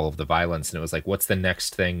trouble for all of the violence. And it was like, what's the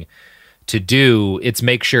next thing to do? It's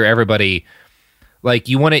make sure everybody, like,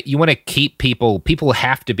 you want to keep people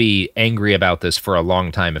have to be angry about this for a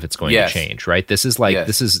long time if it's going to change, right? This is like,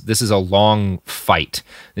 this is a long fight.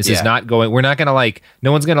 This is not going, we're not going to like,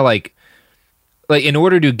 no one's going to like, in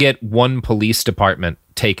order to get one police department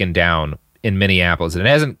taken down in Minneapolis, and it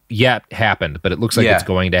hasn't yet happened, but it looks like it's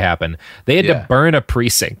going to happen. They had to burn a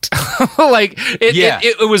precinct. Like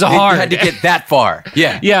it was hard. You had to get that far.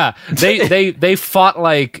 Yeah. Yeah. They fought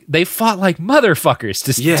like motherfuckers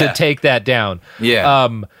to take that down. Yeah.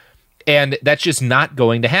 And that's just not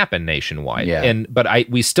going to happen nationwide. Yeah. But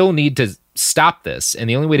we still need to stop this. And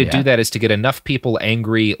the only way to do that is to get enough people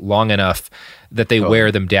angry long enough that they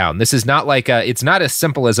wear them down. This is not like it's not as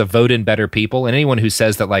simple as a vote in better people. And anyone who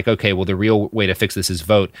says that, like, okay, well, the real way to fix this is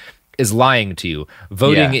vote, is lying to you.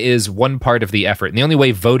 Voting is one part of the effort. And the only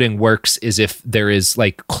way voting works is if there is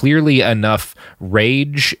like clearly enough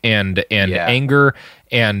rage and anger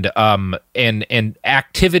and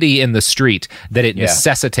activity in the street that it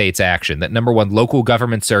necessitates action. That, number one, local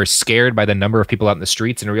governments are scared by the number of people out in the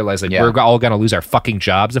streets and realize like we're all going to lose our fucking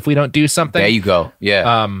jobs if we don't do something. There you go.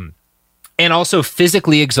 Yeah. And also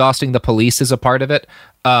physically exhausting the police is a part of it.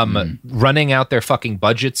 Running out their fucking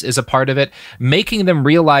budgets is a part of it. Making them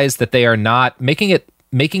realize that they are not making it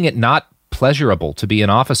not pleasurable to be an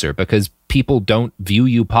officer because people don't view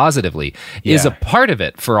you positively is a part of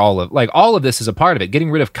it. For all of this is a part of it. Getting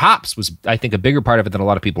rid of cops was, I think, a bigger part of it than a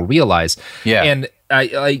lot of people realize. Yeah. And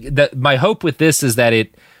my hope with this is that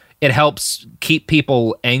it helps keep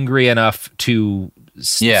people angry enough to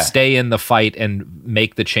stay in the fight and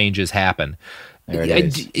make the changes happen. There it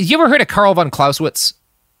is. You ever heard of Karl von Clausewitz?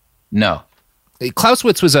 No.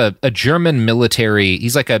 Clausewitz was a German military. He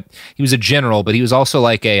was a general, but he was also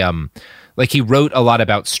like like he wrote a lot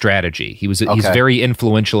about strategy. He's very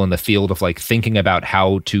influential in the field of like thinking about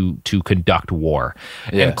how to conduct war.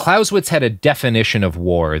 Yeah. And Clausewitz had a definition of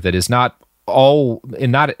war that is not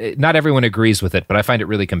everyone agrees with it, but I find it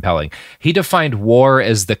really compelling. He defined war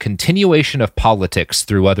as the continuation of politics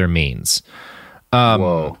through other means.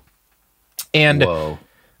 Whoa.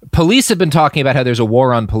 Police have been talking about how there's a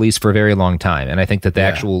war on police for a very long time. And I think that the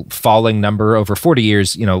actual falling number over 40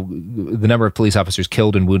 years, the number of police officers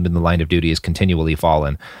killed and wounded in the line of duty has continually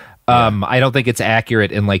fallen. I don't think it's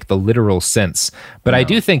accurate in like the literal sense, but I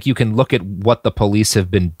do think you can look at what the police have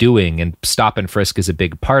been doing, and stop and frisk is a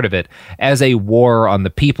big part of it, as a war on the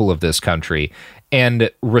people of this country.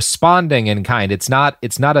 And responding in kind, it's not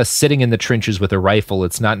a sitting in the trenches with a rifle.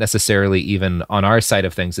 It's not necessarily even on our side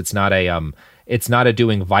of things. It's not a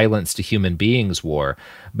doing violence to human beings war,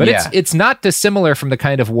 but it's not dissimilar from the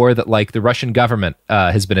kind of war that like the Russian government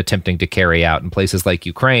has been attempting to carry out in places like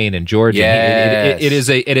Ukraine and Georgia. Yes.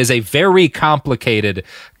 It is a very complicated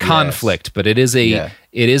conflict, but it is a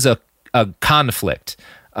conflict.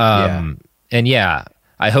 And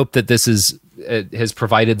I hope that this has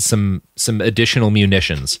provided some additional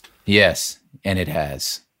munitions. Yes, and it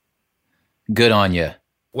has. Good on you.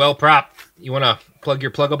 Well, Prop, you want to plug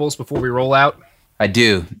your pluggables before we roll out? I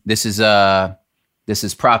do. This is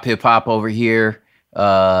Prop Hip Hop over here.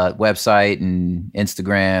 Website and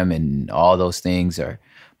Instagram and all those things are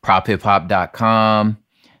prophiphop.com.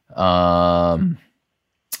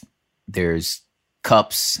 There's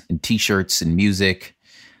cups and t-shirts and music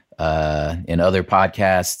and other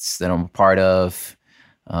podcasts that I'm a part of.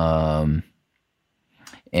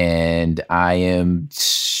 And I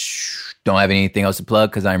don't have anything else to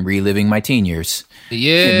plug because I'm reliving my teen years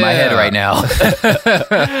in my head right now.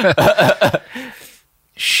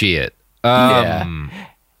 Shit. And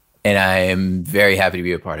I am very happy to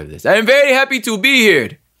be a part of this. I am very happy to be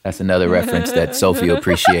here. That's another reference that Sophie will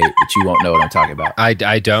appreciate, but you won't know what I'm talking about.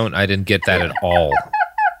 I don't. I didn't get that at all.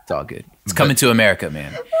 It's all good. It's coming to America,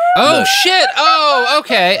 man. Oh, look. Shit. Oh,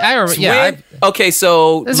 okay. I remember. Yeah. Okay,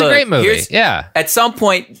 so it's a great movie. Yeah. At some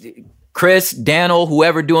point, Chris, Daniel,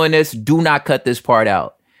 whoever doing this, do not cut this part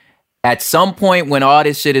out. At some point when all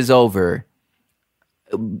this shit is over,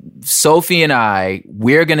 Sophie and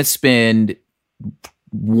we're going to spend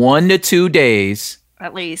 1 to 2 days.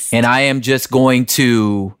 At least. And I am just going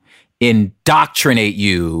to indoctrinate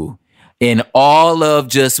you in all of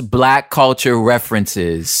just Black culture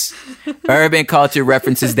references, urban culture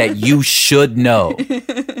references that you should know.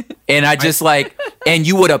 And I just and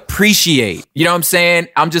you would appreciate, you know what I'm saying?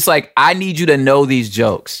 I'm just like, I need you to know these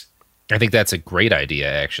jokes. I think that's a great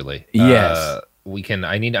idea, actually. Yes.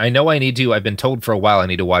 I've been told for a while I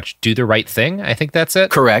need to watch Do the Right Thing. I think that's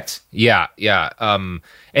it. Correct. Yeah. And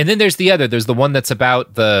then there's the one that's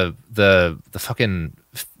about the fucking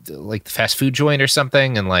like the fast food joint or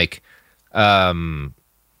something, and like I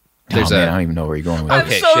don't even know where you're going with that.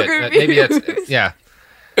 Okay, so shit. Maybe that's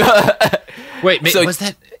Wait, was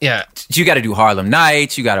that? Yeah. You got to do Harlem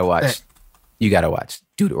Nights. You got to watch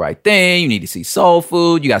Do the Right Thing. You need to see Soul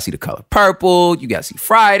Food. You got to see The Color Purple. You got to see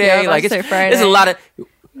Friday. There's a lot of.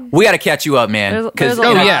 We got to catch you up, man. There's a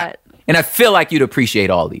lot. And I feel like you'd appreciate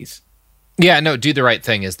all these. Yeah, no, Do the Right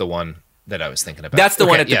Thing is the one that I was thinking about. That's the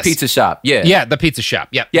one at the pizza shop. Yeah. Yeah, the pizza shop.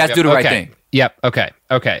 Yep. Yeah, Do the Right Thing. Yep. Okay.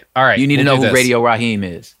 All right. You need to know who Radio Raheem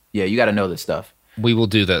is. Yeah, you got to know this stuff. We will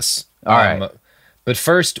do this. All right. But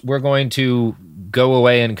first, we're going to go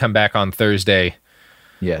away and come back on Thursday.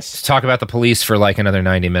 Yes. To talk about the police for like another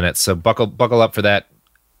 90 minutes. So buckle up for that,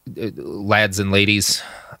 lads and ladies,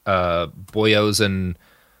 boyos and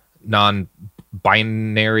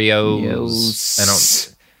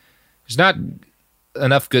non-binarios. There's not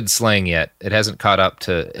enough good slang yet. It hasn't caught up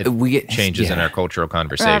to changes in our cultural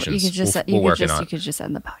conversations. You could just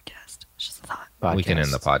end the podcast. It's just a thought. We can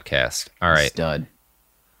end the podcast. All right. It's done.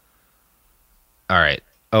 All right.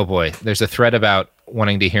 Oh boy. There's a thread about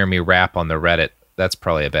wanting to hear me rap on the Reddit. That's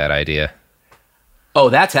probably a bad idea. Oh,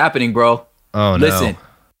 that's happening, bro. Oh, no. Listen.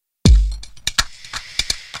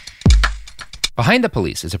 Behind the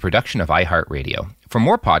Police is a production of iHeartRadio. For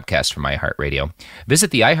more podcasts from iHeartRadio,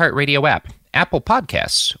 visit the iHeartRadio app, Apple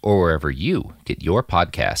Podcasts, or wherever you get your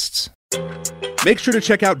podcasts. Make sure to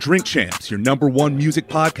check out Drink Champs, your #1 music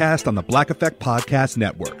podcast on the Black Effect Podcast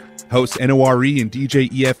Network. Hosts NORE and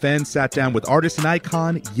DJ EFN sat down with artist and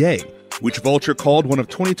icon Ye, which Vulture called one of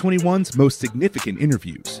 2021's most significant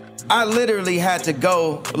interviews. I literally had to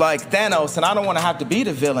go like Thanos, and I don't want to have to be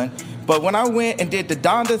the villain, but when I went and did the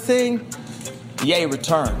Donda thing, Ye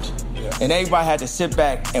returned. And everybody had to sit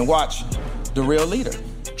back and watch the real leader.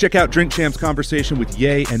 Check out Drink Champs' conversation with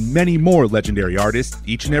Ye and many more legendary artists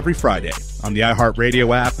each and every Friday on the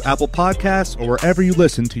iHeartRadio app, Apple Podcasts, or wherever you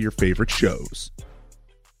listen to your favorite shows.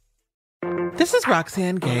 This is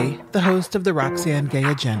Roxane Gay, the host of the Roxane Gay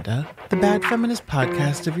Agenda, the bad feminist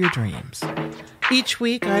podcast of your dreams. Each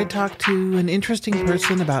week, I talk to an interesting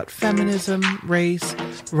person about feminism, race,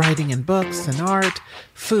 writing and books and art,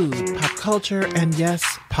 food, pop culture, and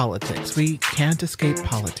yes, politics. We can't escape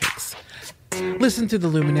politics. Listen to the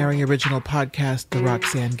Luminary original podcast, The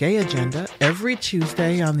Roxane Gay Agenda, every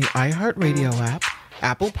Tuesday on the iHeartRadio app,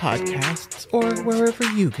 Apple Podcasts, or wherever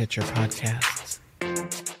you get your podcasts.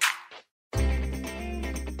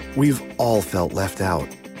 We've all felt left out.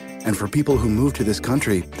 And for people who move to this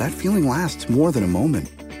country, that feeling lasts more than a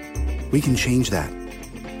moment. We can change that.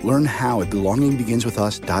 Learn how at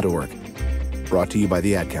belongingbeginswithus.org. Brought to you by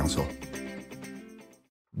the Ad Council.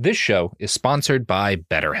 This show is sponsored by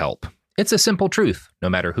BetterHelp. It's a simple truth. No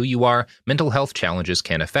matter who you are, mental health challenges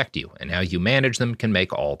can affect you, and how you manage them can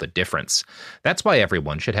make all the difference. That's why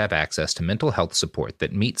everyone should have access to mental health support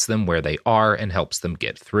that meets them where they are and helps them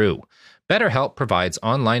get through. BetterHelp provides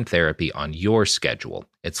online therapy on your schedule.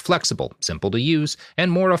 It's flexible, simple to use,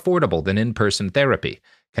 and more affordable than in-person therapy.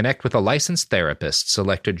 Connect with a licensed therapist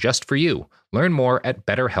selected just for you. Learn more at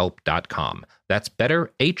BetterHelp.com. That's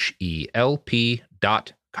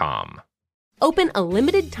BetterHelp.com. Open a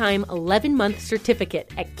limited-time 11-month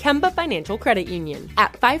certificate at Kemba Financial Credit Union.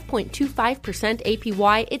 At 5.25%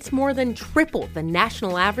 APY, it's more than triple the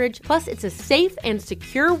national average, plus it's a safe and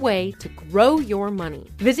secure way to grow your money.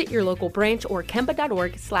 Visit your local branch or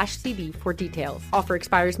kemba.org/cd for details. Offer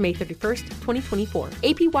expires May 31st, 2024.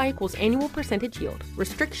 APY equals annual percentage yield.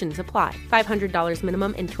 Restrictions apply. $500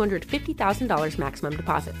 minimum and $250,000 maximum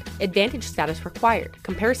deposit. Advantage status required.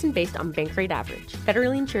 Comparison based on bank rate average.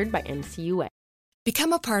 Federally insured by NCUA.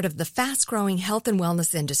 Become a part of the fast-growing health and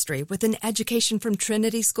wellness industry with an education from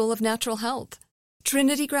Trinity School of Natural Health.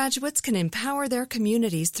 Trinity graduates can empower their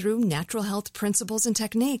communities through natural health principles and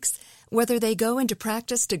techniques, whether they go into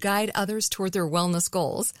practice to guide others toward their wellness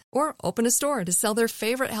goals or open a store to sell their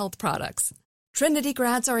favorite health products. Trinity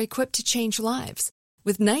grads are equipped to change lives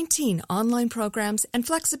with 19 online programs and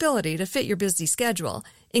flexibility to fit your busy schedule,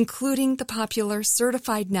 including the popular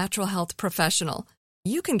Certified Natural Health Professional.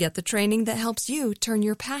 You can get the training that helps you turn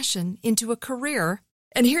your passion into a career.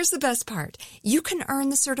 And here's the best part. You can earn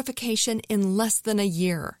the certification in less than a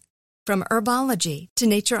year. From herbology to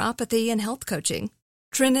naturopathy and health coaching,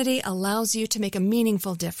 Trinity allows you to make a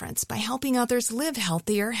meaningful difference by helping others live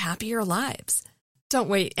healthier, happier lives. Don't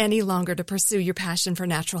wait any longer to pursue your passion for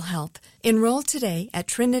natural health. Enroll today at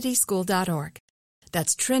trinityschool.org.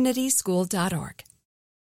 That's trinityschool.org.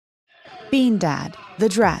 Bean Dad, The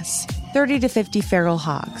Dress, 30 to 50 Feral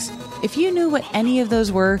Hogs. If you knew what any of those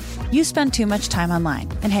were, you spend too much time online.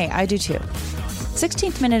 And hey, I do too.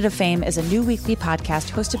 16th Minute of Fame is a new weekly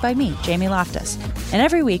podcast hosted by me, Jamie Loftus. And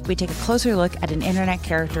every week we take a closer look at an internet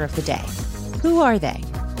character of the day. Who are they?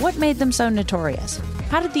 What made them so notorious?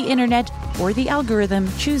 How did the internet or the algorithm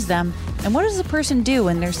choose them? And what does a person do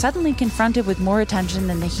when they're suddenly confronted with more attention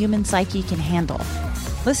than the human psyche can handle?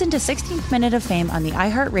 Listen to 16th Minute of Fame on the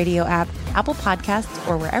iHeartRadio app, Apple Podcasts,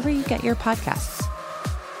 or wherever you get your podcasts.